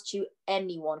front of house to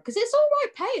anyone because it's all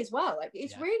right pay as well. Like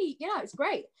it's really, it's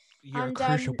great. You're a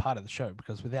crucial part of the show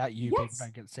because without you, people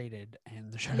don't get seated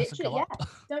and the show doesn't go up.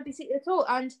 Don't be seated at all.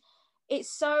 And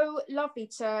it's so lovely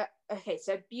to. Okay,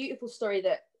 so beautiful story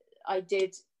that I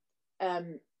did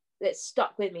that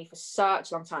stuck with me for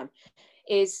such a long time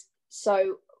is,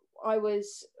 so where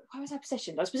was I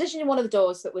positioned? I was positioned in one of the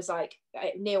doors that was like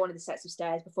near one of the sets of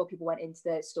stairs before people went into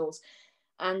the stalls.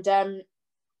 And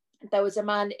there was a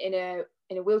man in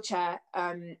a wheelchair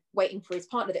waiting for his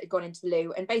partner that had gone into the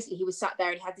loo. And basically he was sat there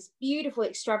and he had this beautiful,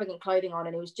 extravagant clothing on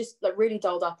and he was just like really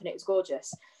dolled up and it was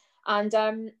gorgeous. And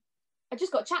I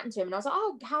just got chatting to him and I was like,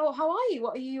 oh, how are you?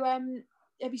 What are you,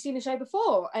 have you seen the show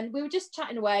before? And we were just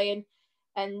chatting away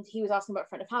and he was asking about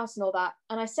front of house and all that.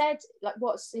 And I said, like,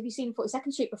 have you seen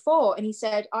 42nd Street before? And he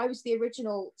said, I was the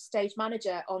original stage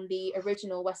manager on the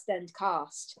original West End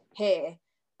cast here,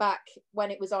 back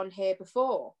when it was on here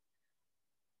before.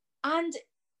 And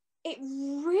it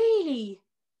really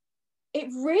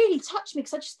touched me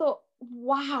because I just thought,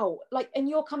 wow, like, and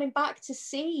you're coming back to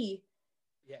see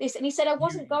this. And he said, I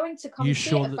wasn't going to come. You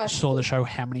saw the show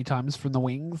how many times from the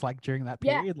wings, like during that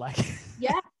period? Like,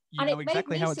 yeah. You know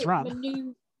exactly how it's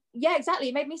run. Yeah, exactly.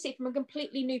 It made me see it from a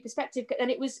completely new perspective. And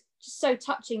it was just so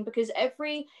touching because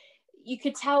you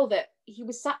could tell that he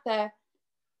was sat there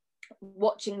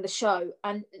watching the show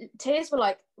and tears were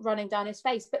like running down his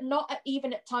face, but not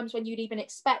even at times when you'd even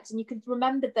expect. And you could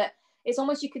remember that it's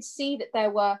almost, you could see that there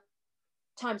were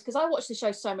times, because I watched the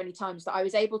show so many times that I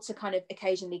was able to kind of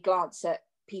occasionally glance at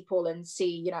people and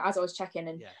see, as I was checking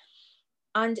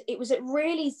and it was at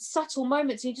really subtle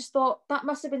moments. And you just thought that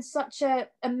must have been such a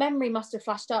memory must have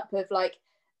flashed up of like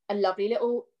a lovely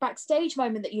little backstage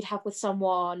moment that you'd have with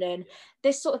someone and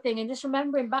this sort of thing. And just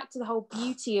remembering back to the whole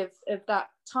beauty of that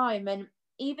time. And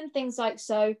even things like,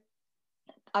 so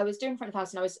I was doing front of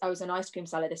house and I was an ice cream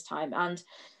seller this time.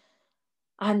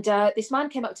 And this man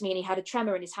came up to me and he had a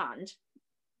tremor in his hand.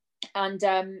 And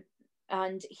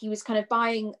he was kind of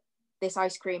buying this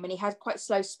ice cream and he had quite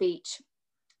slow speech.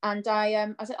 And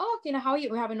I said, oh, how are you?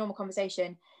 We're having a normal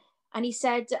conversation. And I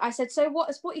said, so what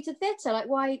has brought you to theatre? Like,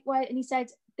 why? And he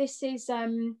said, this is,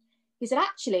 he said,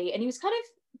 actually, and he was kind of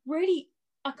really,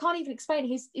 I can't even explain.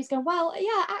 He's going, well,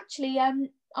 yeah, actually,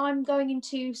 I'm going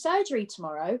into surgery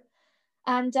tomorrow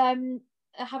and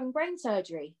having brain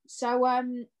surgery. So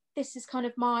this is kind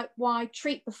of my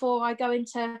treat before I go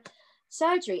into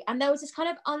surgery. And there was this kind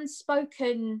of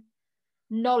unspoken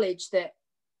knowledge that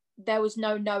there was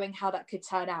no knowing how that could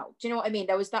turn out. Do you know what I mean?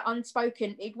 There was that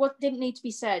unspoken, didn't need to be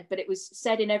said, but it was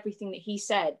said in everything that he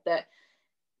said, that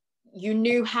you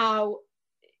knew how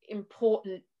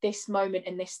important this moment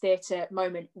and this theatre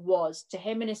moment was to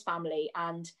him and his family,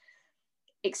 and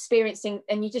experiencing,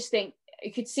 and you just think,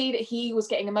 you could see that he was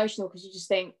getting emotional because you just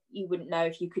think you wouldn't know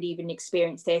if you could even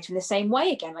experience theatre in the same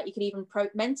way again. Like you could even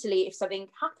mentally, if something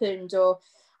happened or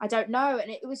I don't know.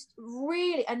 And it was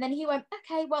really, and then he went,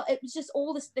 okay, well, it was just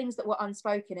all the things that were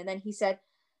unspoken. And then he said,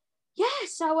 yeah,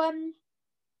 so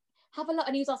have a lot.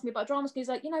 And he was asking me about drama school. He's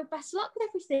like, best luck with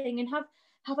everything and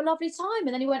have a lovely time.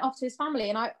 And then he went off to his family.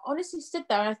 And I honestly stood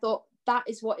there and I thought, that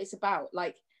is what it's about.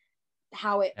 Like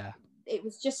how it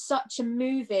was just such a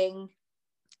moving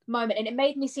moment. And it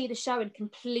made me see the show in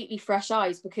completely fresh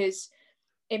eyes, because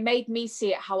it made me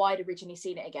see it how I'd originally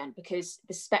seen it again, because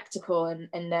the spectacle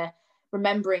and the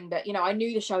remembering that, I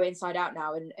knew the show inside out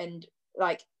now, and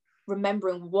like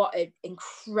remembering what an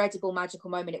incredible magical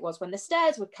moment it was when the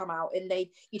stairs would come out and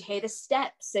you'd hear the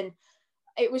steps, and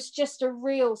it was just a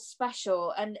real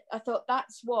special. And I thought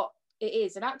that's what it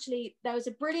is. And actually there was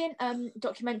a brilliant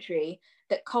documentary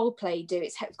that Coldplay do.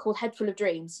 It's called Head Full of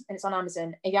Dreams and it's on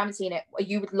Amazon. If you haven't seen it,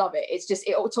 you would love it.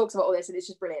 It all talks about all this and it's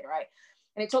just brilliant, right?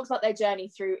 And it talks about their journey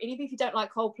through, and even if you don't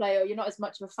like Coldplay or you're not as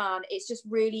much of a fan, it's just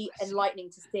really enlightening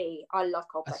to see. I love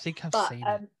Coldplay. I think I've seen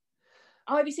it.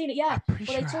 Oh, have you seen it? Yeah. Well,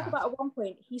 they talk about at one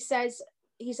point, he said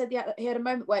he had a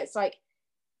moment where it's like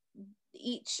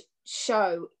each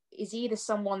show is either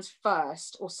someone's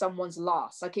first or someone's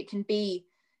last. Like it can be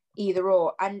either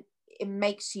or, and it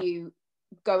makes you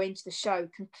go into the show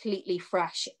completely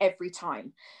fresh every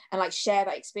time and like share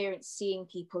that experience, seeing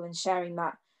people and sharing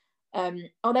that.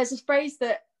 There's this phrase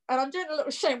that, and I'm doing a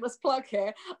little shameless plug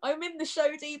here, I'm in the show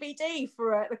DVD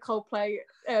for the Coldplay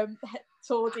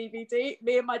tour DVD.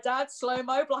 Me and my dad,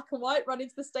 slow-mo, black and white, run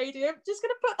into the stadium. Just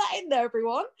going to put that in there,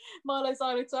 everyone. Milo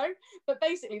Xylotone. But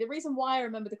basically, the reason why I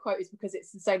remember the quote is because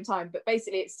it's the same time. But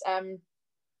basically,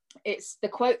 it's the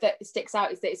quote that sticks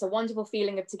out is that it's a wonderful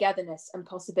feeling of togetherness and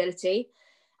possibility.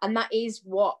 And that is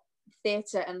what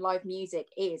theatre and live music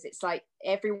is. It's like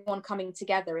everyone coming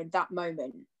together in that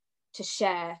moment to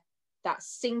share that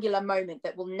singular moment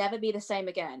that will never be the same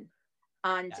again,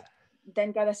 and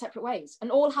then go their separate ways, and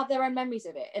all have their own memories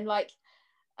of it. And like,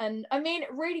 and I mean,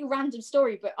 really random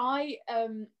story, but I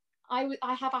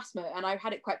have asthma, and I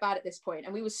had it quite bad at this point,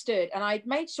 and we were stood, and I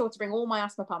made sure to bring all my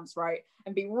asthma pumps, right,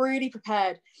 and be really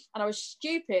prepared. And I was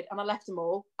stupid, and I left them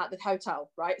all at the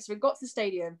hotel, right? So we got to the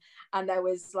stadium, and there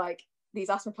was like these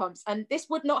asthma pumps, and this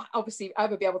would not obviously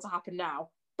ever be able to happen now.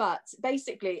 But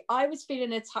basically, I was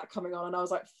feeling an attack coming on, and I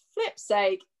was like, flip's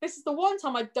sake, this is the one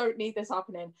time I don't need this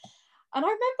happening. And I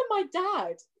remember my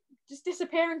dad just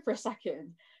disappearing for a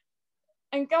second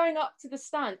and going up to the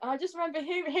stand. And I just remember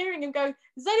hearing him go,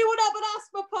 does anyone have an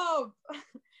asthma pump?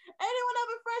 Anyone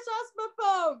have a fresh asthma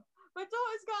pump? My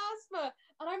daughter's got asthma.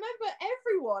 And I remember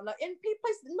everyone, like in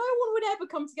places, no one would ever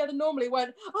come together normally when,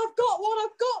 I've got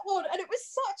one. And it was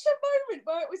such a moment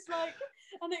where it was like,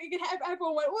 and then you could have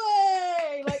everyone went,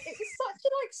 way! Like, it was such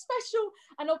a like special.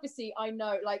 And obviously I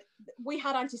know, like, we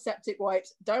had antiseptic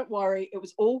wipes, don't worry, it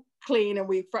was all clean, and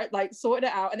we like sorted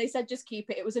it out, and they said just keep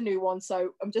it, it was a new one.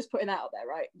 So I'm just putting that out there,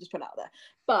 right? I'm just putting it out there.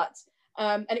 But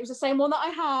and it was the same one that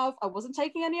I have. I wasn't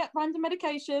taking any random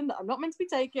medication that I'm not meant to be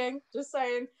taking, just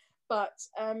saying. But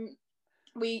I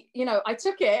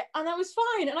took it, and I was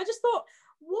fine. And I just thought,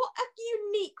 what a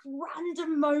unique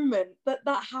random moment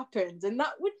that happened, and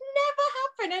that would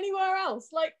never happen anywhere else.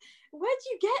 Like, where do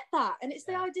you get that? And it's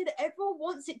the idea that everyone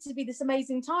wants it to be this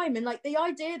amazing time, and like the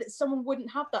idea that someone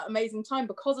wouldn't have that amazing time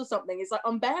because of something is like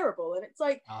unbearable. And it's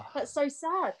like, that's so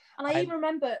sad. And I even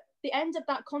remember the end of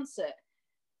that concert,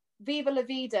 Viva La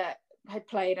Vida had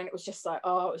played, and it was just like,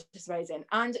 oh, it was just amazing.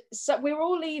 And so we were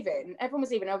all leaving, everyone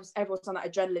was leaving, everyone was on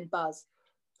that adrenaline buzz,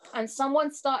 and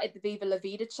someone started the Viva La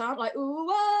Vida chant, like, ooh,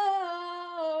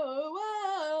 whoa,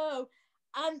 whoa,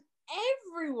 and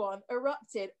everyone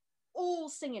erupted, all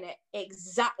singing it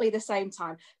exactly the same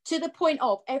time, to the point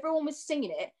of everyone was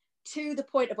singing it to the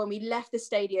point of when we left the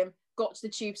stadium, got to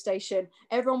the tube station,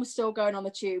 everyone was still going on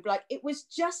the tube. Like, it was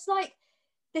just like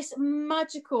this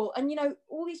magical, and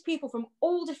all these people from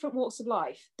all different walks of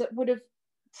life that would have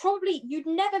probably, you'd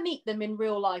never meet them in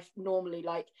real life normally.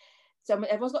 Like, so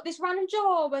everyone's got this random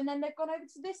job, and then they've gone over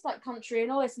to this like country and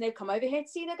all this, and they've come over here to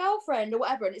see their girlfriend or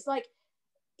whatever, and it's like,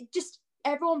 just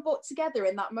everyone brought together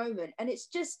in that moment. And it's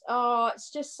just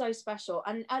so special,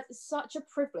 and it's such a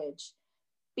privilege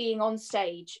being on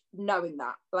stage, knowing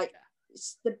that, like,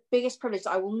 it's the biggest privilege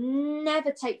that I will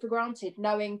never take for granted,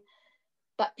 knowing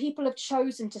that people have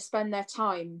chosen to spend their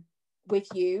time with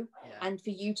you, and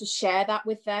for you to share that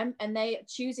with them, and they are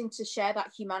choosing to share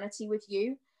that humanity with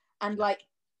you. And like,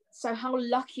 so how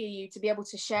lucky are you to be able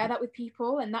to share that with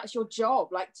people? And that's your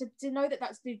job, like to know that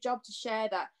that's the job, to share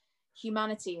that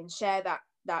humanity and share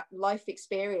that life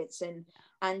experience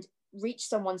and reach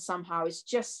someone somehow. It's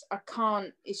just,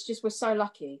 we're so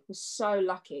lucky.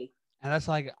 And that's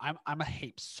like, I'm a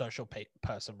heap social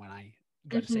person when I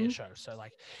go to see a show. So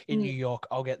like in New York,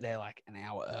 I'll get there like an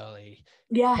hour early,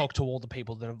 talk to all the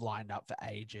people that have lined up for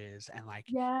ages, and like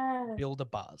build a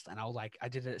buzz. And I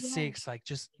did it at 6, like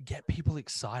just get people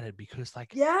excited, because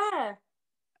like,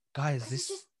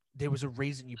 guys, there was a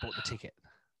reason you bought the ticket.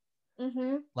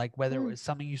 Like, whether it was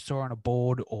something you saw on a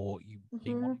board or you've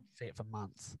been wanting to see it for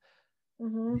months,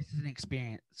 this is an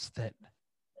experience that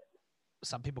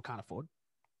some people can't afford.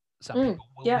 Some people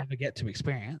will never get to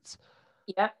experience.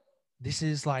 This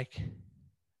is like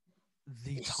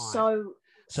the time.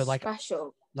 So like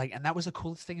special. Like, and that was the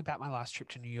coolest thing about my last trip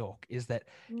to New York, is that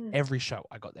every show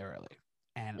I got there early,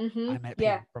 and I met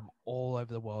people from all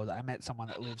over the world. I met someone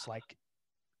that lives like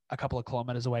a couple of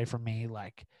kilometers away from me,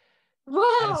 like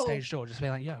at a stage door, just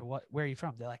being like, yo, where are you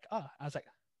from? They're like, oh, I was like,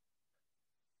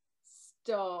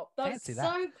 stop. That's so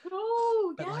that.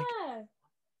 Cool. But like,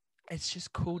 it's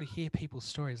just cool to hear people's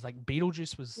stories. Like,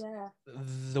 Beetlejuice was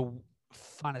the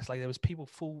funnest. Like, there was people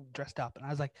full dressed up, and I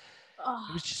was like,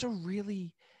 it was just a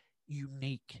really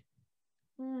unique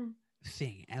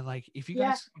thing. And like, if you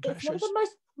guys go it's one of the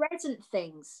most present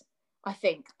things, I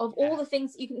think, of all the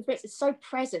things that you can experience. It's so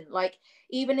present. Like,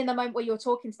 even in the moment where you're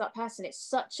talking to that person, it's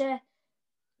such a,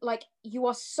 like, you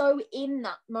are so in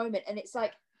that moment, and it's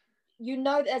like,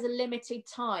 that there's a limited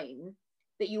time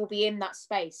that you will be in that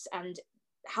space, and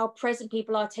how present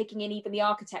people are, taking in even the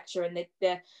architecture and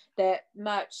the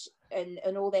merch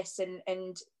and all this, and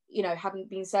having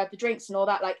been served the drinks and all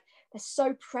that. Like, they're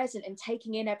so present and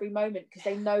taking in every moment, because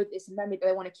they know that it's a memory that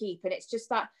they want to keep. And it's just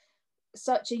that,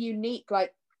 such a unique,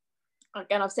 like,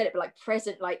 again, I've said it, but like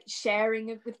present, like sharing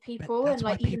with people. But that's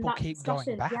and like why people even that keep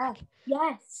discussion. going back.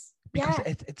 Because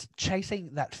it's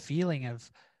chasing that feeling of,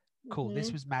 cool,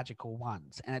 this was magical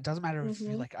once. And it doesn't matter if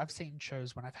you like, I've seen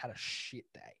shows when I've had a shit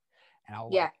day, and I'll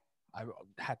like I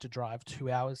had to drive 2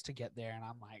 hours to get there, and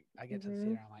I'm like, I get to the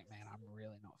theater, I'm like, man, I'm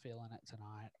really not feeling it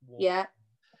tonight. Yeah.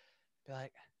 Be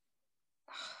like,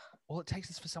 all it takes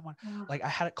is for someone, like I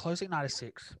had it closing night of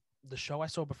 6. The show I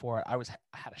saw before it, I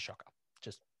had a shocker.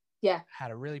 Just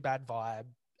had a really bad vibe,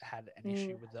 had an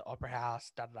issue with the opera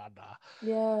house,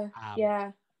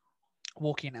 Yeah.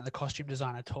 Walk in, and the costume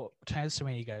designer turns to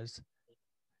me, he goes,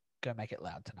 go make it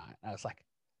loud tonight. And I was like,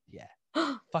 yeah,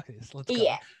 fuck this, let's go.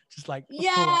 Yeah. Just like,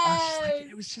 Yes.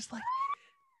 it was just like,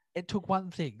 it took one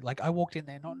thing. Like I walked in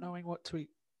there not knowing what to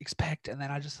expect, and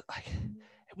then I just like,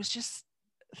 it was just,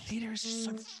 theater is just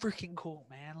so freaking cool,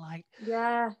 man. Like,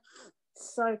 yeah,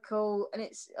 so cool. And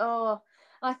it's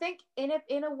I think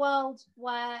in a world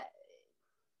where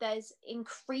there's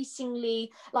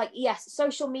increasingly, like, yes,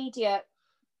 social media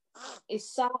is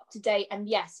so up to date, and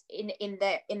yes, in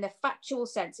the factual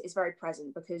sense, it's very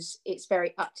present because it's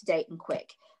very up to date and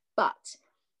quick, but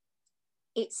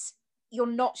you're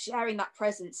not sharing that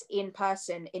presence in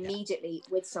person immediately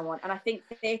with someone. And I think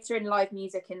theatre and live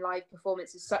music and live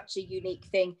performance is such a unique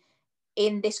thing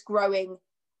in this growing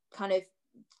kind of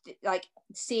like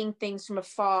seeing things from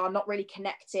afar, not really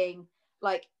connecting.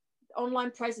 Like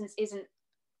online presence isn't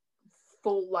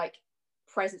full like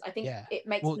presence. I think it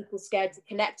makes people scared to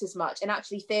connect as much, and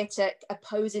actually theatre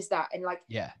opposes that and like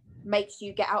makes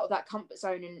you get out of that comfort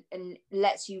zone and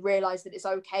lets you realize that it's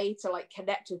okay to like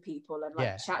connect with people and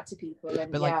like chat to people.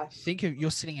 And like, think of,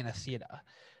 you're sitting in a theater,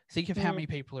 think of how many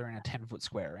people are in a 10-foot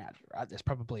square around you, right? There's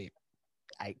probably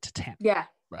 8 to 10,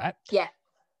 right?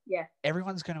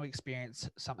 Everyone's going to experience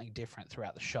something different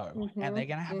throughout the show, and they're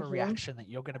going to have a reaction that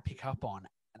you're going to pick up on,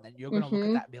 and then you're going to look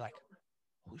at that and be like,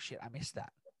 oh shit, I missed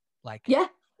that. Like,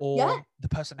 the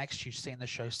person next to you's seen the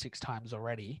show 6 times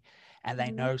already, and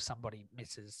they know somebody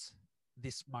misses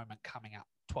this moment coming up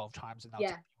 12 times, and they'll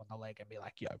tap you on the leg and be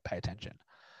like, yo, pay attention.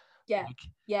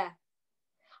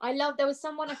 I love, there was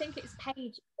someone, I think it's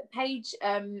Paige,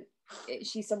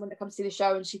 she's someone that comes to the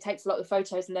show, and she takes a lot of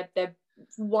photos, and they're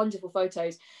wonderful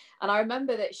photos. And I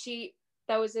remember that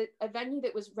there was a venue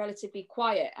that was relatively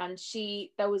quiet, and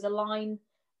there was a line,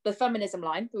 the feminism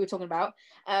line that we were talking about,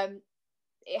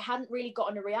 it hadn't really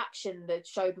gotten a reaction the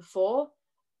show before,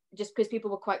 just because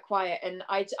people were quite quiet. And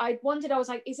I wondered, I was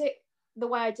like, is it the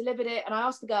way I delivered it? And I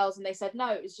asked the girls, and they said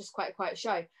no, it was just quite a quiet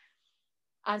show.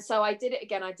 And so I did it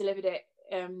again. I delivered it,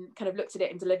 kind of looked at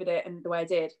it and delivered it in the way I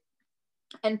did.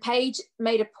 And Paige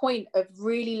made a point of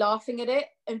really laughing at it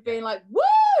and being like, woo,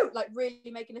 like really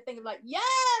making a thing of like, yeah,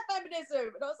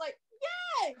 feminism. And I was like,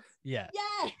 yes,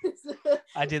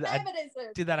 I did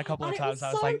that a couple of times.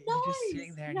 I was like, you're just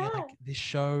sitting there and you're like, this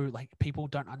show, like, people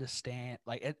don't understand,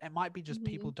 like it might be just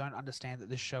people don't understand that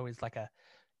this show is like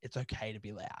it's okay to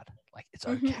be loud, like it's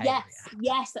okay.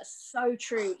 Yes, that's so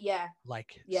true.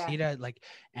 Like theater, like,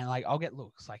 and like I'll get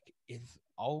looks, like if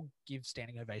I'll give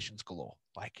standing ovations galore,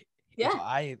 like if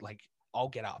I like, I'll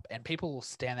get up and people will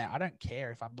stand there. I don't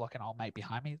care if I'm blocking old mate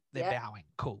behind me, they're bowing,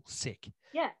 cool, sick,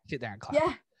 sit there and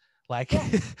clap. Like,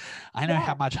 I know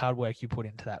how much hard work you put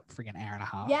into that friggin' hour and a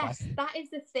half. Yes, like, that is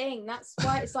the thing. That's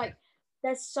why it's like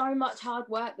there's so much hard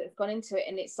work that's gone into it,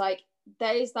 and it's like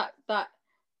there is that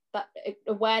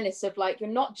awareness of like, you're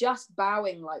not just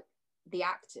bowing like the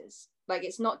actors. Like,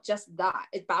 it's not just that.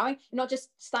 It's bowing. You're not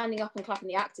just standing up and clapping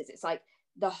the actors. It's like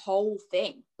the whole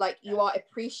thing. Like, you are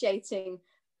appreciating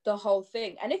the whole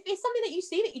thing. And if it's something that you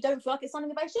see that you don't feel like it's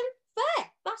standing ovation, fair,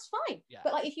 that's fine.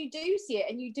 But like, if you do see it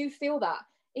and you do feel that,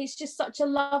 it's just such a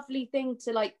lovely thing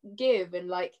to like give and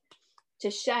like to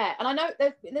share. And I know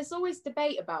there's always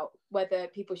debate about whether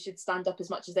people should stand up as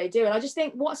much as they do, and I just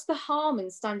think, what's the harm in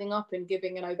standing up and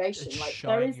giving an ovation? It's like,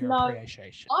 there is no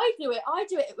appreciation. I do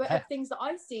it with things that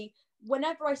I see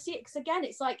whenever I see it, because again,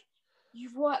 it's like,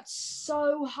 you've worked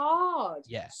so hard,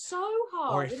 so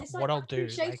hard. Or if, and it's like, what I'll do,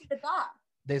 like, that.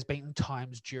 There's been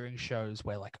times during shows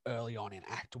where like early on in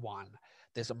act 1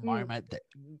 there's a moment that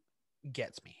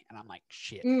gets me, and I'm like,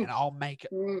 shit, and I'll make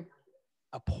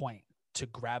a point to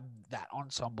grab that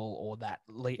ensemble or that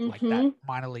lead, like that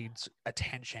minor lead's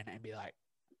attention, and be like,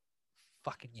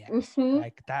 fucking yes,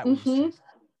 like that was just,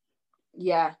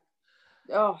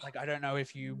 like, I don't know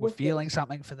if you were feeling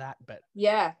something for that, but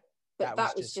but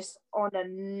that was just on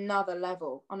another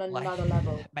level,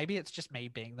 maybe it's just me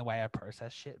being the way I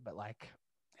process shit, but like,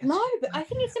 no, but I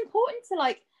think it's important to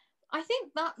like, I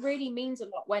think that really means a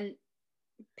lot when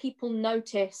people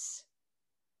notice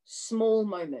small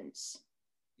moments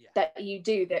that you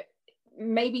do, that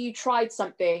maybe you tried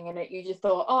something and you just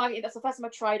thought, oh, that's the first time I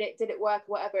tried it, did it work,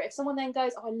 whatever. If someone then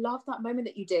goes, oh, I love that moment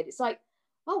that you did, it's like,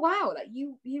 oh wow, like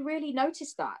you really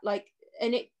noticed that, like,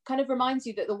 and it kind of reminds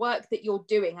you that the work that you're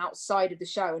doing outside of the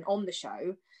show and on the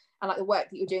show and like the work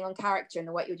that you're doing on character and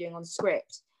the work you're doing on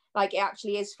script, like it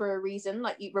actually is for a reason.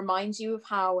 Like it reminds you of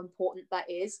how important that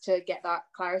is to get that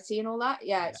clarity and all that.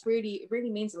 Yeah, it really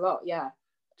means a lot. Yeah.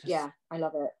 Just I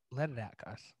love it. Let it out,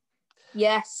 guys.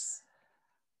 Yes.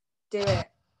 Do it.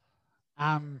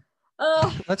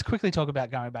 Let's quickly talk about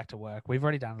going back to work. We've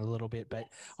already done it a little bit, but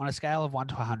on a scale of 1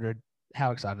 to 100, how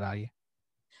excited are you?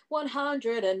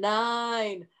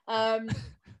 109.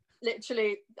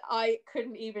 Literally, I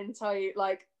couldn't even tell you,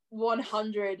 like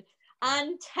 110%,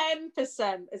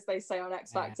 as they say on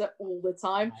X Factor all the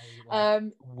time. I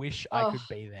wish I could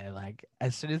be there. Like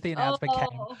as soon as the announcement came,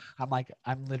 I'm like,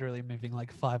 I'm literally moving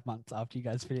like 5 months after you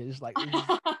guys finish. Like,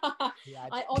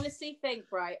 I honestly think,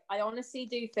 right? I honestly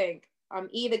do think I'm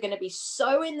either going to be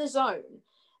so in the zone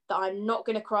that I'm not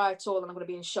going to cry at all and I'm going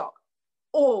to be in shock,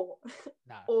 or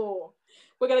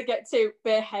we're going to get too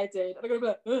bareheaded. I'm going to be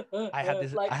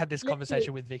like, I had this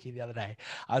conversation with Vicky the other day.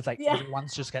 I was like,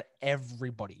 everyone's just got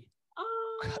everybody,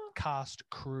 cast,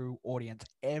 crew, audience,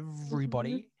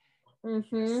 everybody.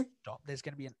 Stop. There's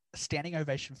going to be a standing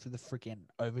ovation for the freaking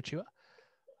overture.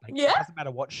 Like, it doesn't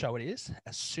matter what show it is.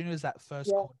 As soon as that first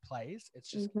chord plays,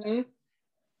 it's just it's going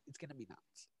to be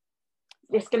nuts.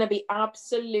 It's going to be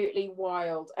absolutely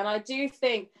wild. And I do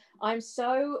think I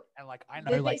know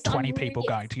like 20 people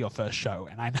going to your first show,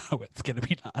 and I know it's going to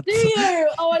be nuts. Do you?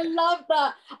 Oh, I love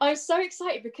that. I'm so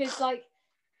excited because like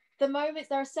there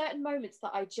are certain moments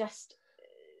that I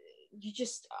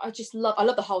love. I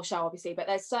love the whole show, obviously, but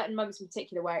there's certain moments in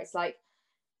particular where it's like,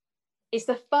 it's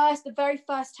the very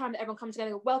first time that everyone comes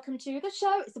together and go, welcome to the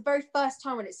show. It's the very first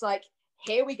time when it's like,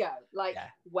 here we go, like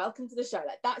welcome to the show.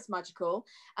 Like that's magical.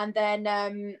 And then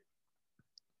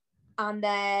Don't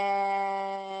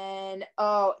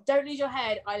Lose Your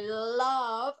Head. I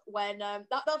love when that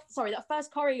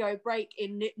first choreo break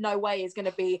in No Way is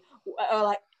gonna be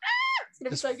it's gonna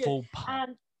be so good.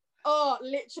 And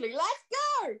literally, let's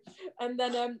go. And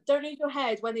then Don't Lose Your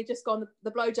Head, when they just gone the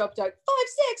blowjob joke, 5,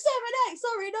 6, 7, 8,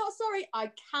 sorry, not sorry.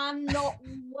 I cannot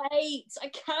wait.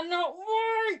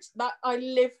 That I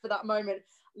live for that moment.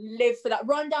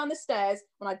 Run down the stairs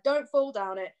when I don't fall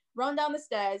down it. Run down the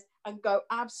stairs and go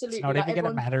absolutely. It's not even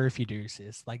gonna matter if you do,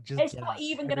 sis. Like, just it's not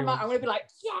even gonna matter. I'm gonna be like,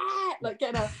 like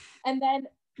get her. And then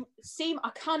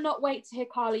I cannot wait to hear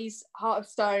Carly's Heart of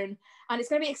Stone, and it's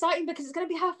going to be exciting because it's going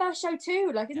to be her first show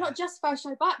too. Like, it's not just first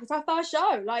show back, it's her first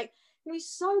show. Like, it's going to be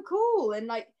so cool. And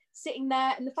like sitting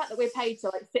there, and the fact that we're paid to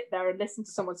like sit there and listen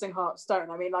to someone sing Heart of Stone,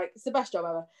 I mean, like, it's the best job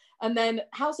ever. And then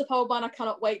House of Holbein, I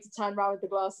cannot wait to turn around with the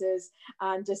glasses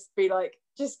and just be like,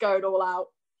 just going all out.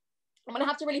 I'm going to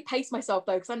have to really pace myself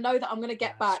though, because I know that I'm going to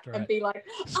get back and be like,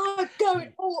 I'm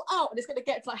going all out. And it's going to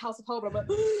get to like House of Holbein. I'm like,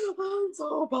 I'm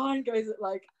so behind, guys.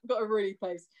 Like, I've got to really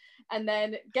pace. And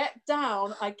then Get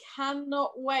Down. I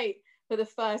cannot wait for the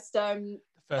first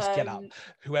get up.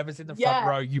 Whoever's in the front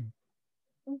row, you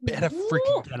better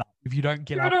freaking get up. If you don't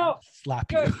get up, I'll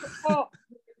slap you.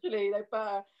 Literally, they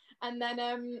better. And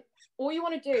then all you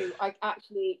want to do, do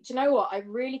you know what? I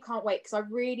really can't wait, because I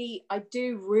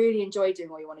do really enjoy doing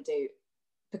All You Want to Do,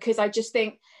 because I just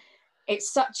think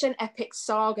it's such an epic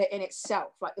saga in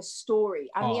itself, like the story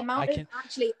and the amount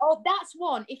that's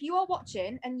one. If you are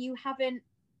watching and you've seen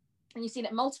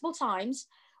it multiple times,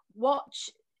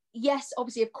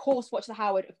 obviously, of course, watch the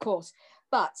Howard, of course,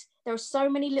 but there are so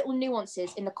many little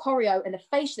nuances in the choreo and the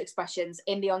facial expressions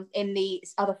in the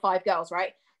other 5 girls,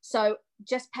 right? So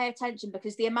just pay attention,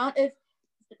 because they're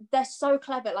so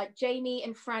clever. Like Jamie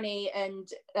and Franny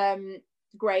and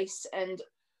Grace and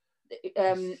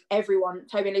everyone,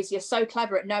 Toby and Lucy, are so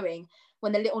clever at knowing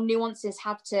when the little nuances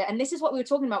have to. And this is what we were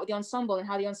talking about with the ensemble and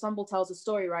how the ensemble tells a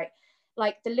story, right?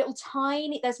 Like the little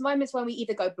there's moments when we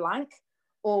either go blank,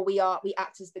 or we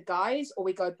act as the guys, or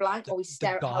we go blank, or we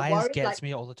stare at our guys. Gets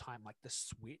me all the time, like the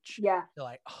switch. Yeah. They're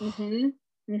like,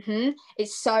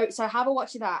 It's so have a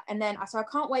watch of that. And then I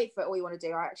can't wait for All You Want to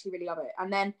Do. I actually really love it.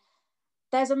 And then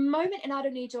there's a moment in I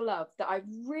Don't Need Your Love that I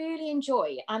really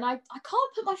enjoy, and I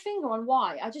can't put my finger on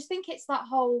why. I just think it's that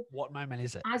whole, what moment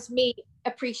is it? As me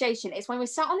appreciation. It's when we're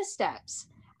sat on the steps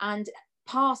and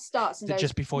Past starts and goes,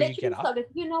 just before you get up.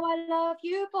 You know I love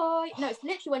you, boy. No, it's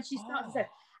literally when she starts to say,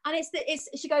 and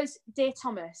she goes, dear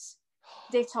Thomas,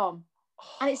 dear Tom,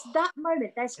 and it's that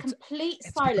moment. There's complete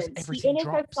silence. The inner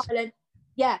goes silent.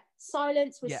 Yeah,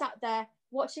 silence. We're sat there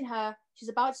watching her. She's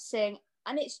about to sing,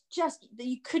 and it's just that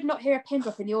you could not hear a pin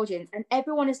drop in the audience, and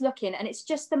everyone is looking, and it's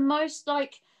just the most,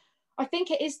 like, I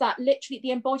think it is that literally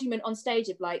the embodiment on stage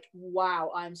of like,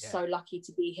 wow, I'm so lucky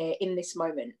to be here in this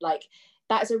moment. Like,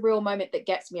 that is a real moment that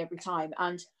gets me every time.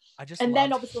 And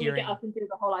then obviously we get up and do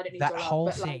the whole I Don't Need Your Love. That whole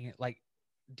thing, like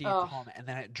dear Tom, and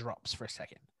then it drops for a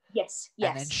second. Yes.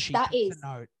 And then she puts a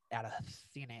note out of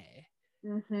thin air.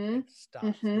 Mm-hmm. It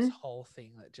starts this whole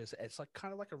thing that just, it's like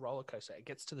kind of like a roller coaster. It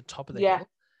gets to the top of the hill,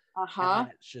 and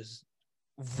then it's just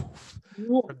woof,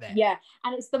 from there. Yeah,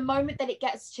 and it's the moment that it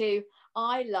gets to.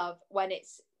 I love when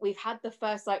we've had the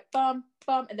first like bum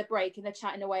bum and the break and the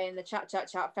chatting away and the chat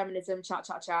feminism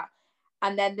chat,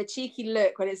 and then the cheeky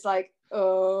look when it's like,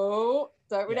 oh,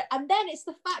 don't really. And then it's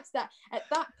the fact that at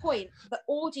that point the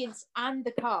audience and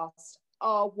the cast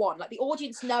are one. Like the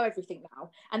audience know everything now,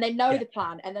 and they know the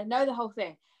plan, and they know the whole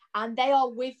thing, and they are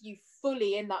with you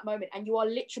fully in that moment, and you are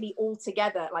literally all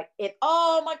together. Like it.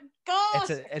 Oh my gosh!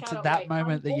 It's at that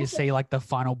moment that you see like the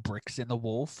final bricks in the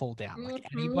wall fall down. Like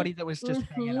anybody that was just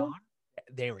hanging on,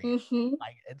 they're in.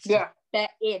 Like it's they're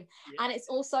in. And it's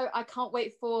also, I can't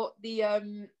wait for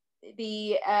the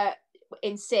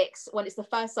in 6 when it's the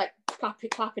first like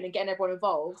clapping and getting everyone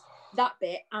involved. That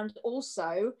bit, and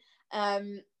also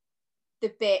the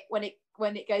bit when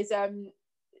it goes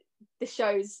the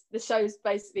show's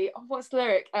basically, oh, what's the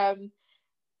lyric?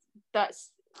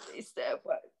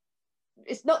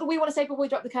 It's not the we want to say before we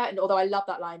drop the curtain, although I love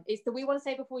that line. It's the we want to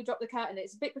say before we drop the curtain.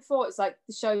 It's a bit before, it's like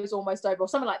the show's almost over or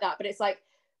something like that, but it's like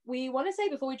we want to say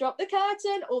before we drop the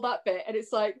curtain, all that bit, and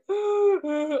it's like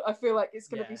I feel like it's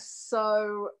gonna be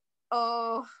so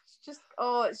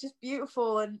it's just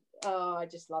beautiful, and I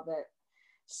just love it.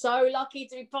 So lucky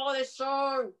to be part of this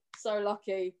show, so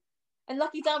lucky. And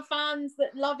lucky to have fans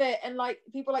that love it, and like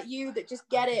people like you that just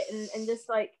get it and just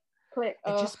like click.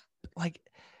 It just like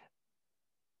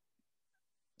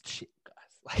shit,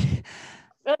 guys.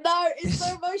 Like no, it's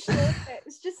so emotional, isn't it?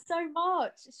 It's just so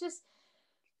much. It's just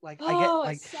like I get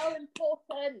like it's so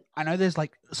important. I know there's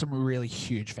like some really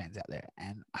huge fans out there,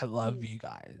 and I love you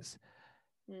guys.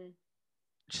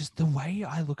 Just the way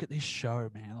I look at this show,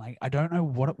 man. Like I don't know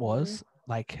what it was.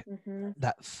 Like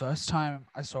that first time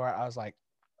I saw it, I was like,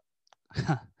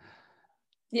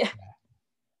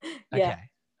 okay.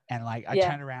 And like I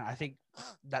turned around, I think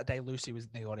that day Lucy was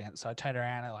in the audience, so I turned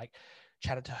around and like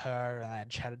chatted to her and then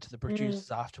chatted to the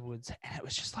producers afterwards, and it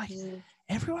was just like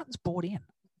everyone's bought in.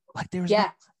 Like there is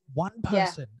not one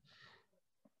person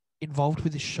involved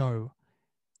with the show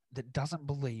that doesn't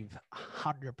believe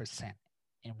 100%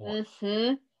 in what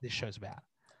this show's about.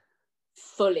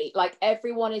 Fully, like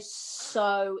everyone is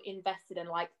so invested and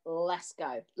like, let's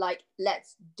go, like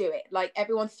let's do it. Like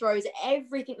everyone throws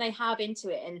everything they have into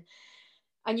it,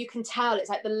 and you can tell it's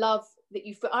like the love that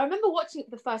you feel. I remember watching it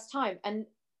for the first time, and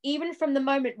even from the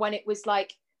moment when it was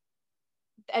like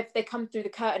if they come through the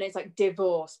curtain, it's like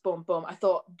divorce, boom boom, I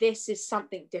thought this is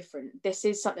something different, this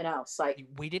is something else. Like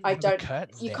we didn't have the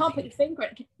curtain, you can't put your finger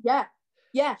in.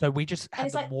 So we just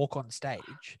had them walk on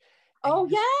stage.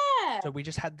 So we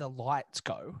just had the lights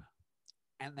go,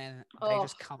 and then they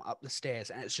just come up the stairs,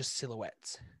 and it's just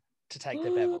silhouettes to take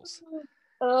their bevels.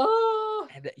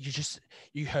 And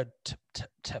you heard tip, tip,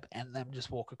 tip, and them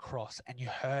just walk across, and you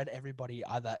heard everybody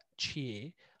either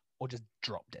cheer or just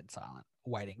drop dead silent,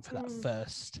 waiting for that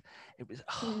first. It was.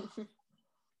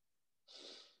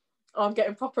 I'm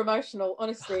getting proper emotional,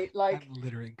 honestly. Like I'm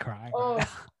literally crying. Right now.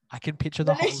 I can picture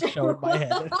the whole show in my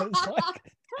head. And it's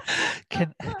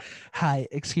like, hi,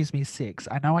 excuse me, 6.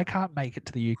 I know I can't make it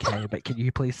to the UK, but can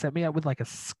you please set me up with like a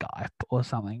Skype or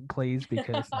something, please?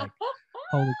 Because like,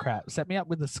 holy crap, set me up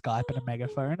with a Skype and a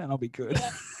megaphone, and I'll be good.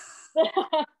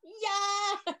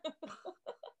 Yeah.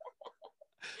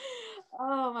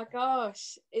 Oh my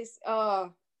gosh, it's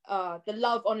the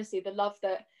love, honestly, the love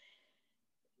that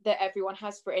everyone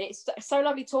has for it. And it's so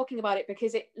lovely talking about it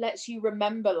because it lets you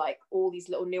remember like all these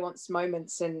little nuanced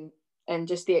moments and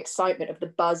just the excitement of the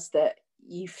buzz that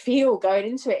you feel going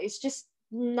into it. It's just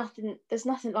nothing. There's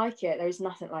nothing like it. There is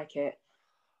nothing like it.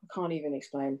 I can't even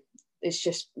explain. It's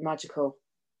just magical.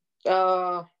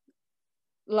 Love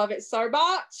it so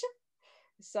much.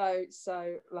 So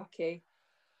lucky.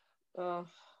 I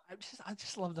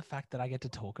just love the fact that I get to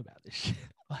talk about this shit.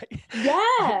 Like,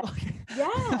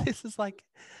 this is like,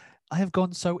 I have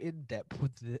gone so in depth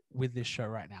with this show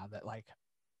right now that like,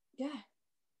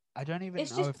 I don't even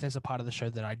know if there's a part of the show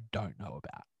that I don't know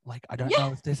about. Like, I don't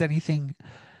know if there's anything.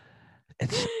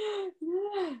 It's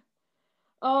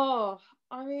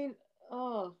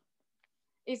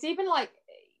it's even like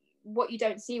what you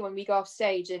don't see when we go off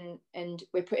stage and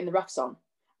we're putting the roughs on.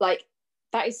 Like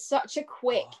that is such a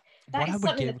quick. What I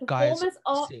would give guys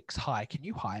 6, hi, can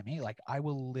you hire me? Like I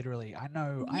will literally, I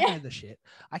know the shit.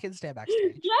 I can stand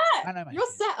backstage. I know my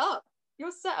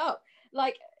You're set up.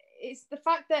 Like it's the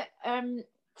fact that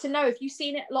to know if you've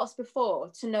seen it lots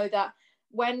before, to know that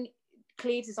when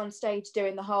Cleves is on stage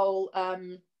doing the whole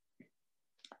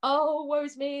oh woe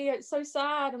is me, it's so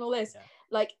sad and all this,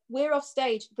 like we're off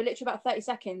stage for literally about 30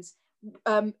 seconds,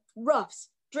 roughs,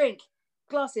 drink,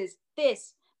 glasses,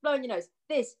 this, blowing your nose,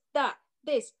 this, that,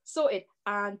 this, sorted,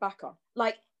 and back on.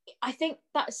 Like, I think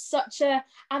that's such a,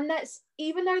 and that's,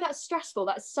 even though that's stressful,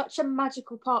 that's such a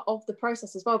magical part of the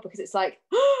process as well, because it's like,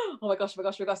 oh my gosh,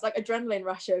 like adrenaline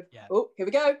rush of, oh, here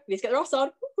we go, we need to get the Ross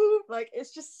on. Like,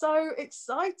 it's just so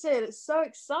exciting. It's so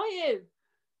exciting.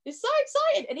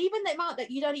 And even the amount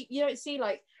that you don't see,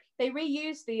 like, they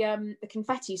reuse the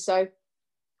confetti. So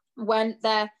when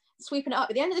they're sweeping it up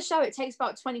at the end of the show, it takes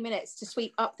about 20 minutes to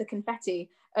sweep up the confetti.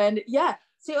 And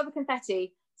sweep up the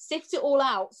confetti, sift it all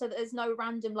out so that there's no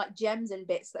random like gems and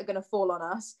bits that are going to fall on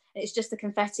us. And it's just the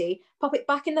confetti. Pop it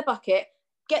back in the bucket,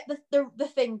 get the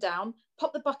thing down,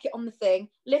 pop the bucket on the thing,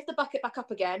 lift the bucket back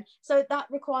up again. So that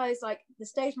requires like the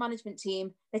stage management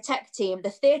team, the tech team, the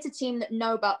theatre team that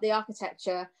know about the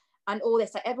architecture and all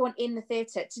this, like everyone in the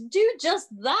theatre to do just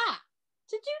that.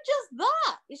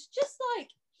 It's just like,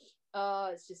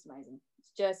 it's just amazing.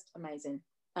 It's just amazing.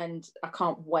 And I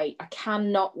can't wait. I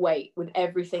cannot wait with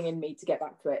everything in me to get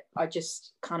back to it. I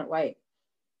just cannot wait.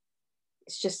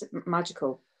 It's just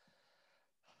magical.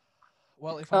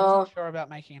 Well, if I wasn't sure about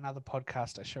making another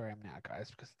podcast, I sure am now,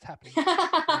 guys, because it's happening.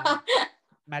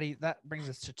 Maddie, that brings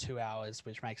us to 2 hours,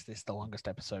 which makes this the longest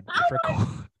episode we've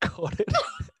recorded.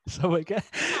 So we're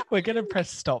gonna press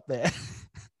stop there.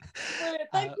 Brilliant.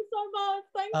 Thank you so much.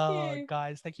 Thank you.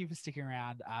 Guys, thank you for sticking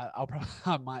around.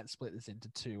 I might split this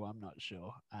into 2. I'm not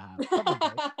sure.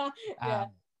 Probably.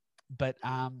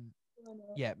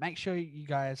 Yeah, make sure you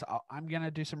guys, I'm going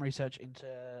to do some research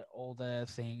into all the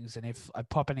things. And if I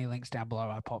pop any links down below,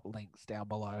 I pop links down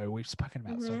below. We've spoken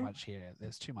about so much here.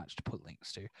 There's too much to put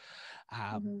links to.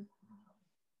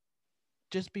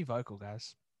 Just be vocal,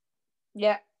 guys.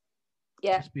 Yeah.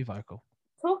 Just be vocal.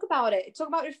 Talk about it. Talk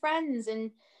about it with friends and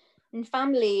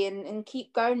family and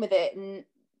keep going with it and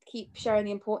keep showing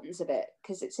the importance of it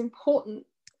because it's important.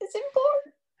 It's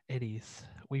important. It is.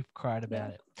 We've cried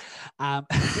about it.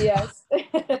 Yes.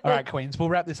 All right, Queens, we'll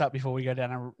wrap this up before we go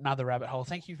down another rabbit hole.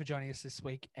 Thank you for joining us this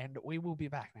week, and we will be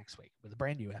back next week with a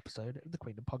brand new episode of the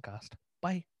Queendom Podcast.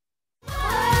 Bye.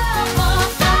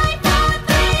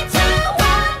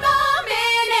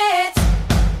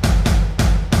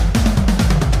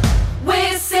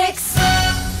 We're 6.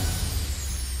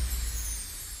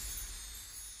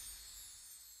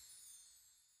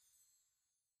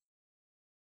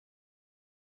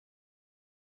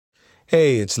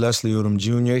 Hey, it's Leslie Odom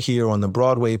Jr. here on the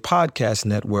Broadway Podcast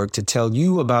Network to tell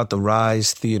you about the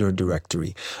Rise Theater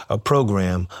Directory, a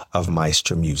program of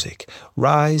Maestro Music.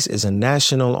 Rise is a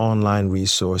national online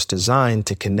resource designed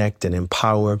to connect and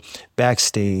empower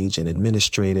backstage and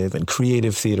administrative and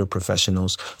creative theater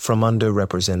professionals from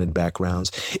underrepresented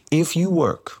backgrounds. If you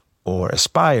work or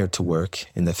aspire to work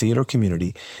in the theater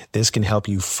community, this can help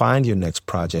you find your next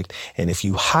project. And if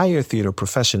you hire theater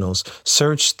professionals,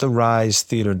 search the Rise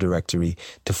Theater Directory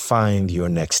to find your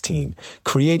next team.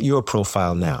 Create your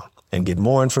profile now and get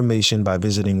more information by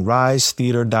visiting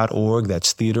risetheater.org.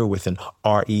 That's theater with an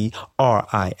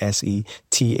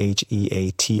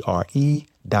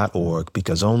RERISETHEATRE.org,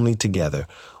 because only together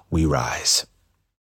we rise.